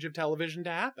golden age of television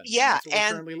to happen. Yeah, and that's what we're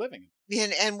currently living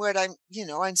in. And what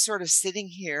I'm sort of sitting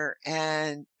here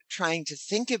and trying to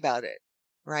think about it,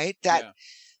 right?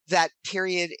 That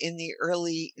period in the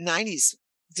early 90s,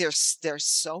 there's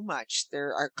so much.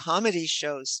 There are comedy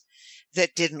shows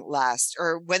that didn't last,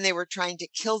 or when they were trying to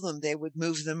kill them, they would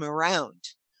move them around.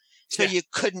 So you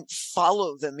couldn't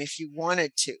follow them if you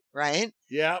wanted to, right?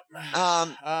 Yeah.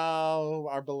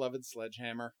 Our beloved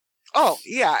Sledgehammer. Oh,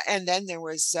 yeah. And then there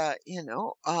was, It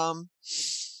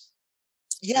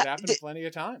happened plenty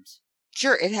of times.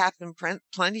 Sure, it happened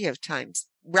plenty of times.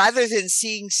 Rather than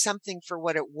seeing something for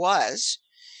what it was,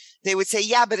 they would say,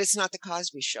 yeah, but it's not the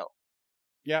Cosby Show.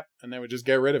 Yep, and they would just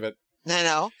get rid of it. I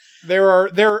know. There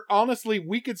are honestly,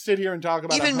 we could sit here and talk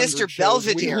about even Mr.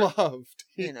 Belvedere we loved.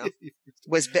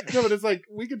 Was no, but it's like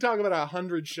we could talk about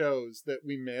 100 shows that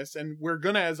we miss, and we're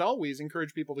gonna, as always,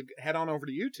 encourage people to head on over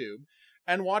to YouTube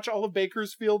and watch all of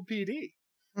Bakersfield PD.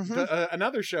 Mm-hmm.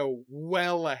 Another show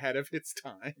well ahead of its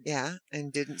time. Yeah,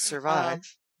 and didn't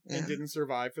survive. And didn't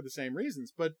survive for the same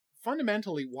reasons. But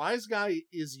fundamentally, Wise Guy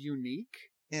is unique.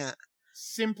 Yeah.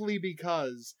 Simply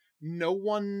because no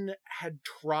one had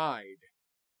tried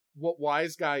what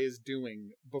Wise Guy is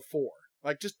doing before.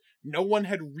 Like, just no one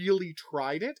had really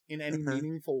tried it in any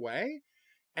meaningful way.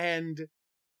 And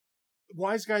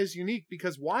Wise Guy is unique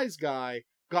because Wise Guy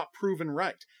got proven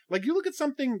right. Like, you look at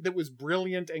something that was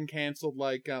brilliant and canceled,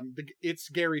 like it's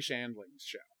Gary Shandling's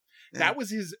show. Yeah. That was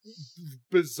his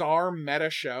bizarre meta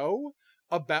show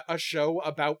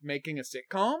about making a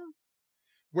sitcom,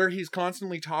 where he's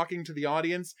constantly talking to the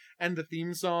audience, and the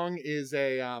theme song is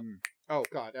a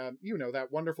that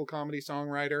wonderful comedy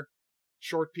songwriter,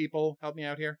 Short People. Help me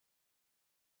out here.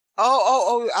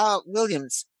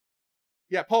 Williams.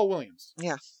 Yeah, Paul Williams.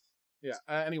 Yeah.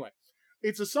 Anyway,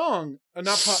 it's a song.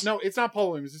 It's not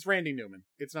Paul Williams. It's Randy Newman.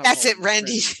 It's not. That's Paul it,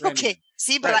 Randy. Randy. Okay.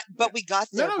 See, but we got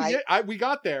there. We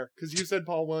got there because you said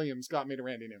Paul Williams got me to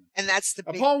Randy Newman, and that's the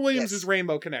Paul Williams is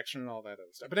Rainbow Connection and all that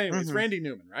other stuff. But anyway, it's Randy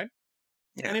Newman, right?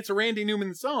 Yeah. And it's a Randy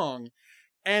Newman song,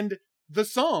 and the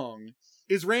song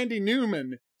is Randy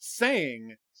Newman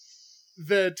saying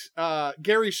that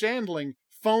Gary Shandling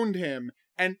phoned him,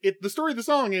 and the story of the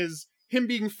song is him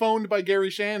being phoned by Gary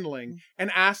Shandling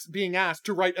and being asked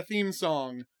to write a theme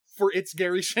song for It's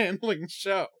Gary Shandling's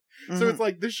show. Mm-hmm. So it's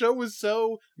like the show was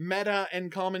so meta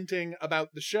and commenting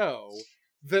about the show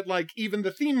that like even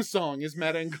the theme song is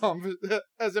meta and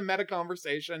as a meta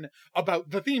conversation about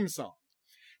the theme song.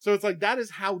 So it's like that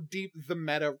is how deep the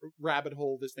meta rabbit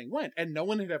hole this thing went. And no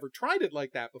one had ever tried it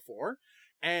like that before.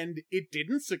 And it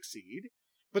didn't succeed.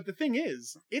 But the thing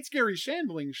is, It's Gary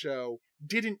Shandling's show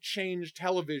didn't change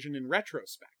television in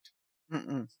retrospect.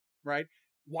 Right?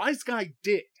 Wise Guy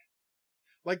did.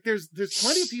 Like, there's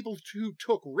plenty of people who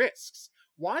took risks.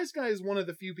 Wise Guy is one of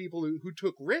the few people who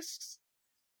took risks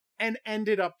and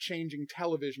ended up changing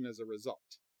television as a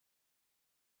result.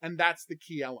 And that's the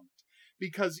key element.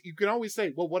 Because you can always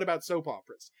say, well, what about soap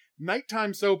operas?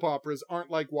 Nighttime soap operas aren't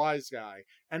like Wise Guy,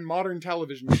 and modern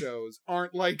television shows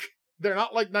they're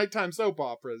not like nighttime soap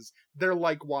operas. They're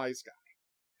like Wise Guy.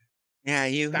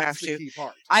 Yeah, That's the key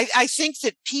part. I think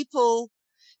that people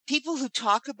who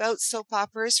talk about soap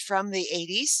operas from the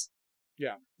 80s,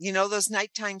 those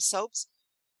nighttime soaps,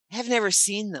 have never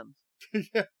seen them.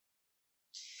 Yeah.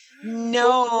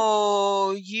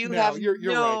 No, you're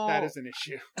right. That is an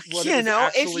issue.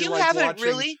 If you haven't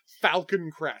really Falcon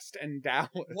Crest and Dallas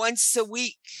once a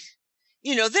week,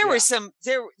 there were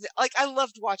I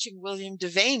loved watching William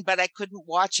Devane, but I couldn't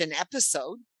watch an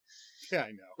episode. Yeah,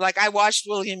 I know. Like I watched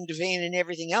William Devane and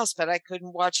everything else, but I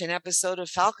couldn't watch an episode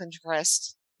of Falcon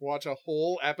Crest. Watch a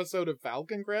whole episode of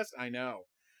Falcon Crest? I know.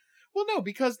 Well, no,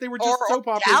 because they were just soap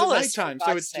operas Dallas, at nighttime,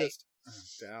 so it's just.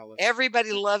 Dallas.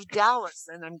 Everybody loved Dallas,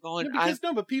 and I'm going.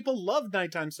 But people love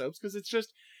nighttime soaps because it's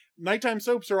just nighttime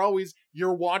soaps are always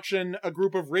you're watching a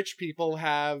group of rich people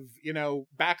have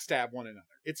backstab one another.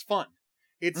 It's fun.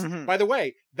 It's by the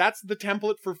way, that's the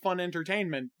template for fun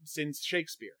entertainment since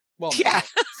Shakespeare. Well, Yeah.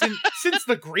 no, since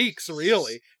the Greeks,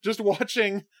 really. Just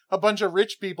watching a bunch of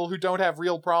rich people who don't have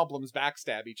real problems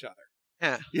backstab each other.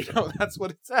 Yeah. That's what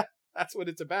it's at. That's what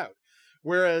it's about.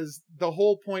 Whereas the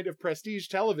whole point of prestige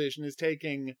television is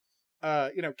taking,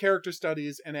 character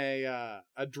studies in a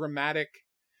dramatic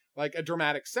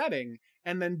setting,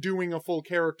 and then doing a full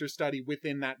character study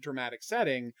within that dramatic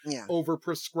setting over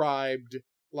prescribed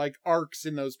like arcs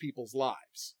in those people's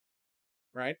lives.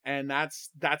 Right? And that's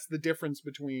the difference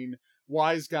between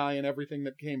Wise Guy and everything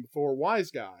that came before Wise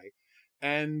Guy.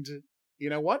 And you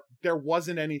know what? There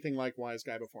wasn't anything like Wise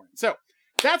Guy before him. So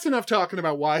that's enough talking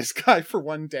about Wise Guy for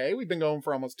one day. We've been going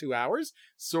for almost 2 hours.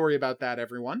 Sorry about that,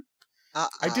 everyone.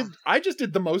 I just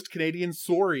did the most Canadian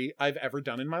sorry I've ever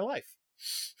done in my life.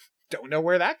 Don't know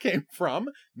where that came from.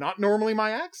 Not normally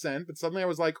my accent, but suddenly I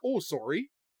was like, oh, sorry.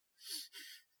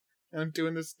 And I'm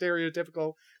doing this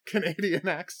stereotypical Canadian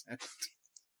accent.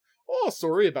 Oh,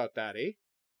 sorry about that, eh?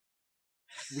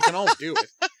 We can all do it.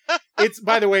 It's,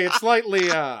 by the way, it's slightly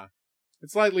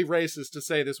racist to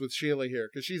say this with Sheila here,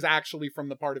 because she's actually from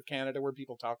the part of Canada where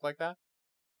people talk like that.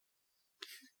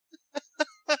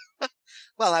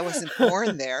 Well, I wasn't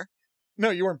born there. No,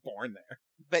 you weren't born there.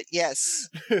 But yes.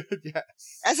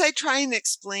 Yes. As I try and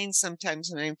explain sometimes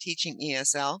when I'm teaching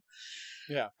ESL,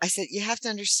 I said, you have to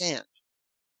understand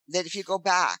that if you go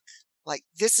back, like,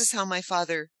 this is how my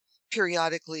father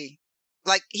periodically,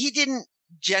 like, he didn't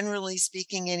generally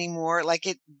speaking anymore, like,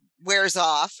 it wears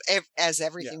off as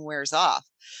everything wears off,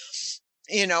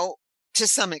 to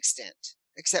some extent,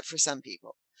 except for some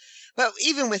people. But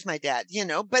even with my dad,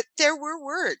 but there were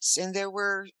words and there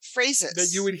were phrases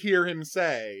that you would hear him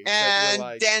say.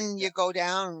 And then you go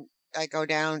down, I go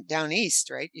down east,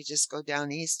 right? You just go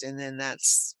down east, and then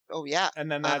that's,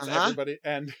 and then that's everybody.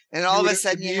 And all of a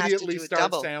sudden you have to do a start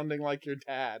double. Sounding like your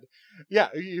dad. Yeah,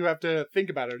 you have to think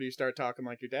about it, or you start talking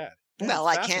like your dad. Yeah, well,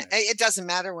 I can't. It doesn't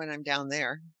matter when I'm down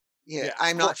there. Yeah,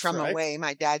 I'm not from away.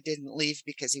 My dad didn't leave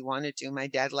because he wanted to. My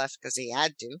dad left because he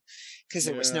had to, because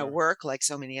there was no work like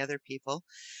so many other people.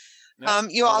 Yeah.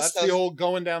 That's the old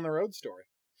going down the road story.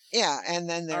 Yeah, and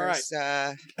then there's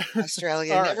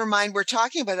Australia. Never mind, we're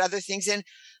talking about other things, and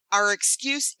our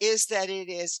excuse is that it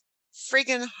is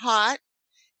friggin' hot,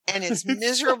 and it's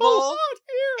miserable, so hot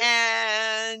here.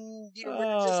 And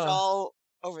we're just all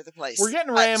over the place. We're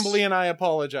getting rambly, and I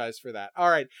apologize for that. All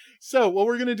right, so what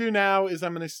we're going to do now is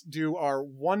I'm going to do our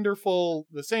wonderful,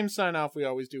 the same sign-off we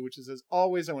always do, which is, as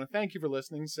always, I want to thank you for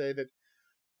listening, say that,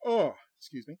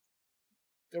 excuse me.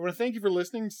 I want to thank you for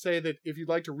listening, say that if you'd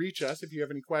like to reach us, if you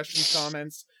have any questions,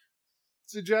 comments,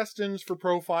 suggestions for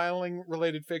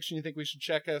profiling-related fiction you think we should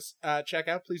check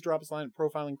out, please drop us a line at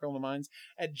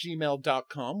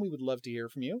profilingcriminalminds@gmail.com. We would love to hear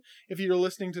from you. If you're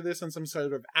listening to this on some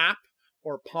sort of app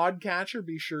or podcatcher,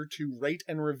 be sure to rate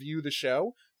and review the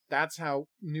show. That's how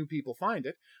new people find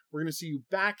it. We're going to see you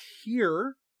back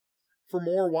here for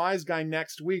more Wise Guy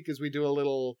next week as we do a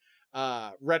little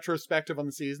retrospective on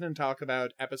the season and talk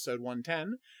about episode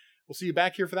 110. We'll see you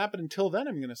back here for that, but until then,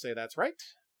 I'm going to say that's right.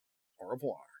 Au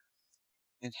revoir.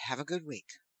 And have a good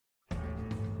week.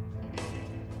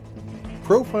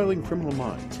 Profiling Criminal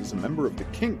Minds is a member of the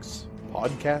Kinks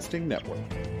Podcasting Network.